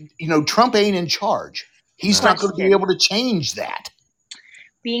 nothing Trump ain't in charge. He's not going to be Question. able to change that.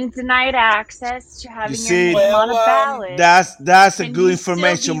 Being denied access to having your see, name on a ballot. That's a can good you still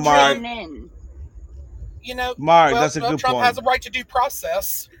information, be Mark. written in? Mark, that's a good Trump point. has a right to due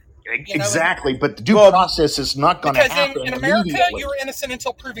process. Exactly, but the due process is not going to Because happen in America, immediately. you're innocent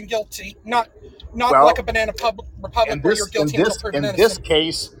until proven guilty, not Well, like a banana republic where you're guilty until proven in innocent. this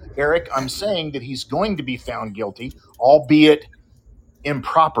case, Eric, I'm saying that he's going to be found guilty, albeit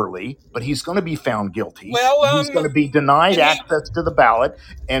improperly, but he's going to be found guilty. Well, He's going to be denied access to the ballot,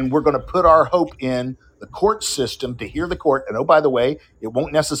 and we're going to put our hope in the court system to hear the court. And oh, by the way, it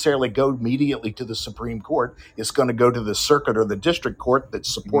won't necessarily go immediately to the Supreme Court. It's going to go to the circuit or the district court that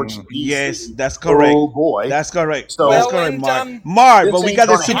supports DC. Yes, that's correct. Oh boy, That's correct. So- that's Well, correct, and, Mark. Mark, this but we ain't got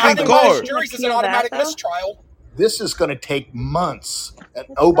the gonna Supreme happen. Court. Juries is an appeal that, automatic though? mistrial. This is going to take months. And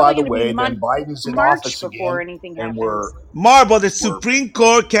oh, by the probably gonna way, be then Biden's in March office before again, anything and happens. Mark, but the Supreme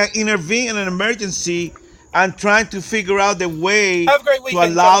Court can intervene in an emergency and trying to figure out the way Have a great to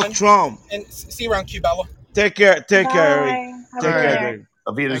weekend, allow gentlemen. Trump. And see you around Cubella. Take care, Eric. Bye. Have a Take good care, day. Eric.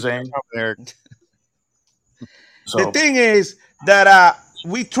 Auf Wiedersehen. Eric. The thing is that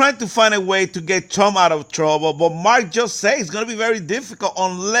we trying to find a way to get Trump out of trouble, but Mark just said it's going to be very difficult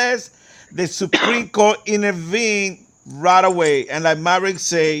unless the Supreme Court intervene right away. And like Maverick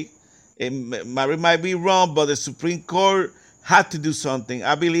say, Maverick might be wrong, but the Supreme Court had to do something.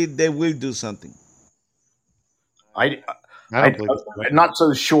 I believe they will do something. I'm don't believe it's not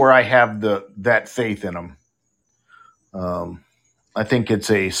so sure I have that faith in them. I think it's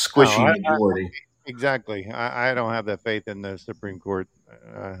a squishy majority. Exactly. I don't have that faith in the Supreme Court.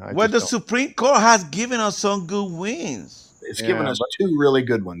 I Well, just the don't. Supreme Court has given us some good wins. It's given us two really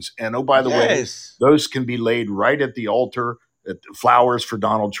good ones. And oh, by the way, Yes. those can be laid right at the altar, at the flowers for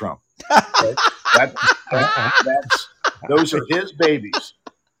Donald Trump. Okay? Those are his babies.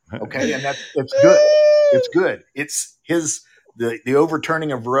 Okay, and it's good. It's good. It's the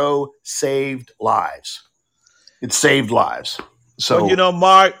overturning of Roe saved lives. It saved lives. So But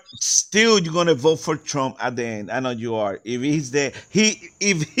Mark, still you're gonna vote for Trump at the end. I know you are. If he's there,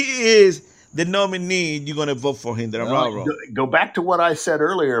 if he is the nominee, you're gonna vote for him. That I'm well, wrong. go back to what I said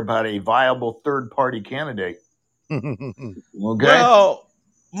earlier about a viable third party candidate. Okay. Well,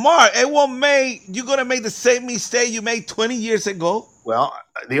 Mark, you're gonna make the same mistake you made 20 years ago. Well,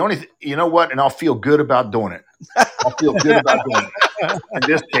 the only you know what, and I'll feel good about doing it. I'll feel good about doing it. In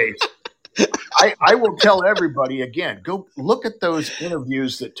this case, I will tell everybody again, go look at those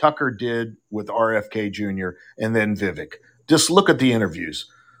interviews that Tucker did with RFK Jr. and then Vivek. Just look at the interviews.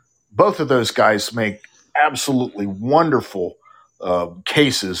 Both of those guys make absolutely wonderful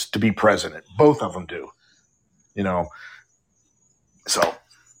cases to be president. Both of them do. So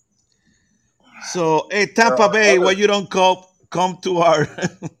So, hey, There Tampa are Bay, why other. you don't come to our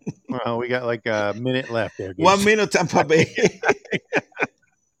Well, we got like a minute left there, Gibbs. 1 minute Tampa Bay?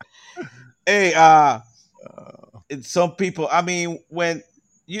 Hey, it's some people. I mean, when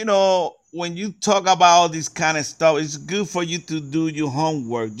you talk about all this kind of stuff, it's good for you to do your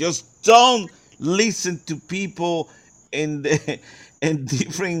homework. Just don't listen to people in the in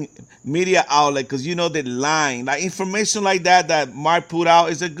different media outlet because you know they're lying. Like information like that Mark put out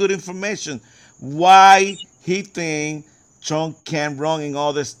is a good information. Why he think Trump can run in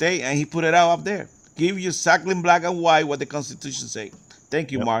all the state and he put it out up there. Give you exactly in black and white what the Constitution say.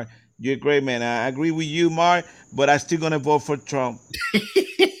 Thank you, Yep. Mark. You're a great man. I agree with you, Mark, but I still gonna vote for Trump.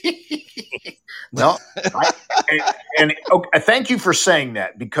 Well, okay, thank you for saying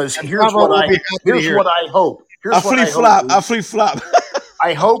that because And Bravo will be happy to hear it. I hope. Here's A what free I flop. hope. A free flop.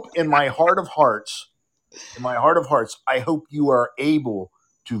 I hope in my heart of hearts, I hope you are able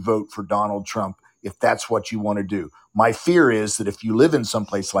to vote for Donald Trump if that's what you want to do. My fear is that if you live in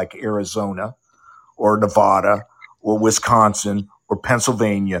someplace like Arizona or Nevada or Wisconsin or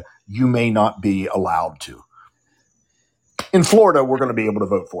Pennsylvania, you may not be allowed to. In Florida, we're going to be able to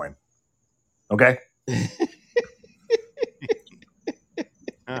vote for him. Okay?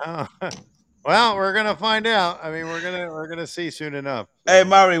 Well, we're gonna find out. I mean, we're gonna see soon enough. Hey,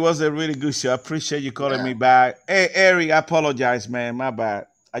 Mari, it was a really good show. I appreciate you calling me back. Hey, Eric, I apologize, man. My bad.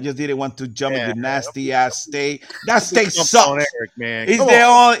 I just didn't want to jump in your nasty ass state. That state Jump on sucks. Eric, man.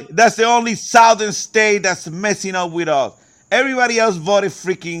 That's the only southern state that's messing up with us. Everybody else voted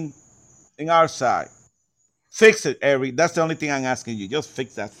freaking in our side. Fix it, Eric. That's the only thing I'm asking you. Just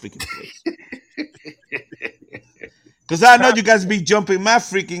fix that freaking place. Because I know you guys be jumping my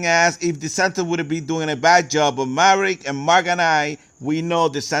freaking ass if DeSantis would be doing a bad job. But Marek and Mark and I, we know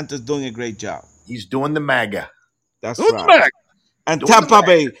DeSantis doing a great job. He's doing the MAGA. That's Doing right. the MAGA. And Doing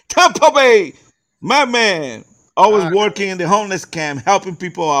the Tampa Bay, my man, always working in the homeless camp, helping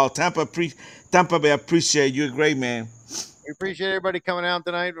people out. Tampa Bay, appreciate you. A great man. We appreciate everybody coming out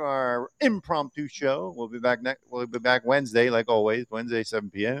tonight for our impromptu show. We'll be back Wednesday, like always. Wednesday, 7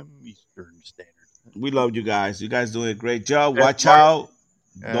 p.m. Eastern Standard. We love you guys. You guys doing a great job. Yes, Watch Mark. out.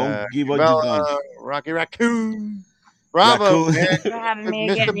 Don't give up your guns. Rocky Raccoon. Bravo, Raccoon. man. For having me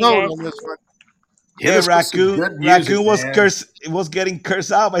Missed again, the you boat guys. on this one. Yeah, us with some Raccoon. good music, Raccoon was man. cursed. Was getting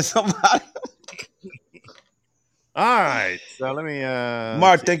cursed out by somebody. All right. So let me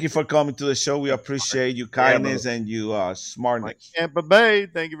Mark, thank you for coming to the show. We appreciate your kindness and your smartness. Tampa Bay,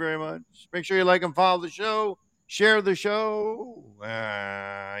 thank you very much. Make sure you like and follow the show. Share the show.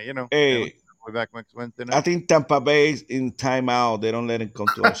 Hey, we'll be back next Wednesday night. I think Tampa Bay is in timeout. They don't let him come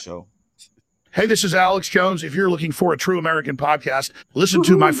to our show. Hey, this is Alex Jones. If you're looking for a true American podcast, listen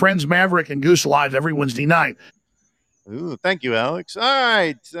to my friends Maverick and Goose live every Wednesday night. Ooh, thank you, Alex. All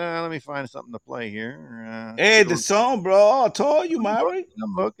right, let me find something to play here. Hey, the song, bro. I told you, Maverick.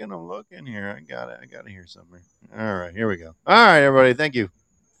 I'm looking here. I got to hear something. All right, here we go. All right, everybody, thank you.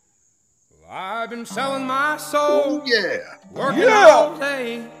 I've been selling my soul. Working Yeah. all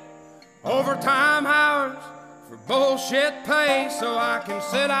day. Overtime hours for bullshit pay. So I can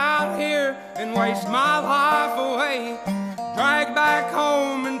sit out here and waste my life away. Drag back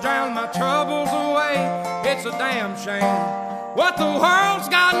home and drown my troubles away. It's a damn shame what the world's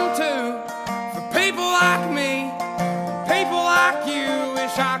gotten to. For people like me, people like you.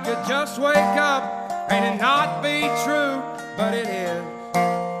 Wish I could just wake up and it not be true. But it is.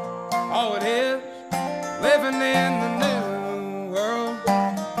 Oh, it is living in the new world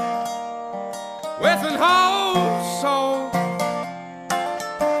with an whole soul.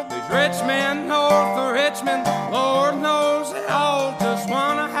 These rich men north of Richmond, Lord knows they all just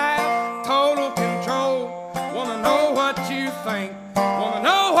wanna have total control. Wanna know what you think, wanna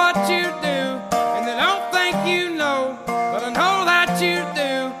know what you do, and they don't think you know, but I know that you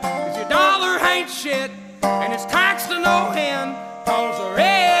do. 'Cause your dollar ain't shit, and it's taxed to no end. 'Cause the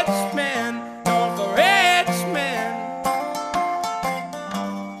rich men, know the rich men.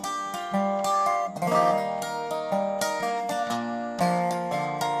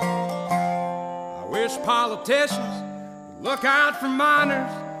 I wish politicians would look out for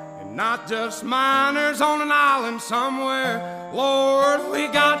minors, and not just minors on an island somewhere. Lord, we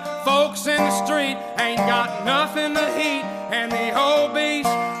got folks in the street, ain't got nothing to eat, and the obese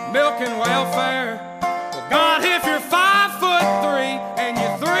milking welfare. Well, God, if you're 5'3" and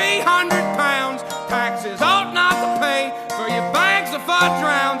you're 300 pounds, taxes ought not to pay for your bags of fudge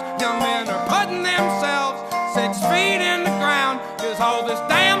rounds. Young men are putting themselves 6 feet in the ground, 'cause all this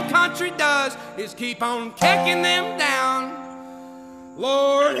damn country does is keep on kicking them down.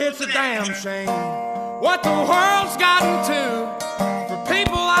 Lord, it's a damn shame what the world's gotten to. For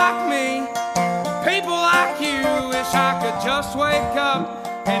people like me, you. Wish I could just wake up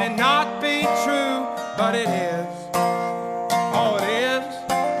and it not be true, but it is. Oh, it is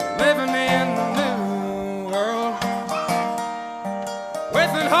living in the new world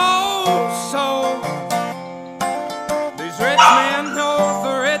with an whole soul. These rich men north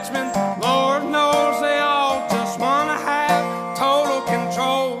of Richmond, Lord knows they all just wanna have total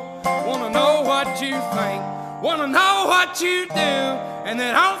control. Wanna know what you think, wanna know what you do, and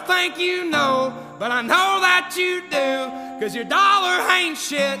they don't think you know, but I know that you do. 'Cause your dollar ain't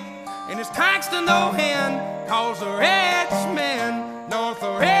shit, and it's taxed to no end, 'cause the rich men north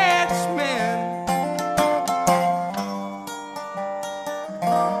of Richmond.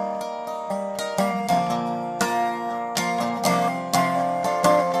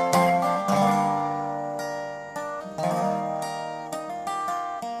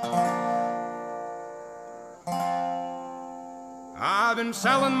 I've been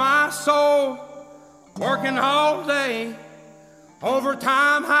selling my soul, working all day,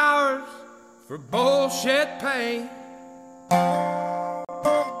 overtime hours for bullshit pay. Good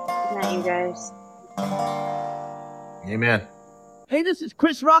night, you guys. Amen. Hey, this is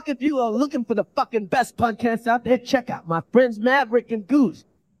Chris Rock. If you are looking for the fucking best podcast out there, check out my friends Maverick and Goose.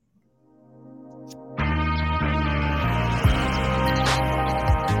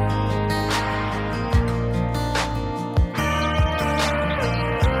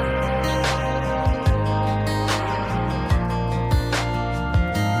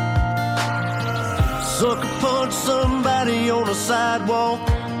 Sucker punch somebody on a sidewalk,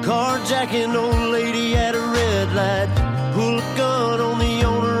 carjacking old lady at a red light, pull a gun on the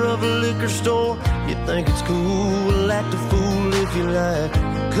owner of a liquor store. You think it's cool, act a fool if you like.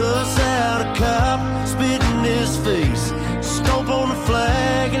 Cuss out a cop, spit in his face, stomp on the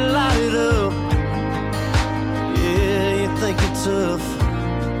flag and light it up. Yeah, you think it's tough.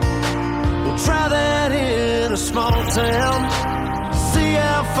 Well, try that in a small town. See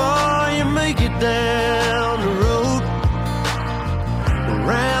how far you make it down the road.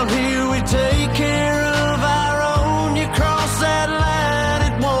 Around here we take care of our own. You cross that line,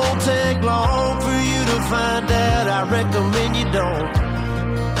 it won't take long for you to find out. I recommend you don't.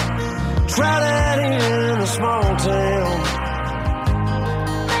 Try that in a small town.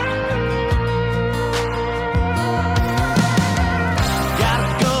 Got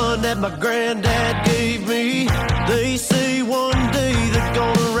a gun that my granddad gave me. They say one day they're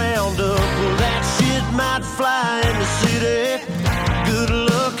gonna round up. Well, that shit might fly in the city. Good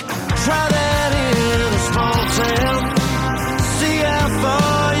luck, try that in a small town. See how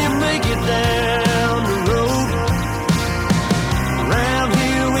far you make it down the road. Around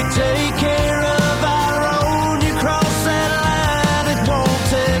here we take care of our own. You cross that line, it won't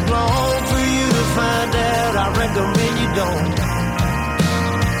take long for you to find out. I recommend you don't.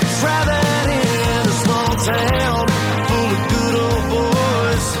 Try that in a small town.